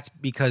think that's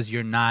because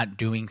you're not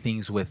doing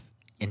things with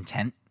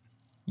intent?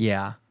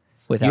 yeah.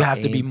 Without You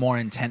have to be aim. more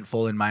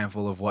intentful and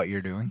mindful of what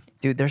you're doing.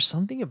 Dude, there's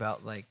something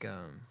about like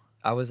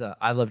I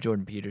love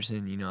Jordan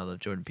Peterson. I love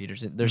Jordan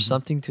Peterson. There's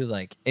something to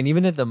like, and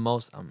even at the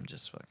most, I'm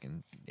just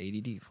fucking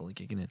ADD, fully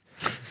kicking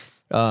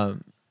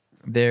in.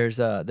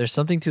 There's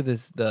something to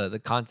this the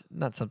content,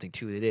 not something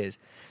to it is,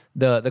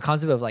 the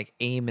concept of like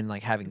aim and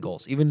like having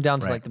goals, even down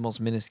to Right. like the most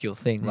minuscule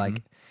thing. Mhm.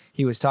 Like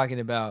he was talking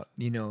about,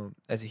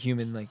 as a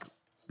human, like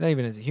not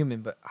even as a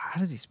human, but how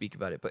does he speak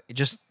about it? But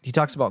he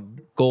talks about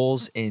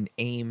goals and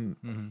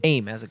aim,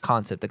 aim as a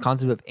concept, the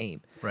concept of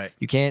aim. Right.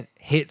 You can't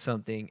hit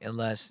something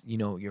unless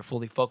you're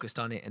fully focused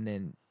on it, and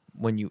then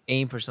when you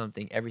aim for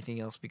something, everything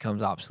else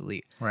becomes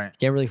obsolete. Right. You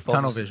can't really focus.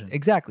 Tunnel vision.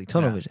 Exactly,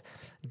 tunnel Yeah. vision.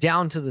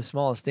 Down to the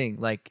smallest thing,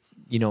 like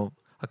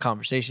a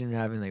conversation you're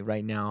having like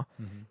right now.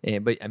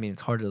 But I mean,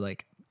 it's hard to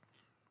like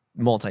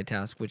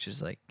multitask, which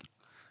is like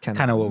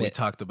Kind of what we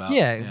talked about.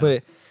 Yeah,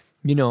 but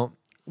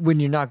when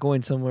you're not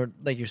going somewhere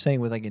like you're saying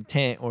with like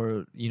intent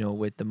or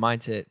with the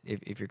mindset,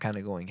 if you're kind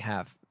of going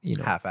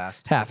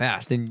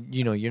half-assed, then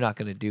you're not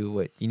going to do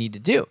what you need to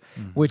do,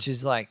 which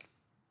is like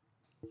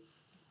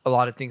a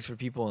lot of things for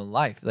people in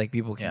life. Like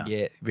people can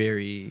get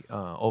very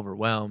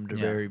overwhelmed or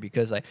very,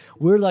 because like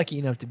we're lucky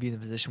enough to be in the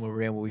position where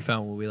we're in, what we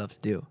found what we love to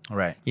do.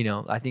 Right.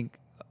 I think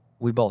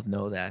we both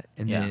know that.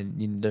 And Yeah.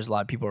 then there's a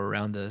lot of people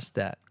around us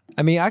that,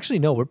 I mean, actually,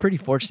 no, we're pretty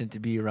fortunate to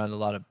be around a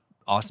lot of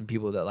awesome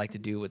people that like to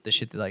do what the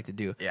shit they like to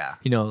do. Yeah.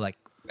 Like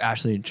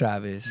Ashley and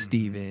Travis,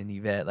 Steven,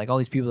 Yvette, like all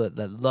these people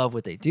that love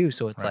what they do.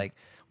 So it's Right. like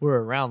we're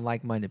around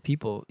like-minded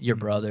people, your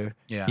brother,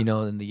 Yeah.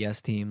 and the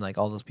Yes team, like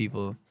all those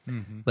people,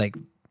 like,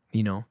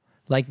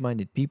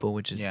 like-minded people,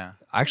 which is Yeah.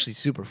 actually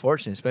super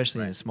fortunate, especially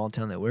in a Right. small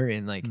town that we're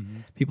in. Like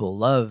people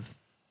love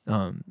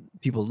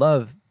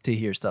to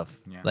hear stuff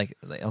Yeah. like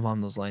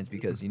along those lines,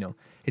 because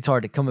it's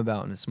hard to come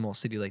about in a small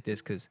city like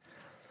this. Because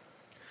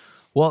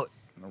Well,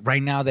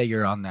 right now that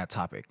you're on that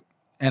topic,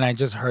 and I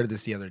just heard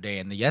this the other day,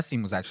 and the Yes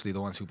team was actually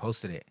the ones who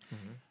posted it.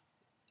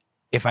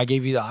 If I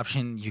gave you the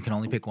option, you can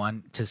only pick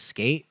one, to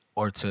skate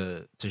or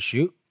to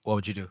shoot, what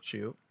would you do?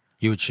 shoot,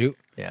 You would shoot?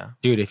 yeah,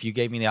 Dude, if you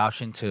gave me the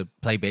option to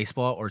play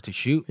baseball or to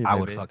shoot, You'd I play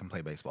would base- fucking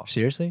play baseball.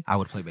 seriously. I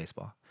would play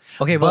baseball.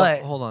 Okay, but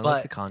But- hold on. but-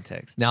 What's the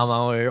context? Now I'm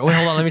aware. Wait,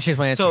 hold on. Let me change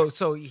my answer.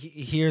 So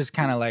here's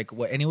kind of like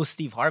what, and it was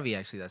Steve Harvey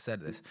actually that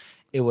said this.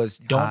 It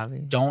was Harvey.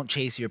 don't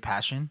chase your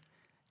passion,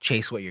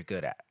 chase what you're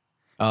good at.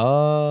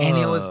 oh, And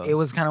it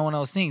was kind of one of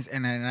those things.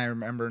 And I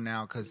remember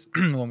now because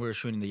when we were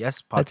shooting the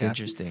Yes podcast, that's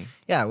interesting.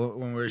 Yeah,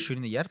 when we were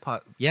shooting the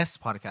Yes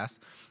podcast,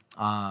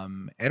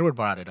 Edward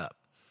brought it up,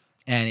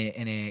 and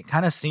it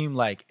kind of seemed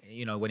like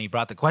when he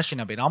brought the question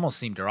up, it almost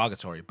seemed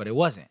derogatory, but it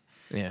wasn't.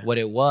 Yeah. What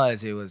it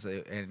was,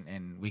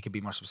 and we could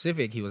be more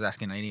specific. He was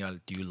asking,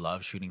 do you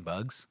love shooting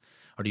bugs,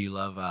 or do you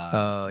love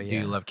do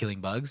you love killing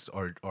bugs,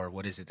 or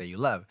what is it that you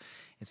love?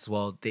 It's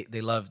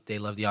they love the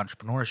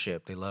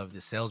entrepreneurship, they love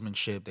the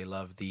salesmanship, they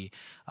love the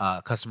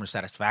customer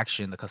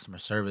satisfaction, the customer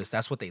service.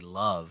 That's what they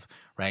love,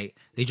 right?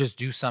 They just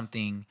do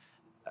something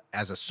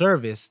as a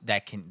service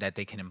that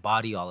they can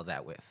embody all of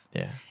that with.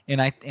 Yeah. And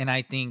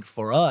I think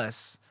for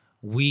us,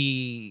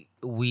 we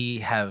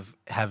have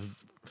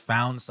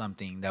found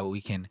something that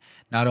we can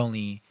not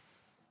only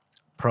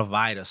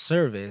provide a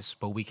service,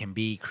 but we can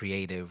be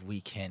creative.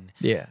 We can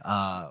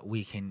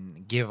we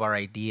can give our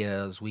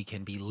ideas. We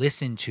can be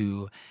listened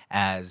to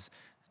as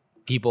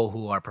people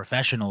who are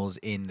professionals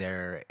in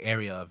their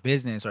area of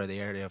business or the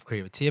area of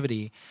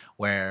creativity,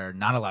 where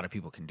not a lot of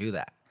people can do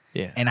that.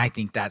 Yeah. And I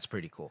think that's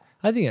pretty cool.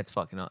 I think that's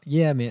fucking awesome.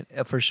 Yeah, man,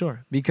 for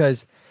sure.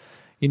 Because,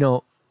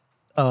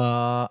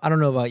 I don't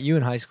know about you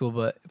in high school,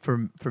 but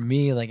for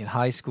me, like in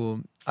high school,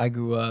 I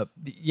grew up.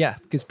 Yeah,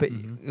 because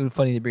it was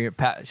funny to bring it.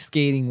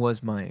 Skating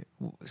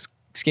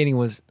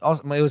was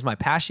also it was my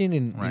passion,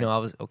 and Right. I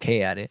was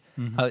okay at it.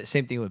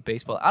 Same thing with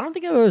baseball. I don't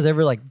think I was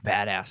ever like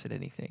badass at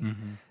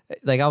anything.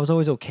 Like I was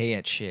always okay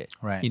at shit.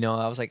 Right.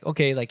 I was like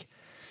okay, like.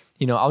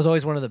 I was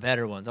always one of the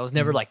better ones. I was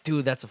never like,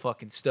 dude, that's a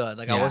fucking stud.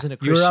 Like I Yeah. wasn't a You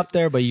Christian. were up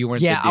there, but you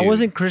weren't. Yeah, the I dude.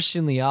 wasn't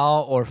Christian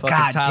Leal or fucking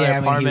God Tyler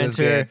damn it, he was Parmenter.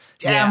 good.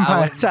 Damn,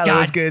 I Tyler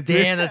God was good, too.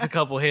 Damn, that's a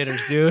couple hitters,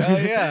 dude.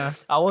 Yeah.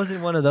 I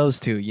wasn't one of those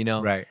two,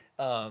 Right.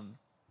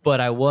 But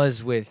I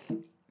was with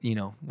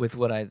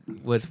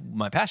with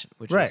my passion,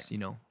 which Right.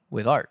 was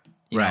with art.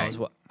 Right. I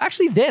was,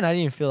 actually, then I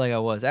didn't feel like I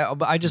was,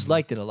 but I just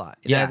liked it a lot.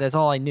 Yeah. That's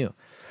all I knew.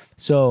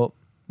 So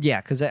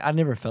yeah, because I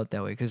never felt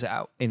that way. Because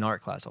in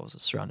art class, I was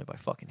surrounded by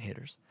fucking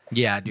hitters.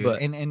 Yeah, dude.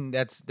 But- and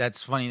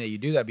that's funny that you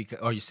do that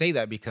or you say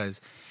that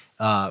because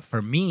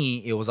for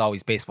me it was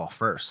always baseball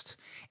first.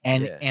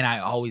 And Yeah. and I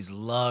always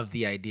loved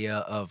the idea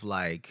of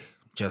like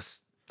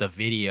just the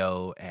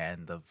video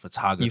and the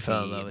photography,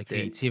 fell in love and the with it.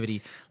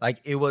 creativity. Like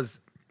it was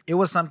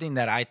something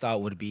that I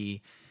thought would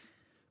be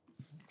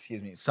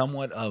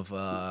somewhat of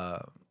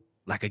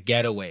like a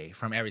getaway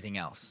from everything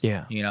else.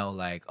 Yeah.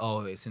 Like,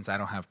 oh, since I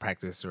don't have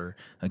practice or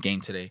a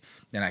game today,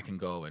 then I can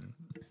go and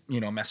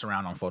mess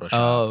around on Photoshop.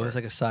 Oh, it or- was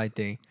like a side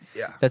thing.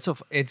 yeah. That's so.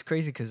 It's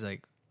crazy because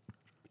like,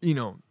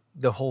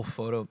 the whole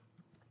photo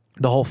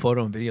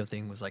and video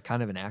thing was like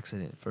kind of an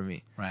accident for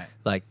me. Right.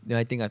 Like,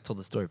 I think I've told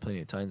the story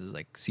plenty of times. It was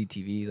like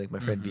CTV. Like my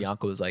friend Mm-hmm.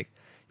 Bianca was like,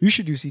 "You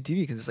should do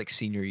CTV because it's like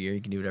senior year.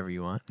 You can do whatever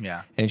you want."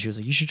 Yeah. And she was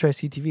like, "You should try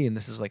CTV." And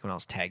this is like when I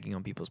was tagging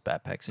on people's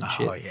backpacks and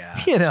shit. Oh,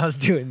 yeah. And I was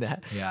doing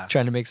that. Yeah.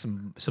 Trying to make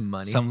some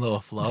money. Some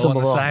little flow Some on the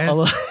little- side. a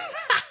little-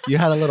 You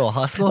had a little A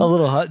hustle,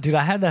 little dude.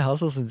 I had that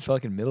hustle since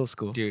fucking middle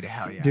school. dude.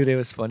 Hell yeah, Dude, it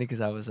was funny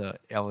because I was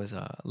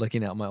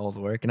looking at my old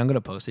work, and I'm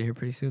gonna post it here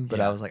pretty soon. But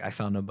Yeah. I was like, I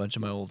found a bunch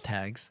of my old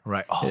tags.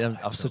 Right. And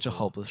I that's was so such a cool.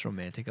 hopeless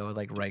romantic. I would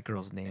like write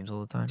girls' names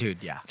all the time. dude.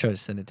 Yeah, Try to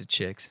send it to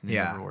chicks, and it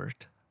Yeah. never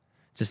worked.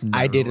 Just I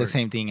never did the worked.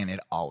 same thing, and it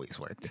always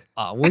worked.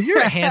 Well, you're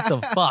a handsome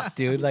fuck,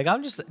 dude. Like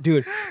I'm just,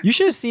 dude. You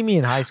should have seen me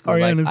in high school.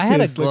 Like, Ariana's I had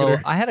a kissed, look at glow.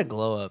 her. I had a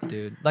glow up,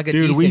 dude. Like a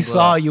Dude, decent we glow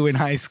saw up. you in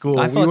high school.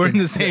 I We were in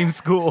fucking the same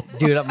school.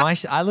 Dude.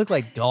 I looked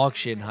like dog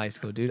shit in high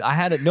school, dude. I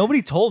had it.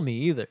 Nobody told me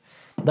either.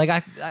 Like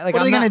like What are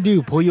I'm they gonna not-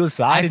 do? Pull you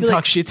aside and feel talk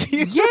like- shit to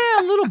you? Yeah,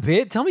 a little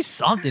bit. Tell me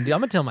something, dude. I'm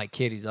gonna tell my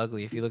kid he's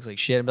ugly if he looks like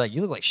shit. I'm like,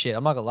 you look like shit.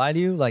 I'm not gonna lie to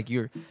you. Like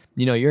you're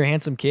a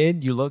handsome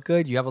kid. You look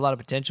good. You have a lot of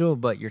potential,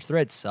 but your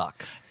threads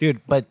suck.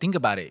 Dude, but think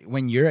about it.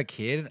 When you're a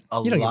kid,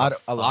 You don't give a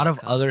a lot of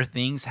fuck. other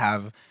things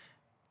have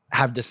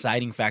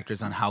deciding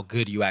factors on how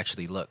good you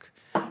actually look.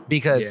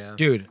 Because, Yeah.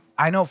 dude,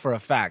 I know for a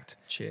fact,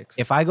 Chicks.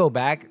 if I go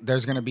back,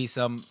 there's gonna be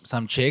some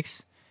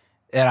chicks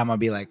that I'm gonna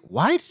be like,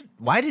 why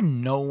did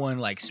no one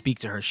like speak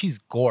to her? She's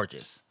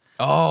gorgeous.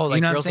 Oh,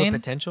 like know what I'm girls with saying?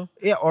 potential.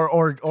 Yeah,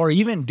 or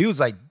even dudes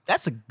like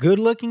that's a good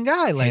looking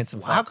guy. Like,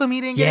 Handsome how fuck. come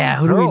he didn't Yeah, get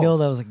who any do we know girls?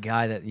 that was a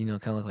guy that kind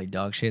of looked like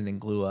dog shit and then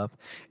glue up?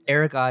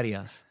 Eric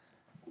Arias.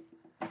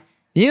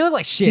 He looked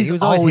like shit. He's he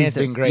was always,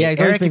 handsome. been great. Yeah, he's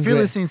always Eric, been if you're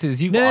great. listening to this,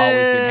 you've No,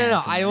 always been no,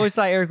 handsome. I man. always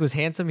thought Eric was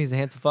handsome. He's a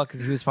handsome fuck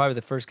because he was probably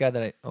the first guy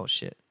that I. Oh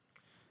shit.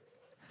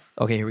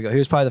 Okay, here we go. He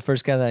was probably the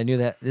first guy that I knew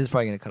that. This is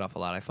probably gonna cut off a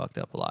lot. I fucked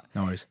up a lot.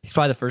 No worries. He's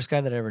probably the first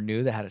guy that I ever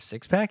knew that had a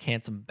six pack.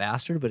 Handsome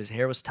bastard, but his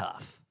hair was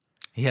tough.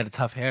 He had a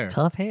tough hair.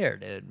 Tough hair,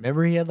 dude.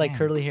 Remember he had like Damn.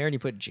 curly hair and you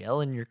put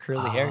gel in your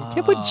curly hair. You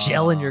can't put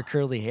gel in your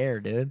curly hair,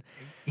 dude.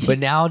 But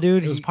now,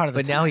 dude, It was part of the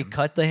but now he times.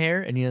 cut the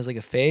hair and he has like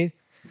a fade.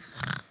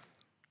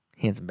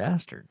 Handsome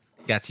bastard.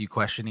 Got you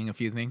questioning a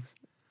few things.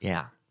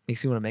 Yeah,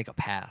 makes you want to make a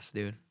pass,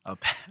 dude. Oh,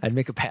 I'd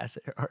make a pass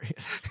at Arias.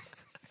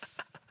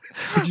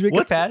 Would you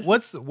make a pass?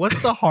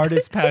 What's the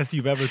hardest pass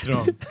you've ever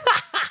thrown?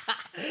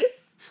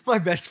 My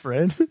best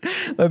friend,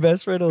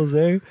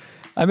 Jose.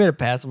 I made a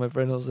pass on my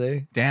friend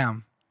Jose.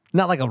 Damn.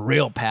 Not like a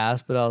real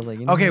pass, but I was like,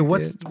 you know Okay, what,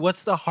 what's dude?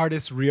 what's the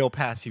hardest real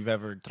pass you've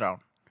ever thrown?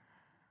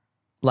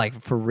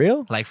 Like for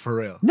real? Like for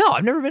real. No,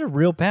 I've never been a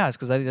real pass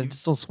because I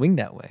just don't swing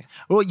that way.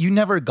 Well, you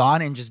never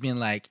gone and just been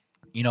like,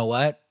 you know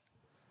what?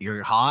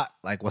 You're hot.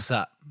 Like, what's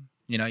up?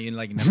 You know, you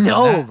like never done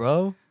No, that?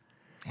 bro.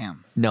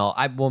 Damn. No,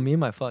 me and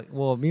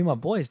my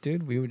boys,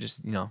 dude, we would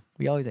just,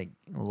 we always like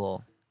a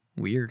little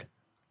weird.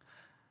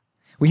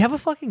 We have a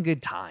fucking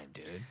good time,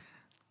 dude.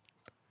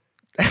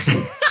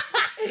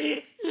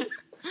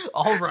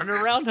 All running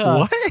around, huh?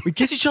 What? We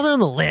kiss each other on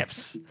the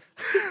lips.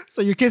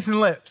 So you're kissing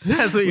lips.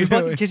 That's what We you're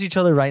fucking doing. kiss each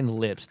other right in the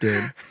lips,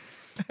 dude.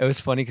 It was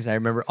funny because I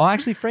remember. Oh,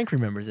 actually, Frank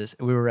remembers this.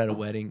 We were at a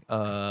wedding.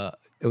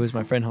 It was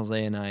my friend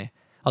Jose and I.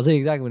 I'll tell you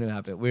exactly when it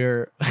happened. We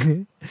were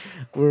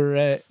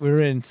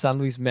in San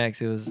Luis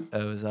Mex. It was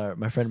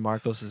my friend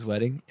Marcos's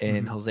wedding,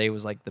 and Jose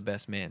was like the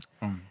best man.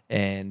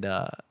 And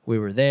we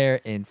were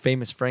there, and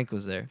Famous Frank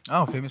was there.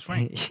 Oh, famous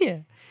Frank. Yeah.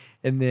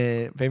 And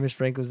then Famous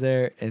Frank was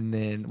there, and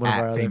then one At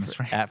of our other Famous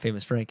Frank. at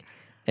Famous Frank,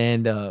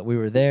 and we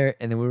were there,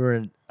 and then we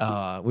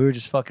were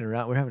just fucking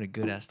around. We were having a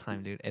good ass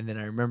time, dude. And then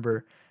I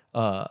remember,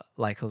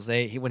 like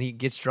Jose, when he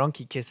gets drunk,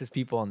 he kisses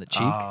people on the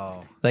cheek.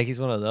 Oh, Like he's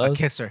one of a those.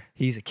 kisser.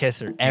 He's a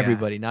kisser.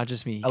 Everybody, not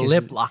just me. He A kisses-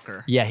 lip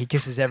locker. Yeah, he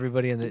kisses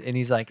everybody, and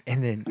he's like,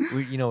 and then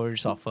we're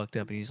just all fucked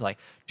up, and he's like,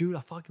 dude,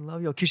 I fucking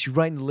love you. I'll kiss you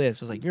right in the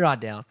lips. I was like, you're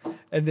not down.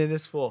 And then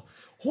this fool,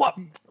 what?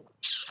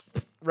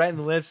 Right in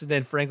the lips, and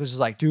then Frank was just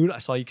like, dude, I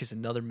saw you kiss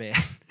another man.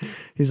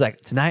 He's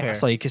like, tonight I Fair.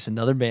 saw you kiss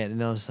another man,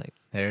 and I was like,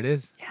 There it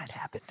is. yeah, it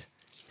happened.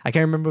 I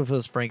can't remember if it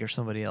was Frank or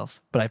somebody else,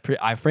 but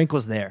Frank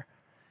was there.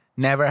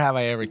 Never have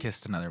I ever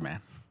kissed another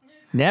man.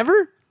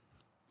 Never.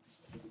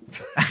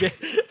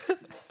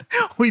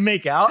 We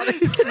make out.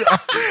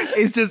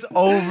 It's just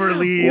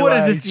overly. What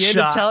is like, this? The end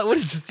of shot. Talladega? What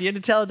is this? The end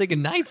of Talladega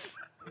Nights?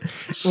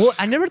 Well,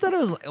 I never thought it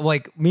was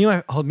like me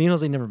and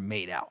Jose never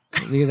made out.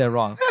 You get that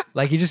wrong.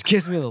 Like he just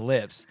kissed me on the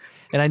lips,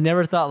 and I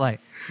never thought like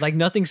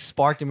nothing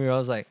sparked in me. Where I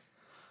was like,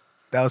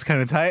 That was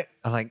kind of tight.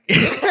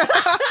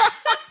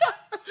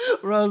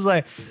 where I was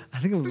like, I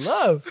think I'm in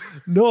love.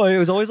 No, it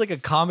was always like a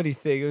comedy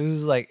thing. It was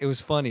just like it was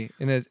funny,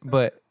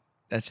 but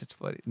that's just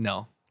funny.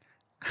 No,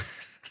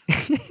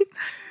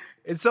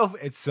 It's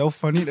so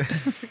funny to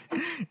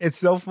it's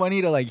so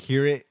funny to like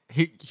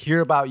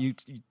hear about you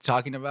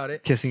talking about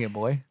it kissing a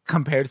boy.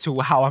 compared to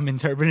how I'm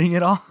interpreting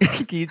it all.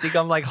 Can you think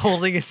I'm like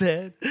holding his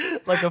head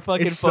like a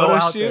fucking It's so photo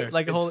out shoot, there.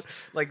 like It's- hold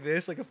like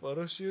this, like a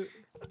photo shoot?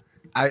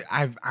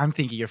 I'm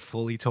thinking you're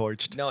fully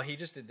torched. No, he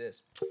just did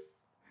this.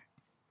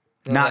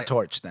 Not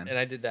torched then. And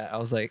I did that. I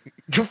was like,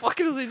 you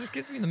fucking Jose just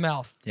kissed me in the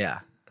mouth. Yeah.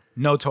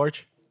 No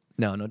torch.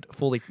 No,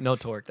 fully, no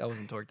torqued. I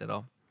wasn't torqued at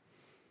all.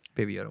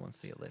 Baby Yoda wants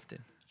to get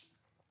lifted.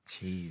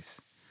 Jeez.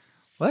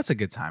 Well, that's a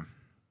good time.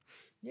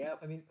 Yeah,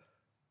 I mean,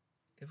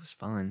 it was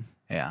fun.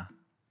 Yeah.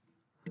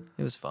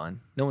 It was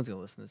fun. No one's gonna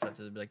listen to this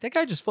after. They'll be like, that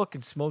guy just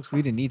fucking smokes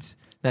weed and eats.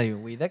 Not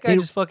even weed. That guy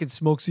just fucking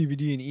smokes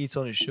CBD and eats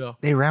on his show.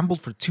 They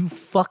rambled for 2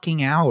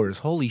 fucking hours.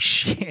 Holy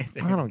shit.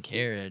 I don't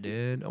care,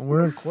 dude.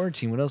 We're in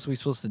quarantine. What else are we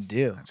supposed to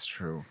do? That's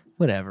true.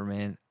 whatever,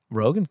 man.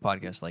 Rogan's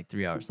podcast is like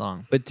 3 hours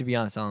long. But to be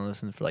honest, I only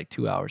listen for like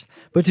 2 hours.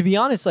 But to be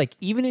honest, like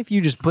even if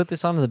you just put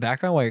this on in the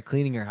background while you're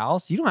cleaning your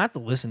house, you don't have to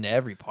listen to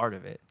every part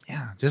of it.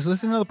 Yeah, just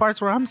listen to the parts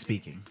where I'm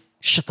speaking.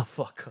 Shut the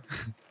fuck up.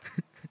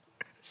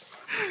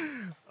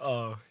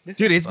 Oh, This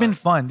dude, is it's been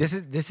fun.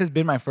 This has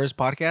been my first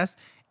podcast,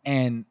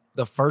 and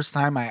the first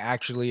time I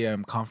actually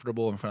am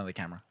comfortable in front of the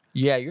camera.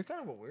 Yeah, you're kind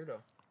of a weirdo.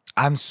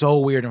 I'm so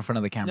weird in front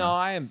of the camera. No,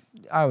 I am.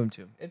 I am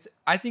too.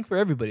 I think for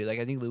everybody. Like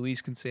I think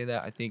Luis can say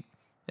that. I think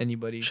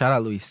anybody. Shout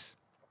out Luis.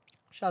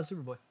 Shout out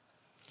Superboy.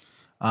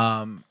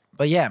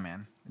 But yeah,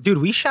 man, dude,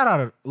 we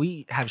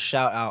have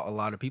shout out a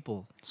lot of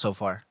people so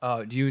far.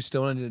 Do you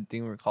still want to do the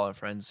thing where we call our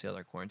friends to see how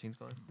their quarantine's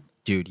going?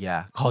 Dude,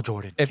 yeah, call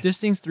Jordan. If this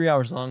thing's 3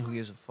 hours long, who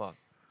gives a fuck?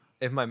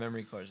 If my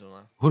memory card's not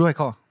long, Who do I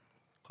call?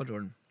 call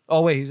Jordan.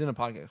 Oh wait, he's in a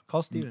podcast.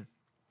 Call Steven.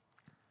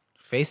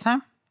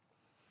 FaceTime?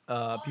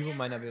 People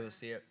might not be able to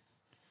see it.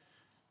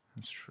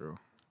 That's true.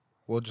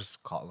 We'll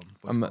just call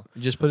him.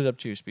 Just put it up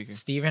to your speaker.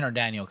 Steven or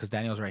Daniel, because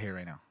Daniel's right here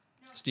right now.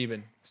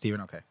 Steven.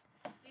 Steven, okay.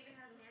 Steven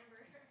has a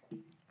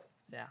hamburger.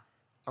 Yeah.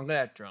 I'm gonna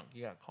act drunk.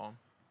 You gotta call him.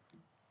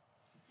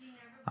 He never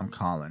I'm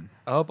calling.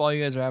 I hope all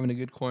you guys are having a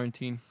good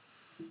quarantine.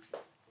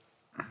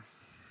 Can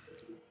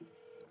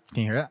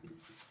you hear that?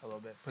 A little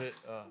bit. Put it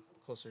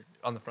closer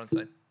on the front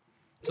side.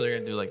 So they're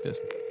gonna do like this.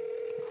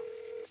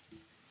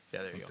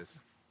 Yeah, there you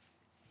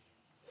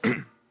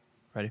go.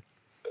 Ready?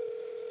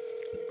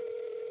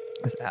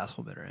 This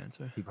asshole better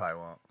answer. He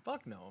probably won't.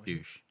 Fuck no.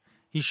 Douche.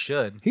 He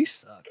should. He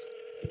sucks.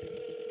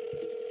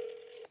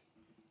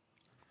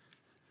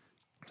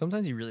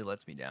 Sometimes he really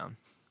lets me down.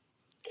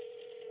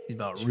 He's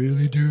about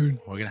really, dude.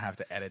 We're gonna have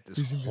to edit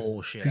this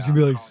whole shit He's out. gonna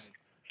be like,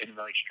 Hidden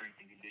Valley Strength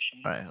and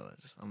Conditioning all right, hold on.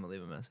 I'm gonna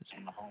leave a message.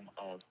 in the home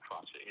of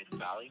CrossFit Hidden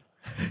Valley.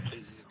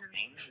 Please leave your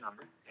name and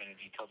number and a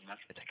detailed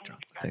message. It's like and we'll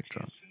drunk. get It's like back to you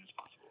drunk. as soon as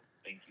possible.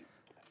 Thank you.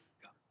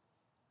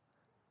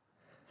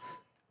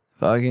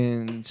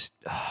 Fucking.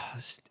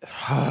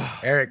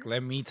 Eric,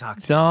 let me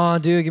talk to No,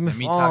 dude, give me Let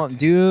me talk phone. to you.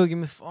 Dude, give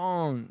me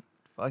phone.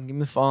 Fucking give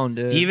me phone,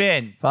 you. dude.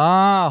 Steven,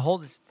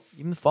 Hold it.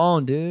 Give me the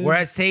phone, dude. we're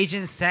at Sage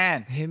and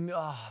Sand. Hit me.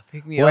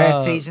 Pick me We're up.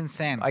 at Sage and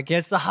Sand. I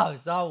can't stop.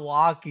 Stop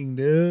walking,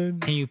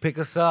 dude. Can you pick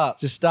us up?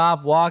 Just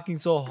stop walking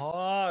so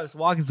hard. It's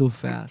walking so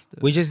fast.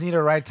 Dude. We just need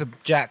a ride to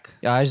Jack.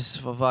 Yeah, I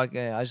just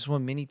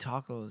want mini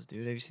tacos,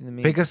 dude. Have you seen the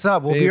mini? Pick us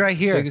up. We'll be right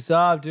here. Pick us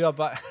up, dude. I'll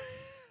buy.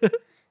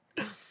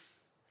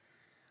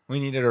 We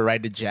needed a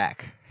ride to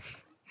Jack.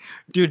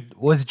 Dude,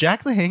 was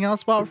Jack the hangout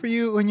spot for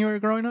you when you were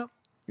growing up?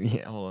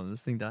 Yeah, hold on.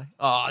 This thing die.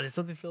 Oh, did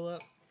something fill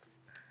up?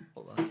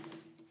 Hold on.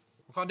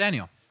 We'll call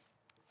Daniel.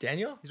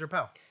 Daniel? He's our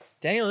pal.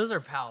 Daniel is our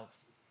pal.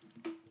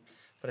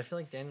 But I feel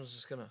like Daniel's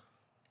just gonna.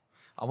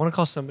 I want to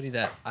call somebody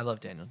that I love.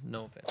 Daniel,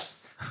 no offense,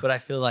 but I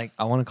feel like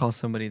I want to call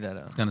somebody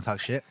that. He's gonna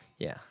talk shit.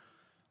 Yeah.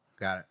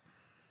 Got it.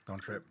 Don't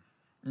trip.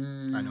 I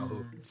know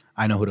who.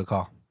 I know who to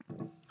call.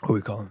 Who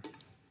we calling?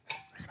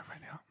 We're gonna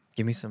find out.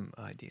 Give me some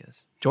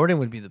ideas. Jordan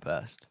would be the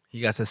best.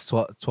 He got this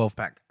 12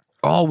 pack.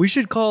 Oh, we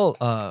should call.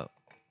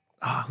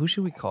 Who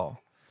should we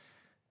call?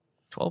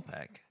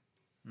 12-pack.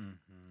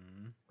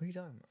 Mm-hmm. What are you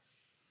talking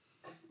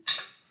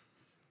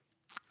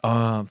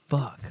about?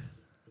 Fuck.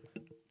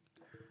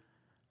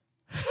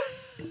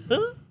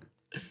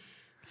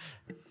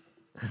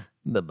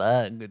 The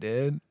bug,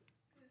 dude.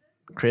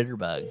 Critter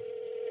bug.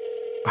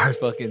 Our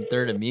fucking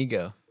third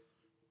amigo.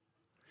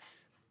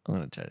 I'm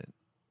gonna try it.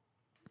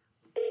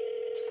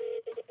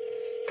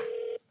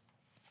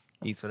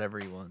 Eats whatever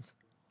he wants.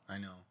 I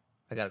know.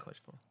 I got a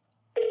question for him.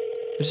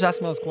 Let's just ask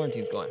him how his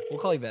quarantine's going. We'll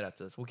call Yvette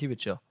after this. We'll keep it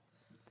chill.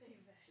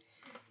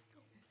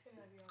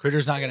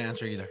 Critter's not gonna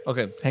answer either.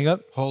 Okay, hang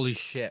up. Holy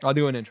shit. I'll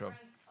do an intro.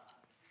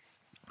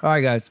 All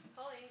right, guys.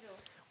 Call Angel.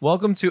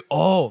 Welcome to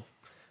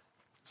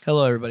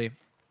hello everybody.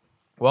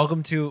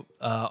 Welcome to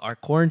our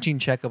quarantine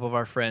checkup of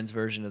our friends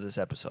version of this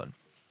episode.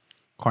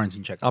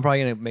 Quarantine check. I'm probably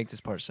gonna make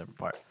this part a separate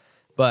part,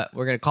 but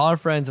we're gonna call our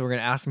friends and we're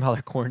gonna ask them how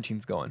their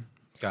quarantine's going.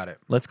 Got it.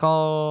 Let's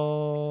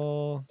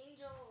call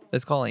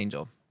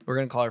Angel. We're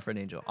gonna call our friend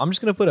Angel. I'm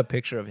just gonna put a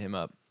picture of him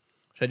up.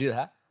 Should I do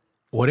that?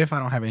 What if I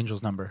don't have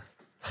Angel's number?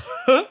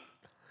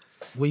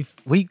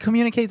 we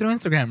communicate through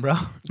Instagram, bro.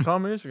 Call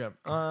him on Instagram.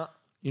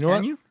 You know Can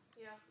what? you?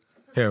 Yeah.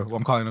 Here,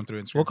 I'm calling him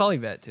through Instagram. We'll call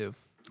Yvette too.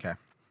 Okay.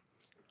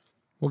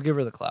 We'll give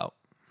her the clout.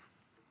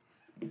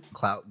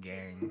 Clout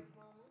gang.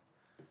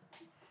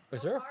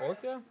 Is there a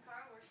fork there?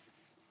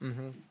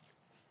 Mm-hmm.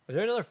 Is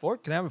there another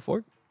fork? Can I have a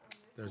fork?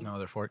 There's no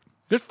other fork.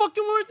 There's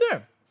fucking one right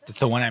there. That's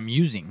the one I'm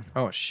using.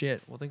 Oh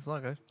shit. Well, thanks a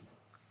lot, guys.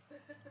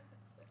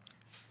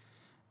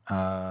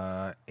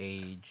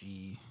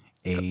 AG.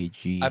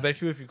 I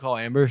bet you if you call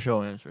Amber,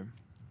 she'll answer.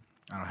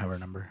 I don't have her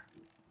number.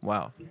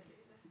 Wow.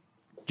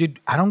 Dude,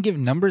 I don't give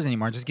numbers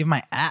anymore. I just give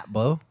my app,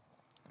 bro.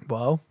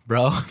 Wow.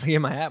 Bro. I get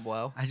my app.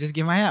 Wow. I just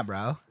give my app,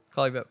 bro.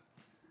 Call Yvette.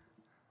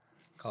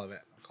 Call it.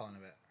 I'm calling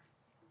it.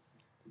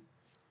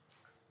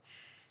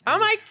 Oh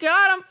my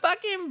god, I'm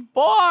fucking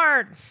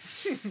bored.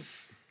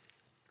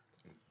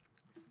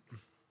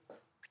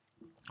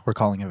 We're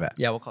calling Yvette.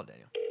 Yeah, we'll call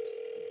Daniel.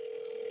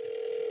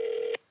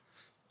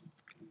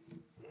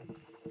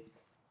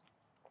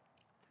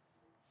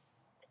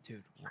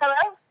 Dude.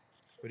 Hello?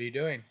 What are you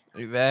doing?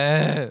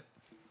 Yvette,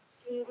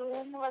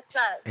 What's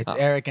up? It's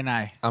Eric and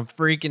I. I'm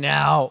freaking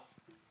out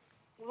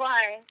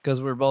Why?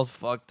 because we're both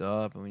fucked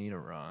up and we need a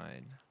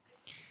ride.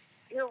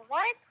 You're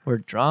what? We're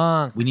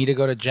drunk. We need to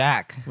go to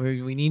Jack.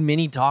 We need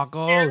mini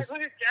tacos.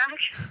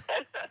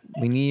 Jack.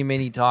 We need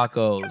mini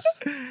tacos.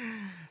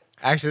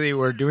 Actually,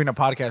 we're doing a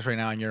podcast right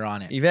now, and you're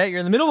on it. Yvette, you're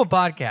in the middle of a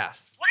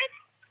podcast. What?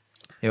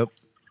 Yep.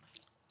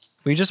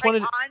 We just Like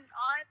wanted, on?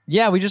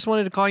 yeah, we just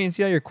wanted to call you and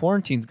see how your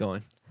quarantine's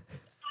going.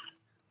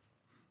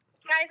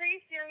 Guys, are you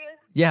serious?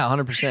 Yeah,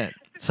 100%.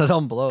 So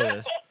don't blow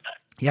this.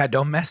 Yeah,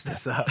 don't mess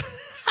this up.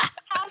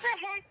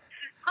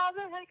 How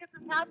the heck is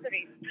this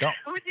happening? Don't-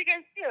 What'd you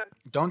guys do?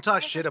 Don't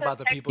talk shit about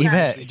the people. you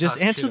usually Yvette, just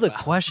talk answer shit the about.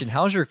 question.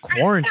 How's your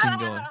quarantine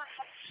going?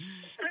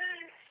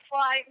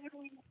 Well,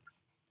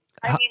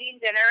 I'm eating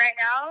dinner right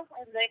now,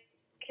 and the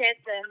kids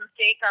and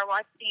Jake are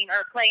watching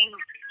or playing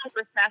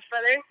Super Smash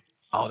Brothers.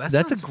 Oh,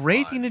 That's a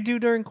great thing to do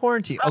during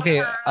quarantine. Okay,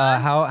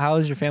 how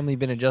has your family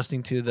been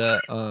adjusting to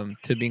the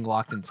to being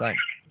locked inside?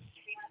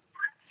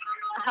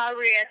 How are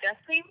we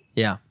adjusting?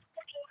 Yeah,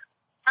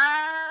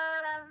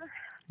 Um,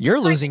 you're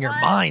Like losing your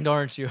what? mind,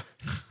 aren't you?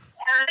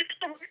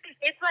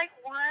 it's like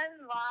one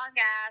long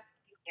ass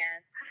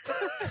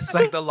weekend. It's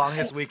like the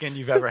longest weekend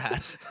you've ever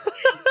had.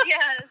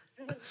 Yes.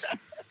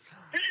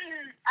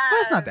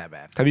 That's not that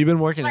bad. Have you been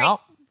working Like-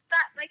 out?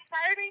 Like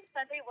Saturday and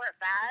Sunday weren't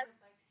bad,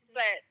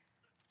 but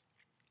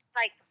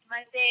like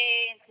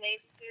Monday and today's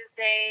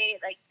Tuesday,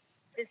 like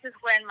this is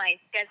when my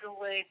schedule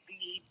would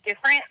be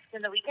different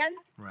than the weekend.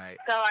 Right.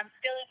 So I'm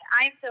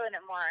feeling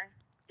it more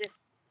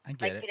I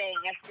get like it. today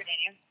and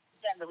yesterday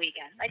than the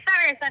weekend. Like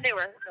Saturday and Sunday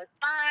was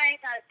fine,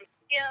 not a big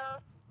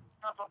deal.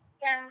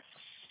 Yeah.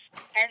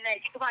 And then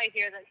you can probably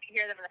hear them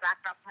in the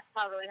background,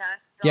 probably, huh?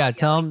 Yeah, They're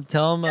tell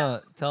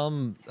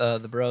yelling. him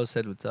the bro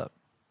said what's up.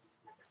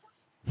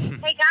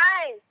 Hey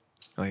guys,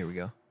 Oh, here we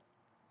go.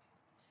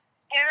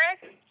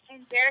 Eric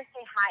and Jared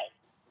say hi.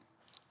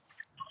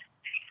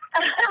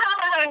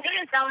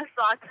 That was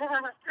soft.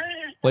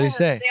 What'd he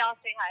say? They all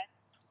say hi.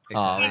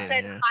 Oh, He man,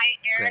 said yeah. hi,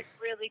 Eric,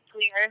 really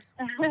clear.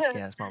 Yeah,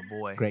 that's my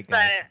boy. Great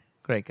guys. But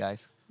Great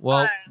guys.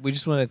 Well, Fine. we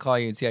just wanted to call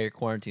you and see how your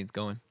quarantine's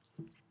going.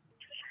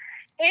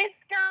 it's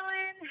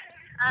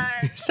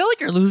going. You sound like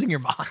you're losing your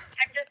mind.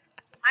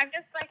 I'm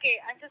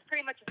just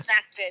pretty much a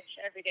snack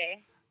bitch every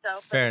day. So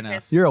for Fair the enough.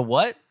 kids, You're a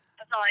what?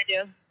 That's all I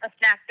do. A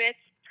snack bitch.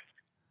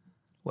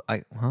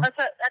 Huh?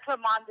 That's what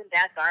moms and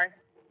dads are.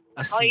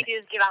 A All you sna- do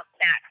is give out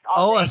snacks.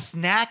 All oh, day. a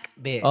snack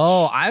bitch.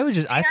 Oh,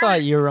 I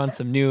thought you were on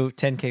some new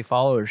 10K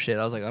follower shit.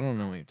 I was like, I don't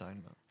know what you're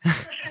talking about.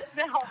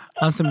 No.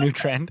 On some new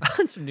trend.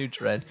 On some new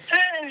trend.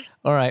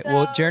 All right.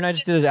 Well, Jared and I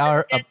just did an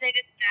hour. They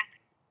did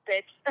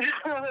snack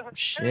bitch.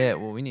 Shit.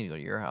 Well, we need to go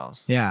to your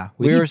house. Yeah,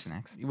 We we were need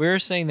snacks. we were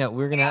saying that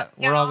we're Yeah,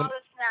 we're all gonna. the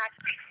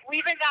snacks. We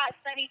even got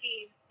Sunny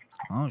D.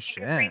 Oh Free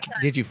shit. time.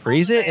 Did you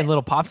freeze All of it in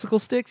little popsicle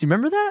sticks? You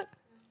remember that?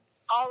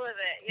 All of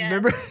it. Yeah.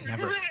 Remember?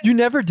 Never. You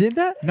never did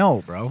that?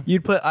 No, bro.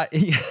 You'd put.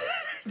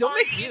 Don't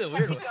make me the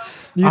weird one. All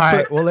You'd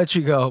right, put- we'll let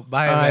you go.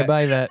 Bye. all right. Yvette.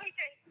 Bye, Vet. Okay.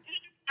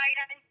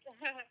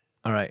 Bye, guys.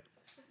 All right.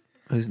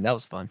 That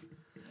was fun.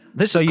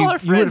 Let's So just you, call our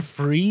you would friend.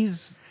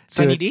 freeze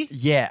Sunny Dude, D?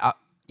 Yeah,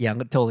 I'm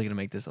totally gonna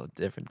make this a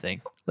different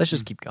thing. Let's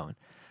just keep going.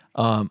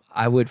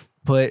 I would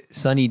put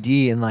Sunny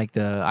D in like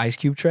the ice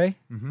cube tray,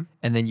 Mhm.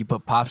 and then you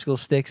put popsicle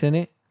sticks in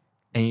it,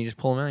 and you just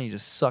pull them out. And you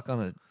just suck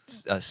on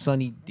a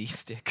Sunny D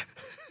stick.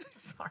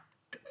 Sorry.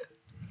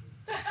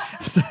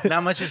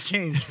 Not much has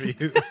changed for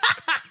you.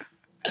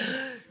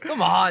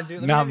 Come on, dude.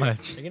 Let me Not have your-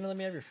 much. Are you gonna let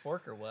me have your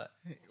fork or what?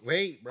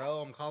 Wait, bro.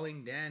 I'm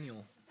calling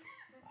Daniel.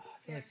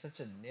 I feel like such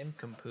a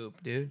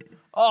nincompoop, dude.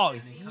 Oh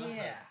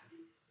yeah.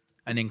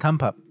 An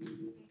incompup.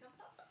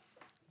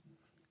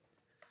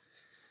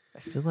 I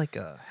feel like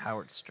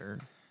Howard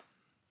Stern.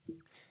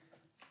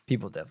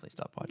 People definitely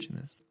stop watching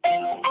this.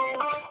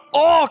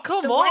 Oh,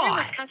 come The on!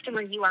 wireless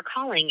customer you are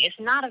calling is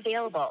not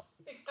available.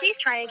 Please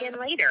try again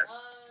later.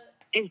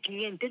 El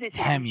cliente de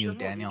Damn you, servicio móvil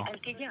Daniel. al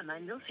que llama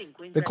no se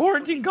encuentra The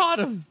quarantine got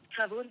him.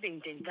 favor de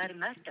intentar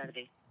más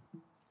tarde.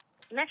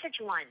 Message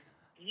 1.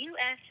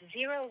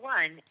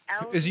 US01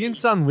 L. Is he in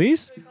San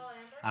Luis?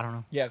 I don't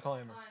know. Yeah, call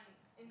him.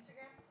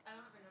 Instagram? I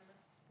don't have a number.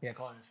 Yeah,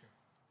 call him.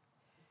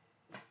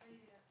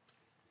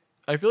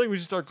 I feel like we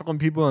should start calling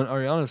people on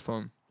Ariana's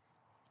phone.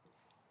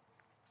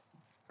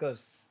 Because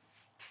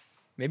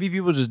maybe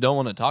people just don't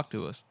want to talk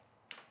to us.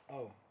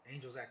 Oh,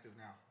 Angel's active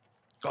now.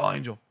 Call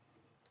Angel.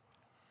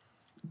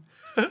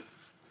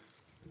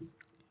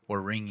 We're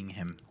ringing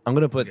him. I'm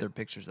going to put their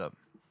pictures up.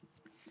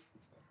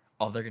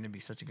 Oh, they're going to be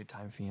such a good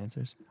time if he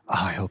answers. Oh,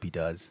 I hope he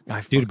does.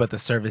 I Dude, fuck- but the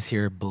service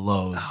here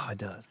blows. Oh, it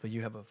does. But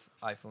you have an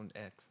iPhone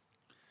X.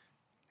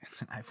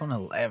 It's an iPhone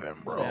 11,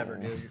 bro. Whatever,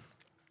 dude.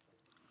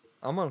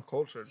 I'm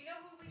uncultured. You know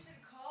who we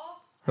should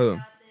call? Who?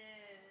 Got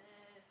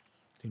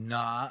this. Do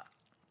not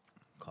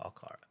call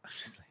Cara.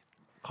 Just like,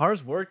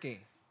 Car's working.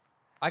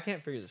 I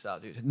can't figure this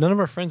out, dude. None of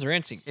our friends are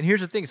answering. And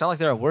here's the thing. It's not like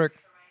they're at work.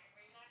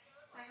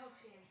 I hope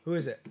she is. Who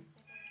is it?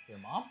 your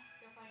mom?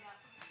 You'll find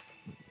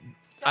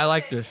out. I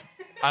like this.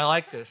 I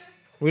like this.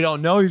 We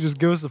don't know. You just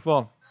give us the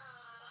phone.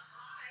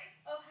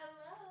 Oh,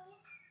 hello.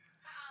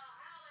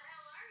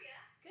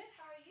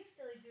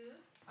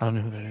 I don't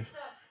know who that is.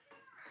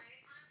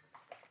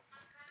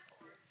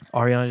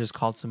 Ariana just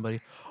called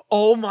somebody.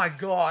 Oh my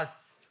god.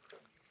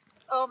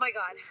 Oh my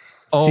god.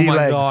 Oh Sea my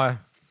legs. god.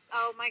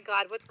 Oh my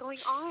god. What's going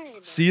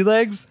on? Sea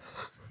legs?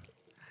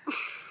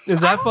 Is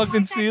I that don't fucking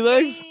like that sea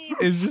legs? name.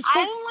 Is this?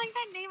 I don't like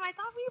that name. I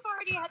thought we've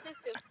already had this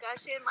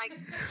discussion. Like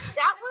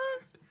that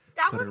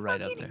Put was it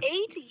right up fucking there.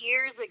 8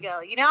 years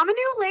ago. You know, I'm a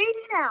new lady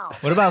now.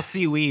 What about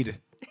seaweed?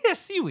 Yeah,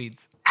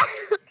 seaweeds.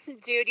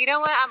 Dude, you know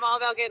what? I'm all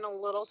about getting a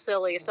little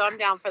silly, so I'm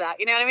down for that.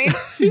 You know what I mean?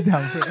 She's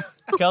down for it.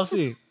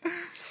 Kelsey.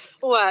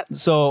 What?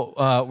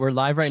 So we're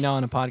live right now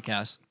on a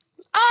podcast,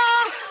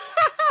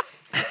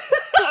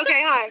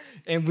 Okay, hi.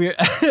 and we're.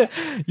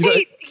 you know,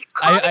 Hey,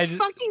 common I just-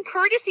 fucking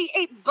courtesy.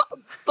 Hey,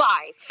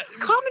 bye.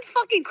 Common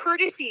fucking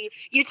courtesy.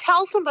 You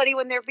tell somebody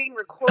when they're being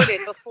recorded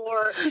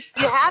before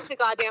you have the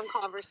goddamn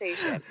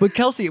conversation. but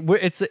Kelsey,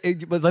 but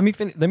let me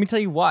let me tell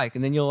you why,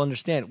 and then you'll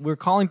understand. We're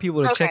calling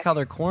people to Okay. check how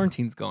their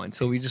quarantine's going,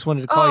 so we just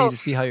wanted to call Oh. you to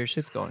see how your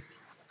shit's going.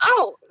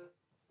 Oh,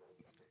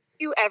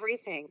 do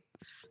everything.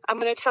 I'm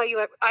gonna tell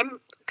you.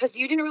 Because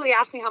you didn't really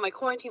ask me how my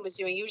quarantine was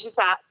doing. You just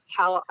asked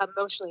how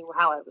emotionally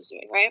how I was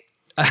doing, right?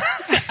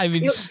 I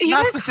mean, You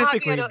Not guys caught me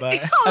specifically, at a- but-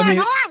 Hold I on, mean-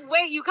 hold on,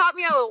 wait. You caught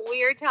me at a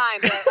weird time.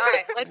 But all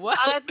right,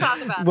 let's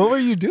talk about it. what were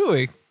you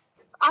doing?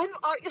 I'm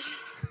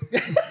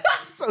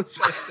So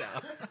stressed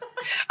out.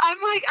 I'm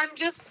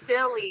just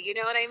silly. You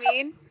know what I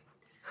mean?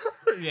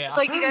 Yeah.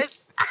 Like you guys,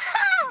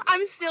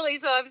 I'm silly,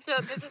 so I'm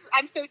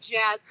so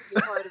jazzed to be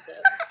a part of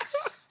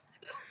this.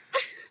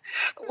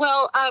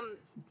 Well,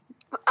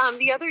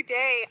 the other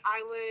day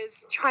I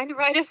was trying to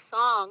write a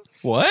song.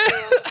 What?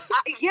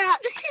 And yeah,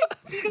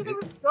 because I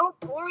was so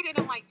bored, and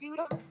I'm like, dude,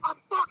 I'm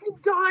fucking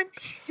done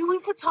doing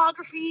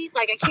photography.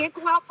 Like, I can't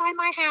go outside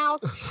my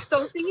house. So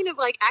I was thinking of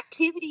like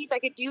activities I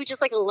could do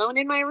just like alone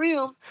in my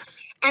room.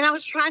 And I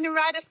was trying to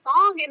write a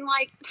song, and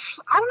like,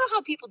 I don't know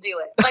how people do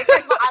it. Like,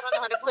 first of all, I don't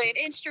know how to play an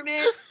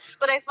instrument,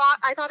 but I thought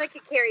I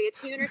could carry a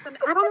tune or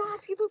something. I don't know how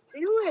people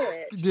do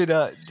it. Did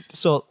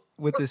so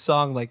with this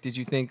song, like, did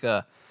you think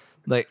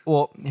like,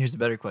 well, here's a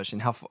better question: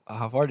 how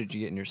far did you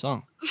get in your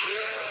song?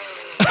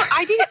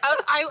 I didn't.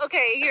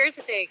 Okay, here's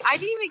the thing. I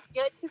didn't even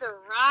get to the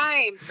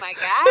rhymes, my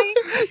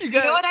guy. You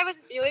know what I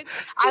was doing?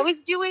 I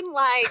was doing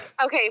like,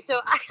 okay, so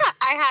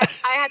I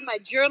had my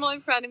journal in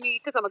front of me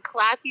because I'm a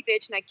classy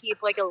bitch and I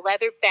keep like a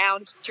leather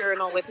bound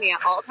journal with me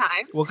at all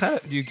times. What kind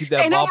of, do you keep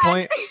that And I had-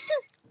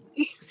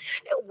 ballpoint?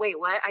 Wait,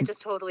 what? I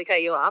just totally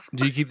cut you off.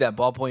 Do you keep that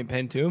ballpoint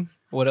pen too?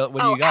 What do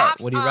you got?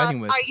 What are you writing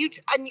with? Are you?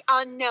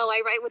 No,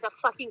 I write with a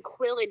fucking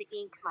quill and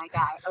ink, my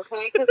guy.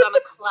 Okay, because I'm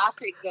a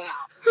classic gal.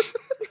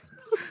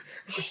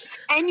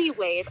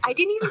 Anyways, I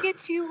didn't even get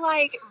to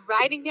like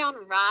writing down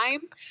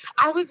rhymes.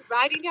 I was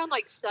writing down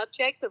like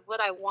subjects of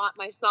what I want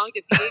my song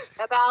to be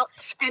about,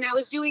 and I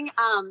was doing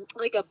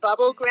like a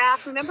bubble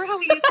graph. Remember how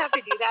we used to have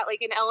to do that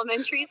like in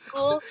elementary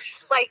school?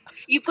 Like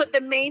you put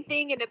the main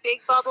thing in a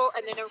big bubble,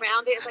 and then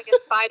around it is like a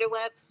spider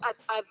web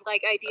of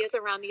like ideas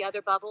around the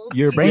other bubbles.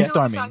 You're Do you know what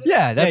I'm brainstorming. talking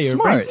Yeah, that's you're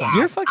smart. brainstorming.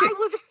 You're Yes, fucking. I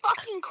was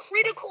fucking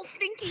critical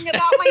thinking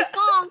about my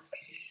songs,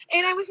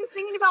 and I was just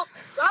thinking about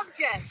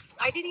subjects.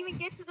 I didn't even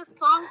get to the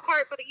song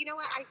part, but you know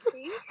what? I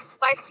think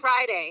by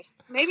Friday,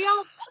 maybe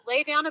I'll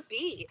lay down a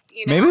beat.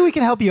 You know? Maybe we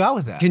can help you out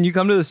with that. Can you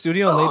come to the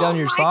studio and lay down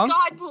your song? Oh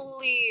my God,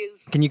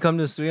 please, Can you come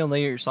to the studio and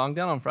lay your song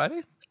down on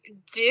Friday?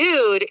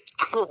 dude.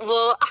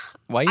 Well,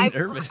 Why are you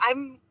nervous?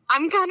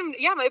 I'm kind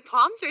of my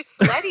palms are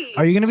sweaty.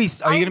 Are you gonna be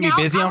busy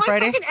I'm on like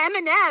Friday? fucking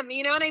Eminem,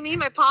 you know what I mean?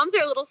 My palms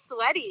are a little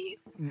sweaty.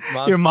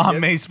 Your mom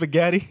made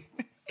spaghetti.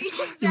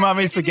 Your mom Yeah,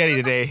 made dude, spaghetti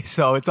today,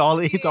 so it's all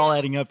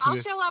adding up to I'll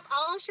this. show up.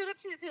 I'll show up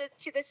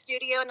to the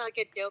studio in like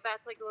a dope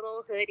ass like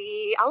little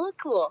hoodie. I'll look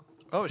cool.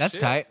 Oh, That's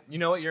shit. tight. You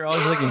know what? You're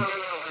always looking.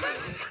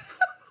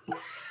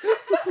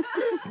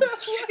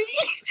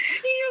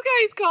 You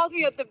guys called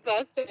me at the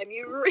best time.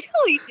 You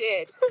really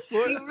did.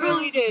 You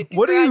really did.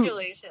 What are you-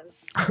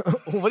 Congratulations.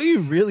 What are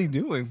you really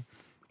doing?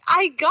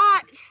 I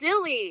got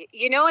silly.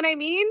 You know what I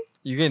mean?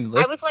 You're getting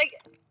I lit. was like,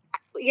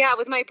 yeah,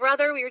 with my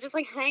brother, we were just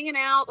like hanging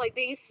out, like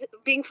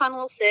being fun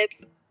little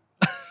sips.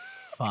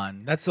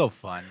 Fun. That's so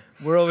fun.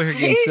 We're over here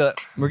getting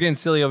we're getting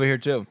silly over here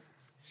too.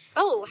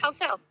 Oh, how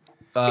so?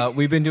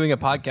 We've been doing a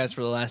podcast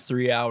for the last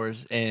 3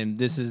 hours, and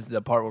this is the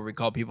part where we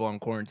call people on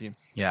quarantine.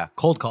 Yeah.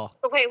 Cold call.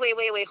 Oh, wait.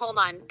 Hold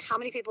on. How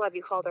many people have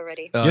you called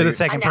already? You're the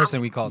second I know.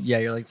 person we called. Yeah,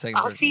 you're like the second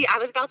Oh, person. see, I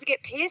was about to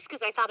get pissed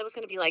because I thought it was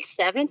going to be like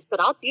seventh, but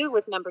I'll deal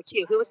with number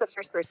 2. Who was the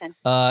first person?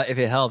 If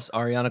it helps,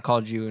 Ariana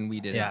called you and we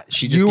did. Yeah.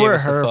 She You gave were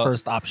us the her phone.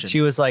 first option.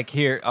 She was like,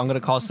 "Here, I'm gonna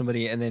call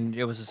somebody," and then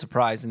it was a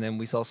surprise, and then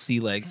we saw sea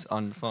legs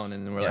on the phone,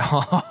 and then we're like, "Ha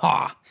ha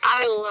ha!"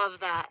 I love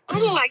that.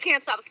 Oh, I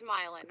can't stop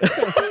smiling. You guys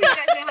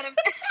know how to...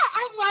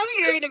 I love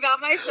hearing about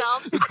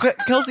myself.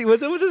 Kelsey,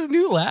 what's up with this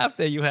new laugh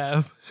that you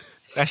have?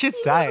 That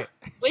shit's tight.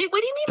 Wait,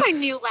 what do you mean by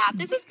new laugh?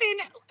 This has been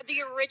the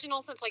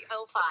original since like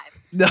 05.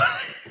 No.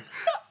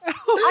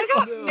 I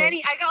got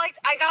many. I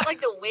got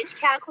like the witch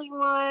cackling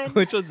one.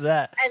 Which one's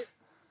that?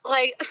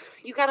 Like,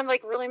 you gotta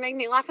like really make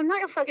me laugh. I'm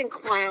not a fucking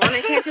clown.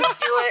 I can't just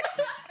do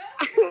it.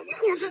 You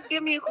can't just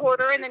give me a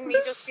quarter and then me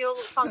just steal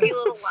a funky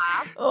little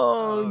laugh.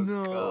 Oh, Oh,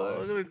 no. God.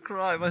 I'm going to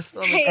cry. My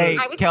stomach. Hey,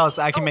 I was Kels,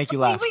 thinking- I can make you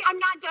laugh. Wait, I'm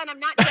not done. I'm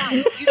not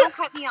done. You don't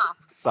cut me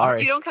off.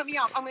 Sorry. You don't cut me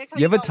off. I'm going to tell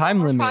You you, have a about time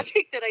one more limit.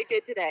 project that I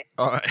did today.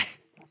 All right.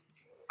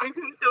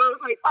 Okay, so I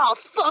was like, oh,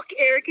 fuck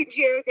Eric and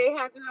Jared. They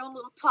have their own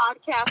little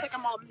podcast. Like,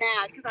 I'm all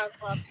mad because I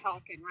love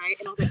talking, right?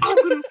 And I was like,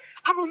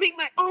 I'm gonna make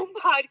my own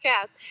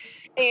podcast.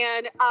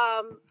 And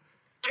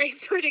I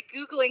started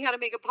Googling how to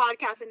make a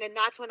podcast, and then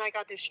that's when I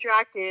got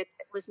distracted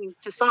listening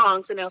to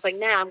songs, and I was like,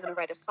 nah, I'm gonna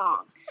write a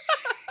song.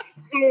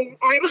 So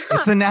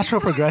It's the natural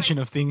progression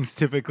of things,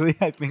 typically,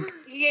 I think.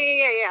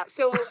 Yeah.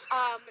 So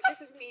this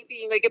is me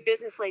being like a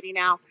business lady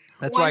now.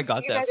 That's where I Once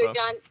got you that guys from. are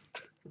done.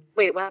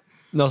 Wait, what?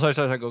 No, sorry.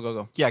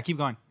 Go. Yeah, keep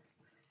going.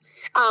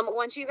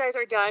 Once you guys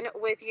are done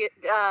with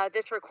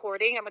this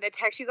recording, I'm going to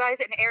text you guys.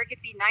 And Eric,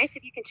 it'd be nice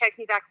if you can text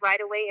me back right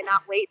away and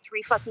not wait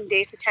 3 fucking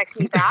days to text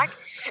me back.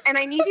 And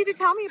I need you to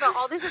tell me about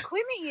all this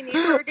equipment you need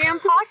for a damn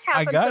podcast. I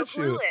I'm got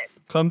so you.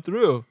 clueless. Come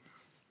through.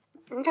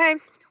 Okay.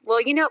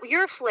 Well, you know,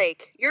 you're a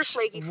flake. You're a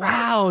flaky friend.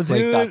 Wow,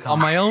 dude. Flake.com. On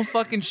my own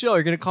fucking show,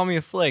 you're going to call me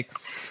a flake.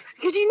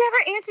 Because you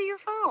never answer your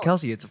phone.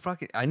 Kelsey, it's a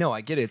fucking. I know, I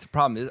get it. It's a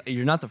problem.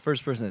 You're not the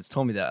first person that's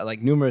told me that. Like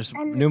numerous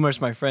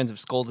of my friends have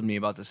scolded me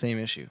about the same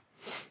issue.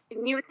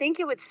 You would think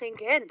it would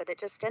sink in, but it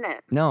just didn't.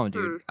 No,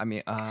 dude. I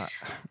mean,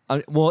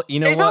 well, you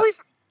know There's what?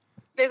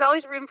 there's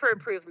always room for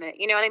improvement.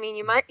 You know what I mean?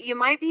 You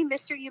might be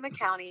Mr. Yuma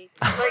County,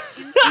 but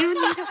you do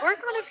need to work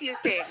on a few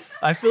things.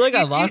 I feel like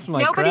I You- lost my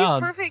Nobody's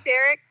crown. perfect,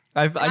 Eric.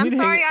 I I'm need to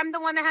sorry, hang, I'm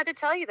the one that had to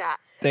tell you that.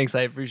 Thanks,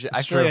 I appreciate it. I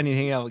It's feel like I true. need to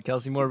hang out with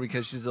Kelsey more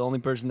because she's the only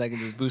person that can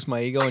just boost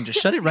my ego and just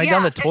shut it right Yeah,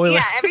 down the toilet.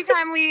 Yeah, every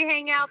time we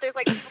hang out, there's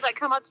like people that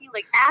come up to you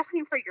like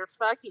asking for your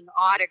fucking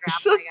autograph,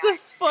 Shut my guy. the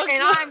fuck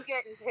And up. I'm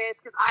getting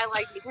pissed because I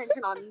like the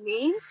attention on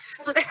me.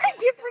 So then I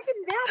get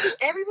freaking mad because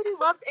everybody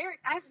loves Eric.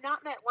 I've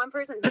not met one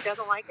person who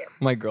doesn't like him.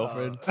 My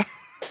girlfriend.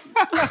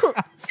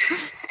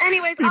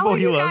 Anyways, People I'll let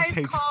he you loves guys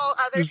hate- call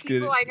other Just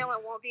people. kidding. I know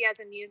it won't be as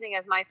amusing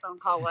as my phone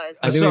call was.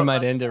 I think So- we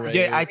might end it right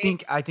Yeah,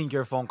 here. I think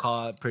your phone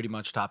call pretty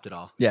much topped it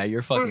all. Yeah,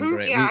 you're fucking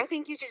great. Yeah, I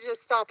think you should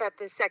just stop at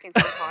the second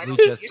phone call. I We don't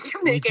think you just,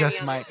 should we make any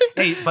just might. others.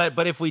 Hey,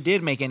 but if we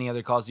did make any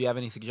other calls, do you have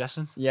any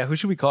suggestions? Yeah, who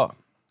should we call?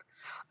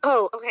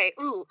 Oh, okay.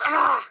 Ooh,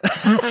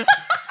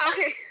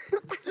 okay.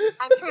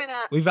 I'm trying to.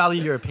 We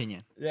value your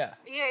opinion. Yeah.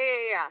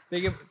 Yeah.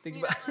 Think You know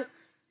about. what?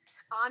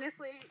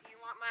 Honestly,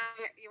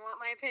 you want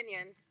my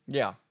opinion?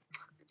 Yeah.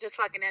 Just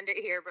fucking end it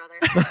here, brother.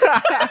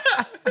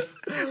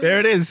 There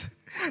it is.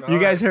 You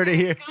guys heard it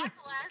here. God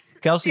bless.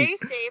 Kelsey.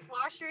 Stay safe.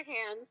 Wash your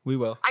hands. We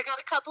will. I got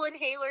a couple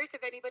inhalers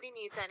if anybody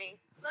needs any.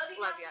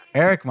 Love ya.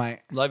 Eric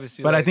might, Love you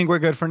too. but I think we're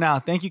good for now.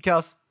 Thank you,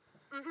 Kels.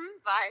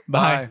 Bye.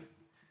 Bye.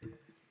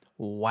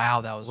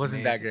 Wow, that was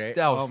Wasn't that amazing. great?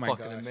 That was Oh my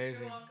fucking gosh.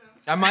 amazing.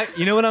 I might.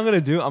 You know what I'm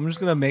gonna do? I'm just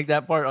gonna make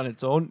that part on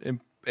its own and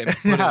put it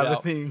Yeah, the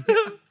out. thing.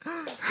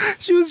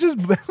 She was just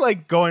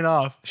like going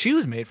off. She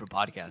was made for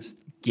podcasts.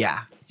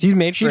 Yeah. She's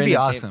made She'd for be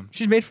entertainment. awesome.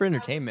 She's made for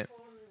entertainment.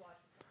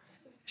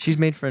 She's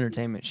made for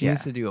entertainment. She Yeah.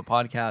 needs to do a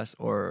podcast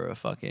or a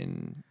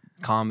fucking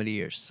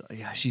comedy or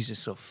yeah. She's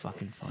just so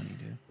fucking funny,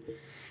 dude.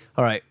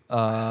 All right.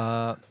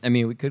 I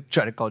mean, we could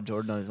try to call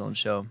Jordan on his own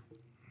show.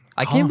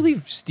 I Call can't him.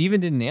 believe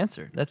Steven didn't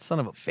answer. That son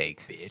of a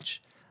fake bitch.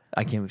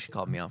 I can't believe she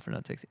called me out for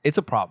not texting. It's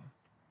a problem.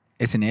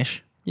 It's an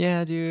ish.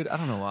 Yeah, dude. I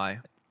don't know why.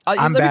 I'm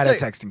let me bad tell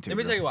at you- texting, too, Let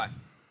me bro. tell you why.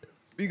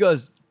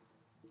 Because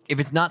if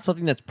it's not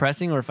something that's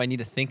pressing or if I need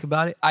to think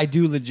about it, I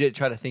do legit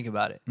try to think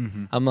about it.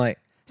 Mhm. I'm like,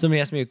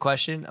 somebody asks me a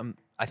question,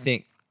 I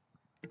think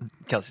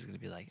Kelsey's gonna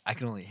be like, I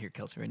can only hear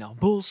Kelsey right now.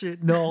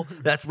 Bullshit. No,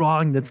 that's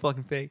wrong. That's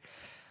fucking fake.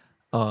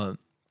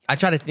 I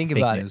try to think Fake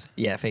about news. it.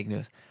 Yeah, fake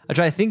news. I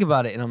try to think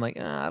about it, and I'm like,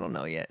 I don't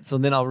know yet. So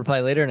then I'll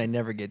reply later, and I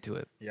never get to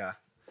it. Yeah.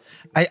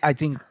 I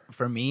think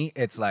for me,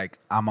 it's like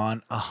I'm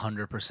on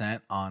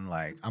 100% on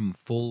like I'm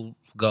full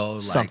go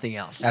like Something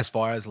else. as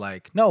far as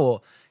like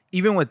no,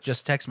 even with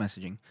just text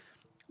messaging,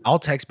 I'll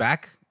text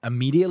back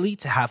immediately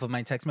to half of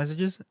my text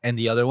messages, and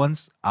the other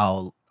ones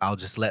I'll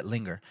just let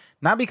linger.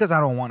 Not because I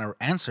don't want to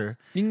answer,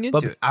 You can get but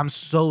to it. I'm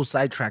so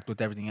sidetracked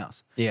with everything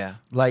else. Yeah.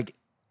 Like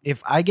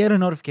if I get a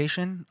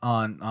notification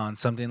on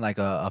something like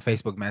a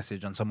Facebook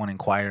message on someone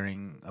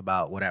inquiring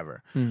about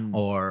whatever, Hmm.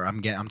 or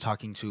I'm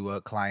talking to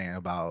a client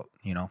about,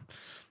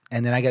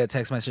 and then I get a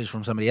text message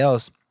from somebody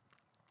else.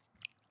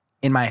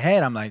 In my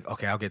head, I'm like,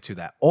 okay, I'll get to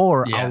that,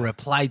 or Yeah. I'll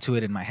reply to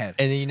it in my head,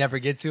 And then you never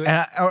get to it.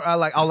 and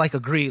I'll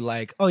agree,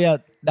 like, oh yeah,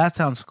 that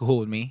sounds cool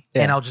with me,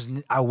 Yeah.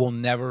 and I will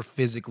never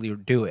physically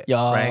do it,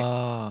 yeah.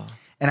 right?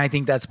 And I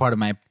think that's part of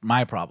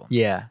my problem,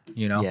 Yeah.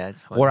 Yeah,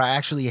 it's funny. where I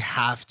actually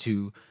have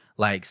to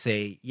like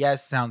say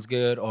yes, sounds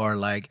good, or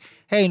like,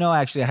 hey, no,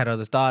 actually I had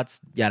other thoughts,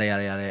 yada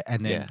yada yada,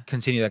 and then Yeah.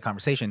 continue that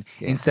conversation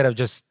Yeah. instead of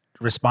just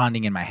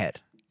responding in my head,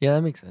 Yeah,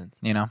 that makes sense.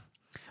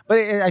 But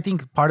I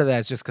think part of that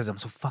is just because I'm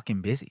so fucking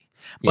busy.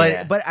 But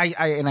Yeah. but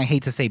I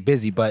hate to say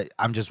busy, but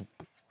I'm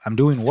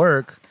doing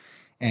work,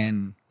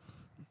 and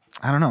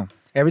I don't know.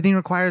 Everything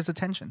requires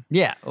attention.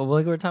 Yeah. Well,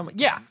 like we were talking about.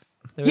 Yeah.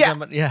 They were Yeah.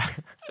 talking about-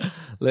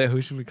 yeah.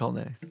 Who should we call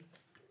next?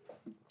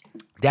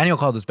 Daniel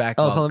called us back.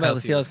 Oh, while call him back. Let's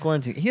Kelsey see how was- his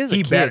quarantine. He has a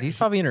He kid. better- He's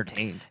probably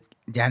entertained.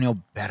 Daniel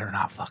better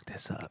not fuck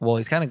this up. Well,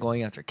 he's kind of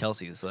going after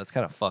Kelsey, so that's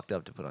kind of fucked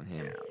up to put on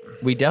him.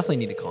 We definitely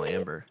need to call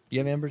Amber. Do you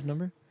have Amber's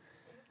number?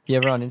 You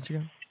have her on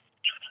Instagram?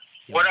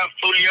 What up,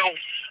 Julio?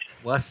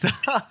 What's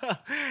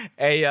up?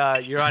 Hey,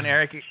 you're on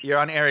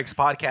Eric's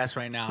podcast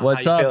right now.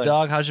 What's How you up, feeling?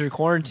 dog? How's your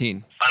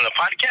quarantine? On the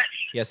podcast?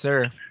 Yes,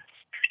 sir.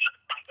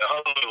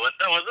 Oh, what's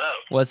up? What's up?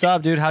 What's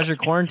up, dude? How's your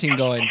quarantine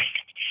going?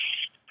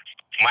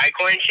 My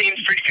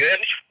quarantine's pretty good.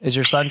 Is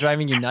your son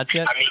driving you nuts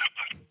yet? I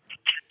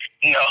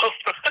mean, no.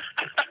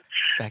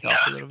 Back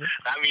off a little bit.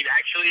 I mean,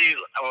 actually,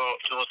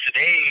 well,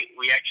 today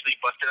we actually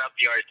busted out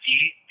the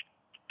RC,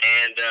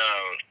 and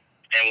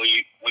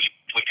we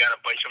got a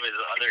bunch of his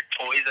other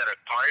toys that are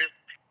cars,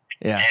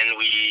 Yeah. and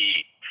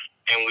we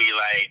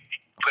like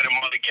put them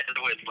all together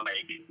with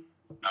like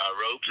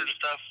ropes and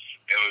stuff,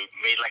 and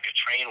we made like a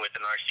train with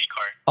an RC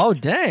car. Oh,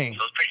 dang. So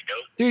it was pretty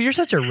dope. Dude, you're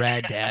such a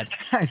rad dad.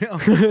 I know.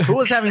 Who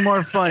was having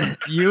more fun?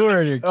 You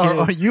or your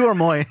kid, You or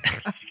Moy?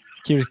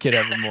 cutest kid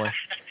ever, boy.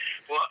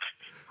 Well,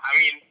 I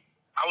mean,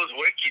 I was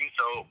working,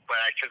 but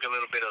I took a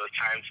little bit of the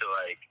time to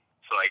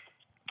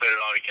put it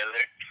all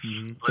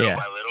together, little Yeah.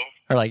 by little.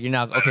 Or like, you're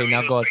now, But, I okay, mean,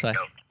 now it go was pretty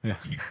outside.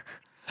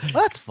 dope.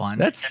 Well, that's fun.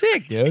 That's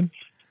sick, dude.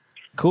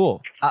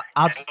 Cool. And,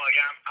 like,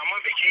 I'm on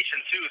vacation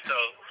too, so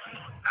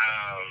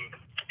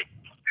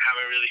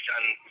haven't really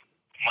done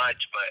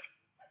much. But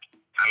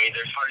I mean,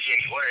 there's hardly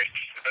any work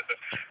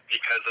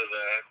because of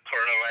the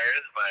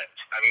coronavirus. But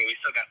I mean, we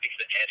still got things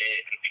to edit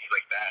and things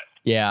like that.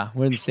 Yeah,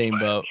 we're in the same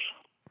boat.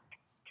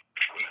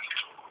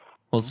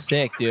 Well,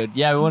 sick, dude.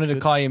 Yeah, we wanted to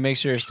call you and make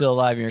sure you're still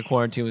alive and your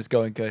quarantine was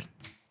going good.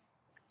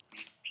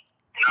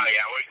 No,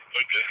 yeah,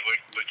 we're good.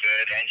 We're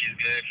good. Angie's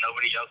good.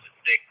 Nobody else is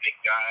sick. Thank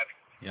God.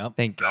 Yep.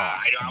 Thank God.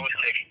 I know I was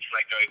sick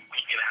like a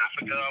week and a half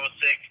ago. I was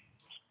sick,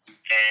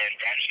 and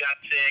Danny got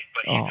sick,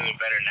 but he's doing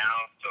better now.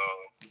 So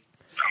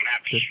I'm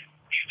happy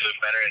he's doing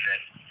better. And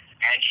then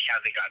Angie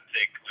hasn't got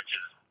sick, which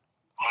is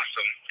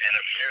awesome and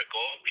a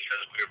miracle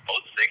because we were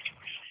both sick.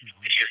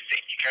 And she was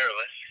taking care of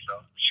us. So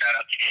shout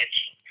out to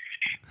Angie.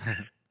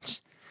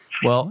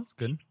 Well, That's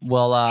good.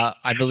 well,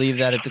 I believe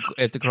that if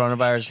the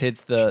coronavirus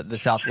hits the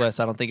Southwest,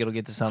 I don't think it'll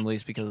get to Sun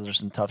Luis because there's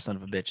some tough son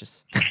of a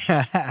bitches.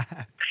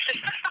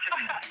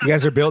 You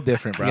guys are built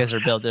different, bro. You guys are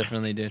built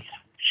differently, dude.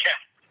 Yeah,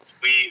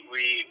 we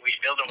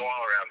built a wall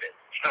around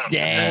it.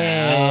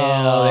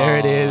 Damn. Oh, there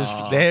it is.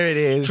 There it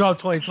is. Trump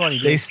 2020.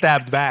 They Dude.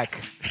 stabbed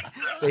back.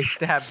 They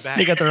stabbed back.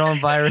 They got their own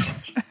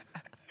virus.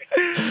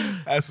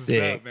 That's what's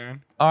Sick. up,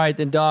 man. All right,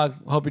 then, dog.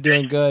 Hope you're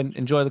doing good.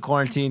 Enjoy the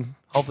quarantine.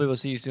 Hopefully, we'll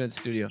see you soon at the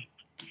studio.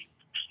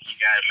 You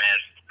got it, man.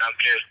 Sounds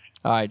good.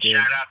 All right, dude.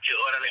 Shout out to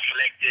Orale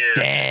Collective.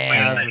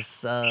 Damn,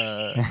 that's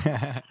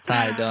what's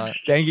tight, dog.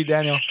 Thank you,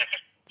 Daniel.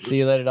 See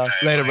you later, dog.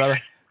 Later, brother.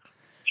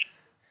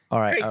 All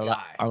right, Great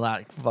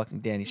guy. fucking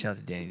Danny. Shout out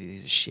to Danny. Dude,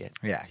 he's a shit.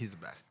 Yeah, he's the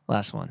best.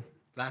 Last one.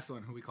 Last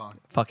one. Who we calling?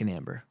 Fucking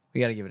Amber.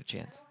 We got to give it a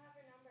chance.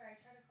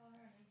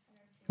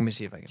 Let me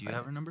see if I can Do you find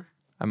have it. her number?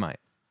 I might.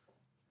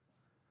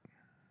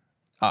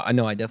 I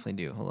know I definitely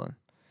do. Hold on.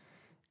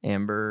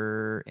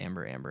 Amber.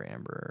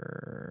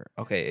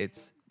 Okay,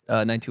 it's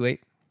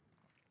 928.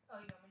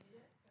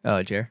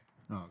 Jer.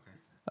 Oh, okay.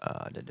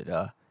 I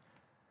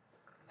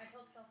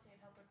told Kelsey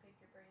I'd help her pick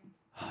your brains.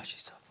 Oh,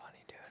 she's so funny,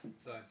 dude.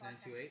 So it's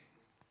 928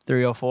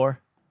 304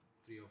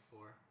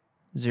 304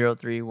 0312.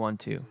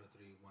 0312.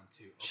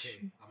 Okay,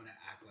 I'm gonna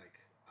act like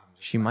I'm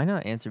just. She might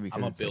not answer because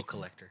I'm a it's bill like-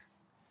 collector.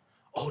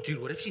 Oh,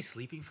 dude, what if she's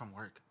sleeping from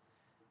work?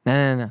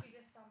 No.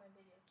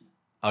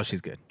 Oh,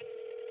 she's good.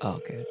 Oh,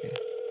 okay.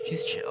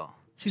 She's chill.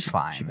 She's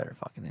fine. She better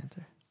fucking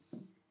answer.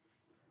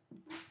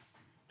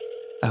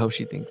 I hope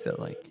she thinks that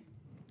like.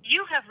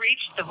 You have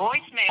reached the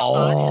voicemail Oh.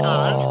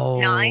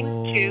 box of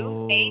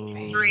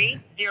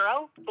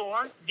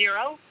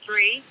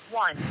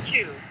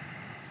 92830400312.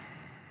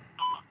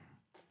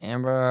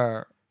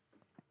 Amber,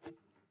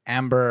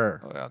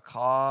 Amber. we got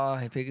call.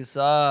 Hey, pick us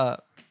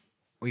up.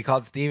 We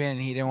called Steven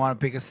and he didn't want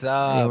to pick us Hey,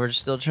 up. we're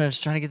still trying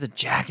to get the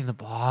Jack in the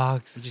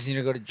Box. We just need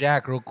to go to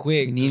Jack real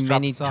quick. We Just need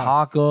drop many us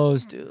off.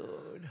 tacos, dude.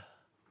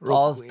 Real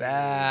Call us quick.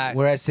 back.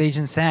 We're at Sage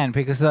and Sand.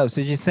 Pick us up.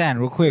 Sage and Sand.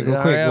 Real quick.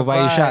 Hurry We'll up,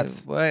 buy you bye.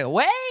 shots. Wait.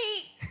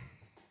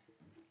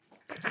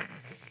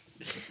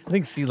 I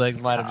think Sea Legs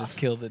might have just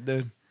killed it,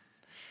 dude.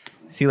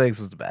 Sea Legs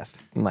was the best.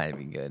 Might have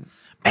been good.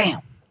 Bam.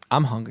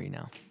 I'm hungry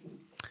now.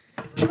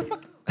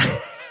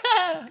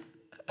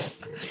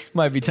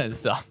 Might be time to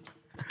stop.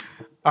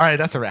 All right,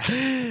 that's a wrap.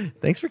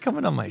 Thanks for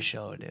coming on my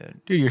show,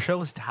 dude. Dude, your show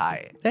was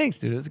tight. Thanks,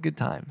 dude. It was a good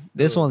time.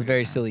 This one's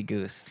very silly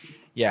goose.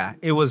 Yeah,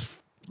 it was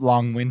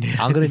long-winded.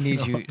 I'm gonna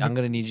need you. I'm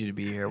gonna need you to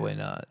be here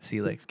when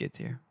Sea Legs gets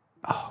here,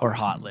 or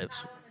Hot Lips.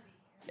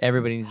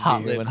 Everybody needs to Hot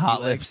be here when Lips, Hot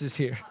Sea Lips is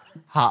here.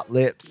 Hot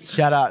Lips.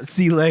 Shout out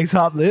Sea Legs,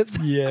 Hot Lips.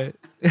 Yeah.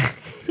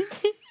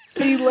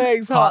 Sea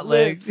Legs, Hot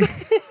Lips.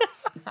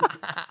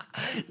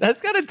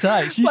 That's kind of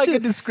tight. She Like a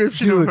should,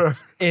 description dude, of her.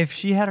 if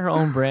she had her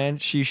own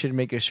brand, she should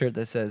make a shirt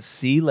that says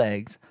 "Sea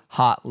Legs,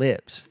 Hot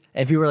Lips."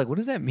 And people are like, "What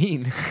does that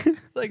mean?"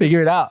 Like,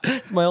 Figure it out.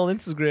 It's my old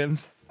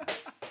Instagrams.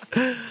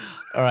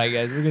 All right,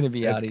 guys, we're gonna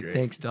be That's out. great.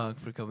 Thanks, dog,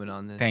 for coming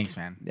on this. Thanks,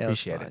 man. That was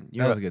Appreciate it. fun.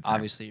 That was a good time.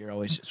 Obviously, you're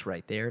always just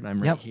right there, and I'm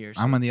right Yep. here.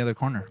 So. I'm on the other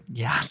corner.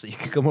 Yeah, so you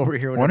can come over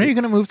here. When are you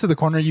going to move to the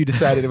corner you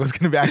decided it was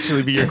going to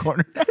actually be your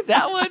corner?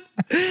 That one?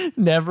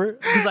 Never.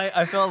 Because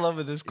I fell in love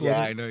with this corner.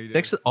 Yeah, I know you did.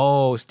 Next,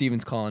 oh,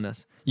 Steven's calling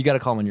us. You got to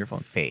call him on your phone.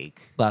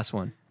 Fake. Last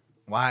one.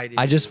 Why did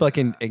I you just do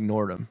fucking that?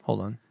 ignored him.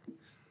 Hold on.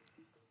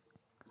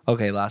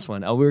 Okay, last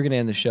one. Oh, we were going to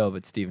end the show,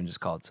 but Steven just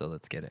called, so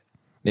let's get it.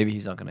 Maybe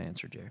he's not going to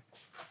answer, Jerry.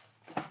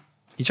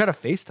 He tried to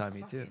FaceTime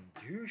me, too.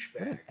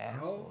 What an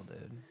asshole,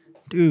 dude.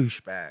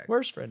 Douchebag.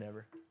 Worst friend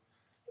ever.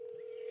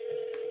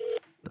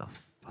 The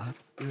fuck?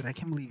 Dude, I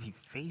can't believe he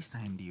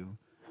FaceTimed you.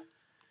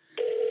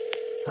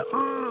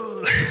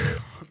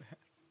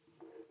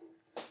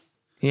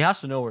 He has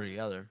to know we're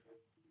together.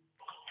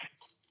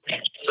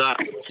 So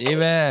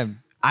Steven.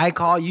 I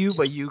call you,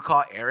 but you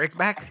call Eric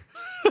back?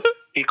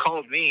 he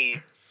called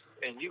me,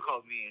 and you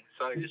called me,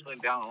 so I just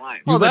went down the line.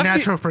 You Oh, the left me-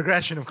 natural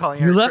progression of calling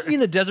You Eric. left me in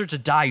the desert to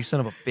die, you son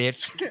of a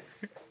bitch.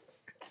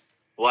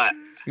 What?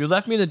 You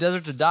left me in the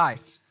desert to die.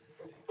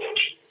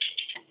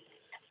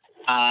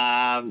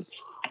 I'm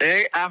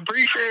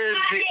pretty sure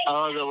it's the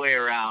other way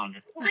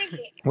around.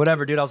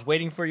 Whatever, dude. I was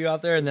waiting for you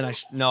out there, and then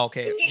no,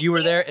 okay. You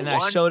were there, and then I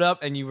What? showed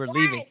up, and you were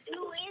leaving.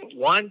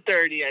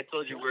 1:30, I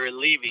told you we were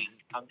leaving.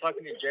 I'm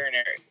talking to Jared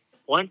and Eric.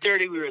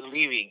 1:30, we were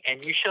leaving,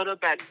 and you showed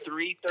up at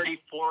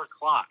 3:34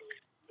 o'clock.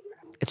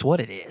 It's what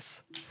it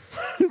is.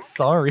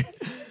 Sorry.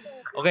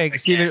 Okay,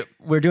 Steven,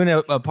 we're doing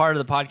a part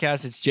of the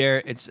podcast. It's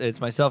Jared. It's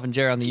myself and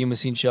Jared on the You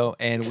Machine Show,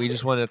 and we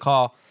just wanted to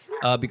call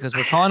because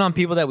we're calling on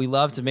people that we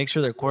love to make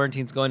sure their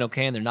quarantine's going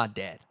okay and they're not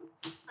dead.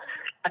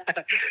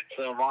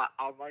 So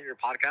I'm on your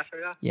podcast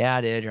right now.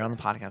 Yeah, dude, you're on the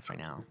podcast right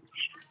now.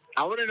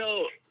 I want to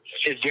know,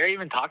 is Jerry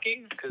even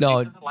talking? Because No.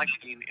 he doesn't like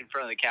being in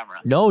front of the camera.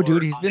 No, Or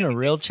dude, he's on been a anything.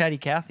 real chatty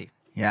Cathy.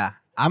 Yeah.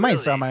 I might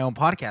start Really? my own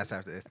podcast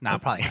after this. Nah,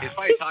 probably. He's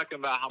probably talking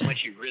about how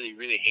much he really,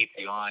 really hates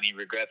you, and he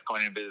regrets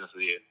going into business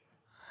with you.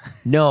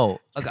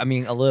 No, I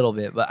mean a little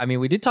bit, but I mean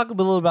we did talk a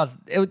little about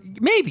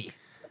maybe.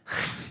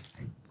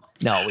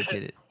 No, we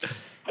did it.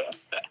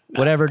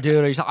 Whatever,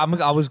 dude.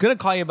 I was gonna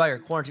call you about your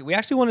quarantine. We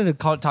actually wanted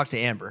to talk to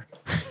Amber.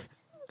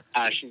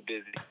 She's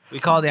busy. We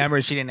called Amber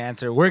and she didn't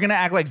answer. We're going to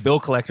act like bill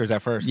collectors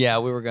at first. Yeah,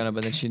 we were gonna,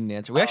 but then she didn't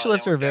answer. We actually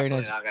left her a very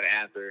nice. Not gonna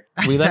answer.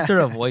 We left her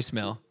a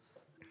voicemail.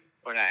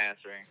 We're not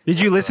answering. Did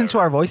you listen to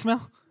our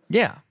voicemail?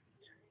 Yeah.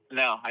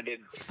 No, I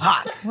didn't.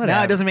 Fuck. Now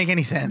Whatever. it doesn't make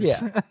any sense.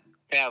 Yeah.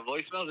 Yeah,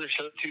 voicemails are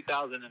so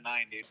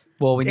 2009, dude.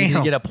 Well, we need to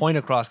Damn. get a point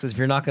across because if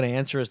you're not going to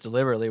answer us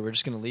deliberately, we're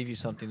just going to leave you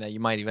something that you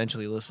might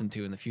eventually listen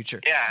to in the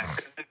future. Yeah, 'cause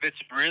if it's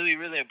really,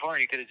 really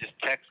important, you could have just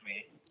texted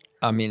me.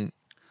 I mean,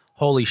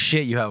 Holy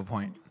shit, you have a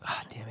point.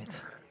 damn it,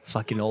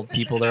 fucking old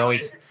people. They're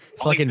always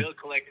Only fucking bill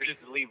collectors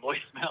leave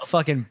voicemails.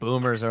 fucking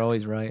boomers are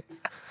always right.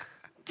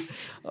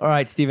 All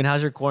right, Steven,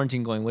 how's your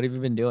quarantine going? What have you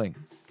been doing?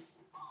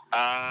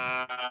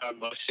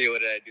 Let's see,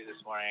 what did I do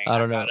this morning? I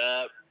don't know. Got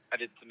up, I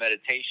did some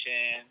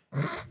meditation,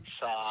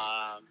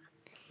 some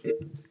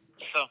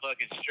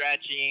fucking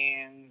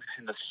stretching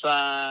in the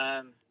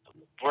sun,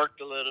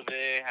 worked a little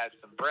bit, had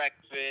some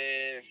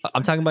breakfast.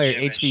 I'm talking about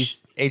your Yeah,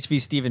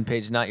 HV Steven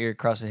page, not your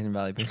CrossFit Hidden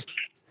Valley page.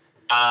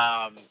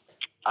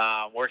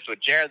 Worked with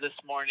Jared this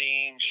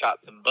morning, shot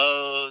some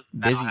bows.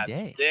 now Busy had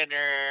day. Dinner,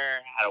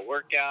 had a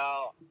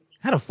workout.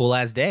 Had a full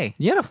ass day.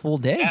 You had a full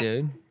day, Yeah.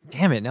 dude.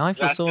 Damn it, now I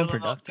feel Gotta so fill in the-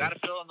 unproductive. Gotta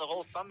fill in the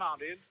hole somehow,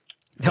 dude.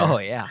 Oh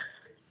yeah,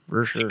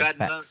 for sure. None,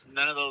 facts.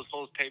 none of those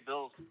holes pay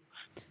bills.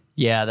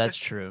 Yeah, that's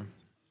true.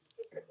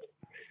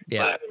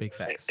 Yeah, But Big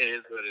facts. It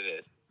is what it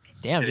is.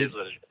 damn, It dude. is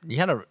what it is.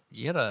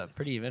 You had a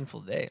pretty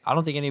eventful day. I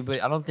don't think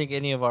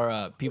any of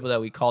our people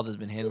that we called has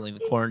been handling the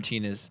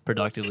quarantine as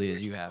productively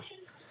as you have.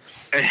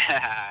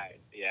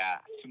 Yeah.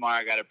 Tomorrow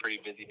I got a pretty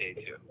busy day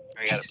too.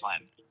 I got a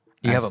plan.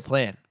 You have a Nice.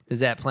 plan. Does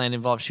that plan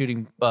involve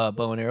shooting bow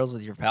and arrows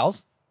with your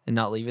pals and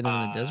not leaving them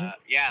in the desert?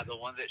 Yeah, the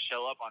ones that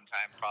show up on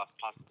time,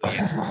 possibly.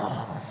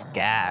 Yeah.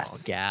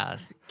 Gas. Oh,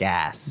 gas,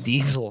 Gas.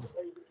 diesel.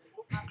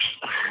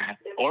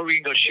 Or we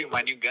can go shoot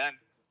my new gun.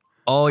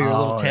 Oh, your Oh,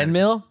 little yeah. 10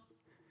 mil?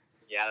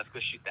 Yeah, let's go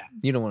shoot that.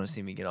 You don't want to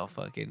see me get all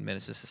fucking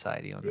menace to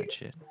society on that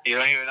shit. You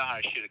don't even know how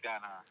to shoot a gun,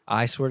 huh?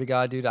 I swear to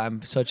God, dude,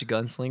 I'm such a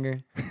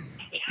gunslinger.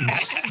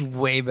 It's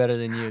way better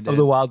than you, Of dude.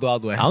 the Wild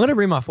Wild West. I'm gonna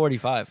bring my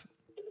 45.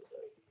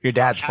 Your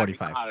dad's Happy to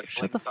know 45. how to Shut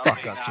swing the something,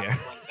 fuck up, how to Jared.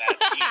 swing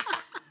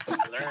that team.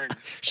 I learned.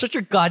 Shut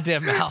your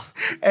goddamn mouth.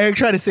 Eric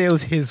tried to say it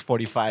was his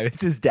 45.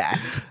 It's his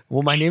dad's.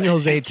 Well, my name is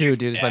Jose too,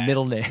 dude. It's my Yeah.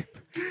 middle name.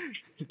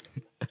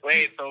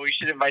 Wait, so we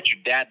should invite your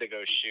dad to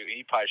go shoot.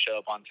 He'd probably show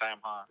up on time,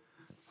 huh?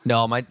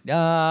 No, my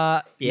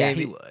Yeah, maybe.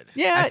 he would.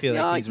 Yeah, I feel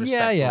like he's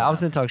respectful. yeah. I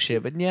was enough. gonna talk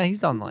shit, but yeah,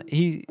 he's online.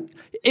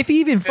 If he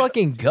even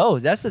fucking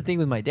goes, that's the thing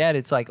with my dad.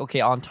 It's like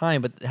okay, on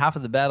time, but half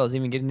of the battle is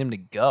even getting him to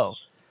go.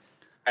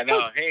 I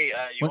know. Hey,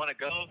 you What? want to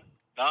go?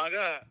 No,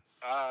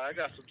 I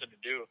got something to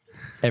do.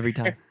 Every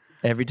time,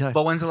 every time.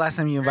 But when's the last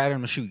time you invited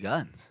him to shoot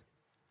guns?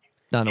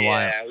 Not in a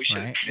while. Yeah, we should.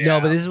 right? Yeah,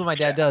 No, but this is what my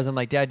dad yeah. does. I'm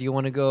like, Dad, do you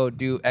want to go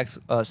do X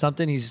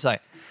something? He's just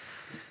like,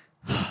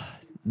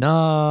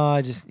 no,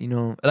 I just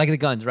like the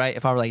guns, right?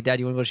 If I were like, Dad,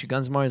 you want to go shoot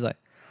guns tomorrow? He's like,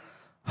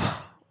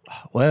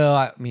 well,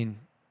 I mean,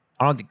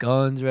 I don't have the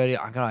guns ready.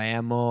 I got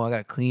ammo. I got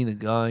to clean the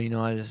gun. You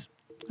know, I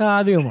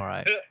think I'm all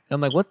right. And I'm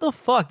like, what the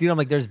fuck, dude? I'm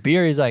like, there's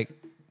beer. He's like,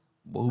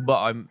 well, who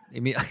bought? I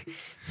mean,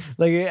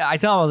 like, I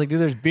tell him, I was like, dude,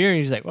 there's beer. And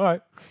he's like, all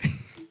right.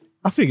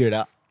 I'll figure it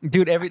out.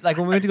 Dude, like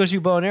when we went to go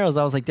shoot bow and arrows,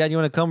 I was like, Dad, you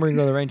want to come? We're going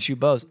to go to the range and shoot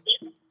bows.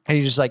 And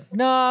he's just like,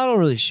 no, I don't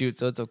really shoot,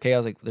 so it's okay. I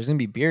was like, there's going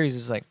to be beer. He's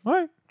just like, all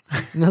right.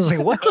 And I was like,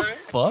 what the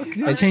fuck,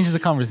 dude? It changes the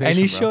conversation. And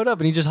he bro. showed up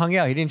and he just hung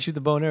out. He didn't shoot the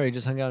bow and arrow. He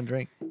just hung out and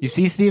drank. You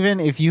see, Steven,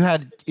 if you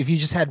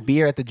just had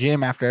beer at the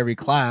gym after every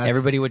class,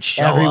 Everybody would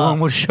show everyone up.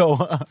 would show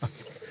up.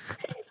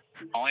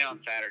 Only on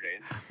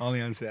Saturdays.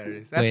 Only on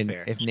Saturdays. That's When-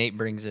 fair. If Nate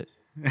brings it.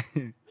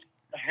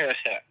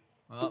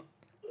 Well,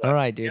 All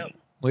right, dude. Yep.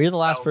 Well, you're the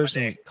last That was my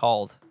person we day.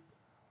 called.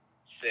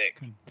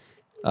 Sick.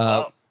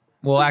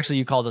 Well, actually,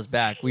 you called us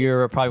back. We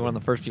were probably one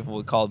of the first people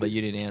we called, but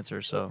you didn't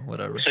answer, so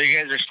whatever. So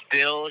you guys are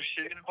still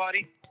shooting a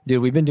body?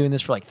 Dude, we've been doing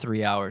this for like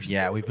 3 hours.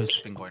 yeah, we've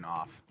just been going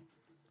off.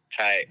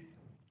 Tight.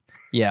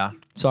 Yeah.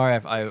 Sorry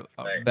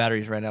if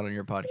batteries ran out on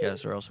your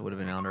podcast, or else it would have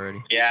been out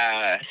already.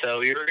 Yeah, so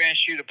we were going to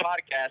shoot a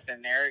podcast,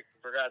 and Eric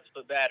forgot to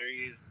put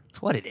batteries.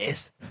 It's what it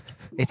is.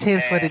 It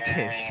is what it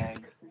is.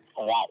 and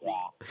wah,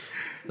 wah.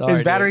 Sorry, His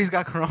dude. batteries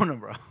got corona,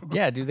 bro.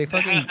 Yeah, dude, they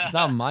fucking. It's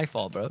not my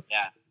fault, bro.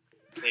 Yeah,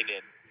 they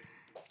did.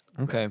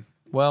 Okay.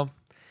 Well,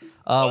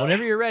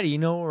 whenever you're ready, you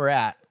know where we're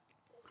at.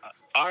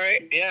 All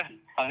right, yeah.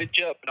 I'll hit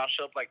you up, and I'll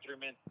show up like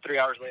 3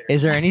 hours later.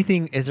 Is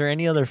there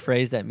any other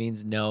phrase that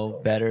means no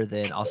better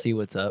than I'll see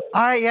what's up?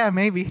 All right, yeah,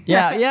 maybe.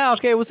 Yeah,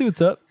 okay, we'll see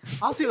what's up.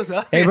 I'll see what's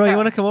up. Hey, bro, you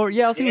want to come over?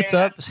 Yeah, I'll see what's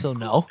Yeah. up. So,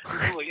 no.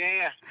 Cool,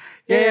 yeah.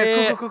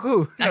 Yeah,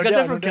 cool. I got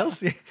that from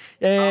Kelsey.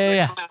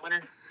 Yeah. Plant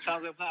winner.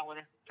 Sounds like a plant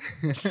winner.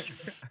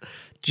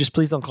 Just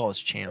please don't call us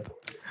champ.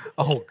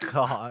 Oh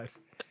God.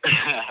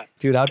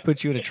 Dude, I'd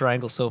put you in a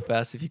triangle so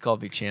fast if you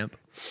called me champ.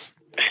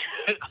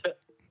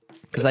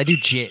 Because I do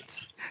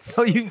jits.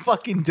 No, you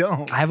fucking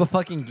don't. I have a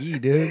fucking gi,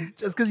 dude.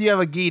 Just because you have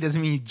a gi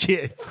doesn't mean you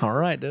jits. All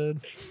right,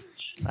 dude.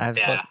 I have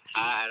Yeah,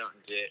 I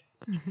don't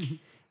get.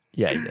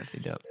 Yeah, you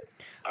definitely don't.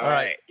 All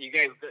right, you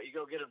guys, you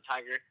go get him,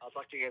 Tiger. I'll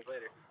talk to you guys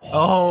later.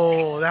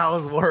 Oh, that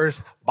was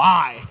worse.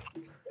 Bye.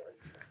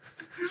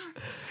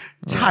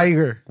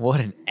 Tiger.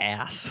 What an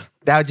ass.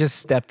 That just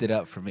stepped it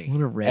up for me.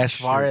 What a red As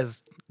far shirt.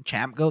 as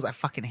champ goes, I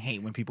fucking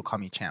hate when people call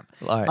me champ.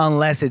 All right.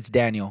 Unless it's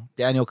Daniel.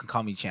 Daniel can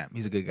call me champ.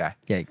 He's a good guy.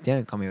 Yeah,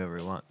 Dan, call me whatever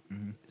you want.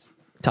 Mhm.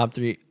 Top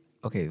 3.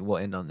 Okay, we'll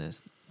end on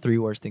this. 3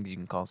 worst things you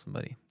can call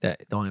somebody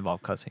that don't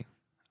involve cussing.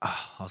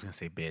 Oh, I was gonna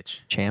say bitch.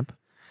 Champ,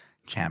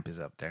 Champ is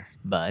up there.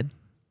 bud.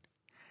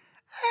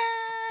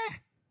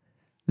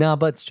 No,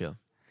 bud's chill.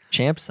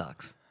 Champ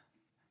sucks.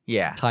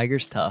 Yeah.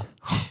 Tiger's tough.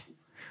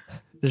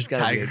 There's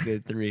gotta Tiger. be a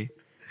good 3.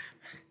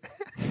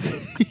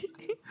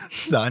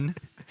 Son.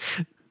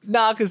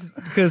 Nah,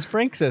 because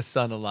Frank says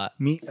son a lot.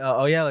 Me.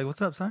 Oh yeah. Like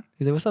what's up, son?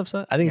 He's like, what's up,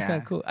 son? I think it's Yeah.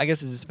 kind of cool. I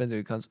guess it just depends who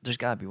it comes. There's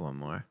gotta be one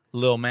more.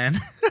 Little man.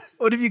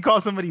 What if you call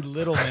somebody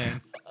little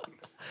man?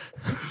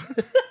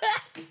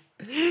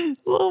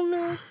 Little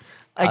man.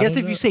 I guess don't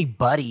if know. you say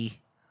buddy,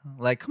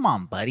 like come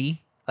on,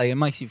 buddy. Like it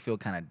makes you feel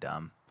kind of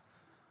dumb.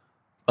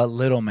 But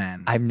little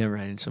man. I've never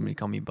had somebody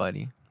call me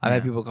buddy. I've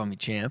had Yeah. people call me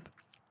champ,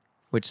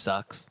 which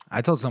sucks.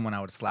 I told someone I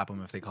would slap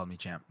them if they called me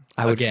champ.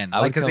 I would- Again,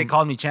 I would because they come-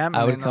 called me champ. I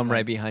and would then come I'm right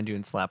like- behind you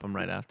and slap him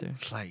right after.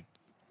 It's like,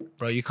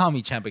 bro, you call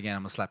me champ again,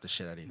 I'm gonna slap the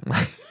shit out of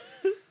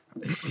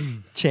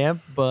you.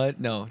 Champ, bud.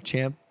 No,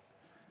 champ,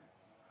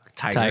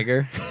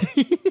 Tiger.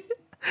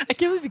 I can't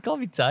believe you called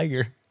me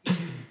Tiger.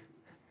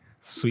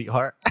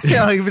 Sweetheart.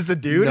 Yeah, like if it's a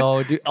dude.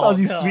 No, dude. Calls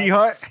you God.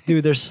 sweetheart.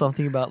 Dude, there's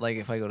something about like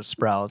if I go to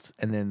Sprouts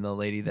and then the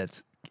lady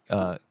that's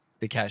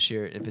the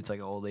cashier, if it's like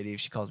an old lady, if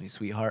she calls me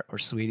sweetheart or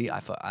sweetie,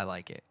 I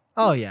like it.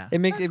 Oh yeah. It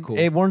makes That's it cool.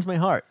 it warms my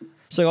heart.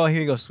 She's like, oh,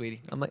 here you go,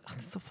 sweetie. I'm like, oh,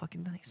 that's so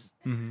fucking nice.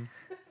 Mhm.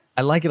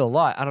 I like it a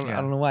lot. I Yeah.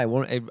 don't know why.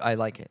 I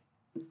like it.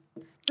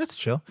 That's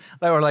chill.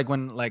 Like or like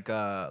when like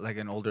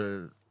an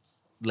older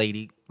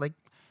lady, like,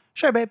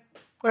 sure, babe.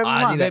 Whatever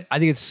you want, babe. I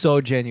think it's so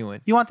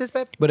genuine. You want this,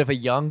 babe? But if a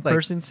young Like,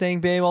 person's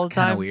saying babe all the it's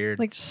kinda time, weird.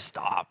 like just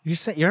stop.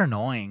 You're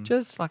annoying.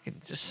 Just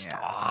Yeah.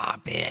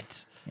 stop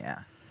it. Yeah.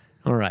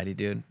 Alrighty,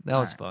 dude. That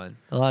was Alright. fun.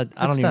 A lot. I Good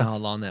don't even know stuff. how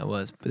long that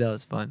was, but that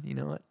was fun. You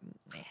know what?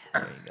 Man,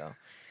 there you go.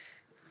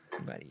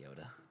 Buddy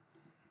Yoda.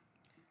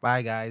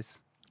 Bye guys.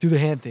 Do the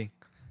hand thing.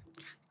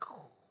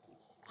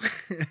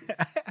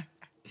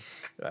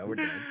 Alright, we're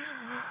done.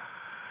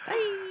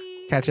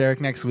 Catch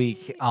Eric next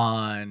week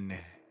on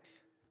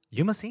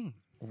You Must Sing.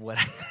 What?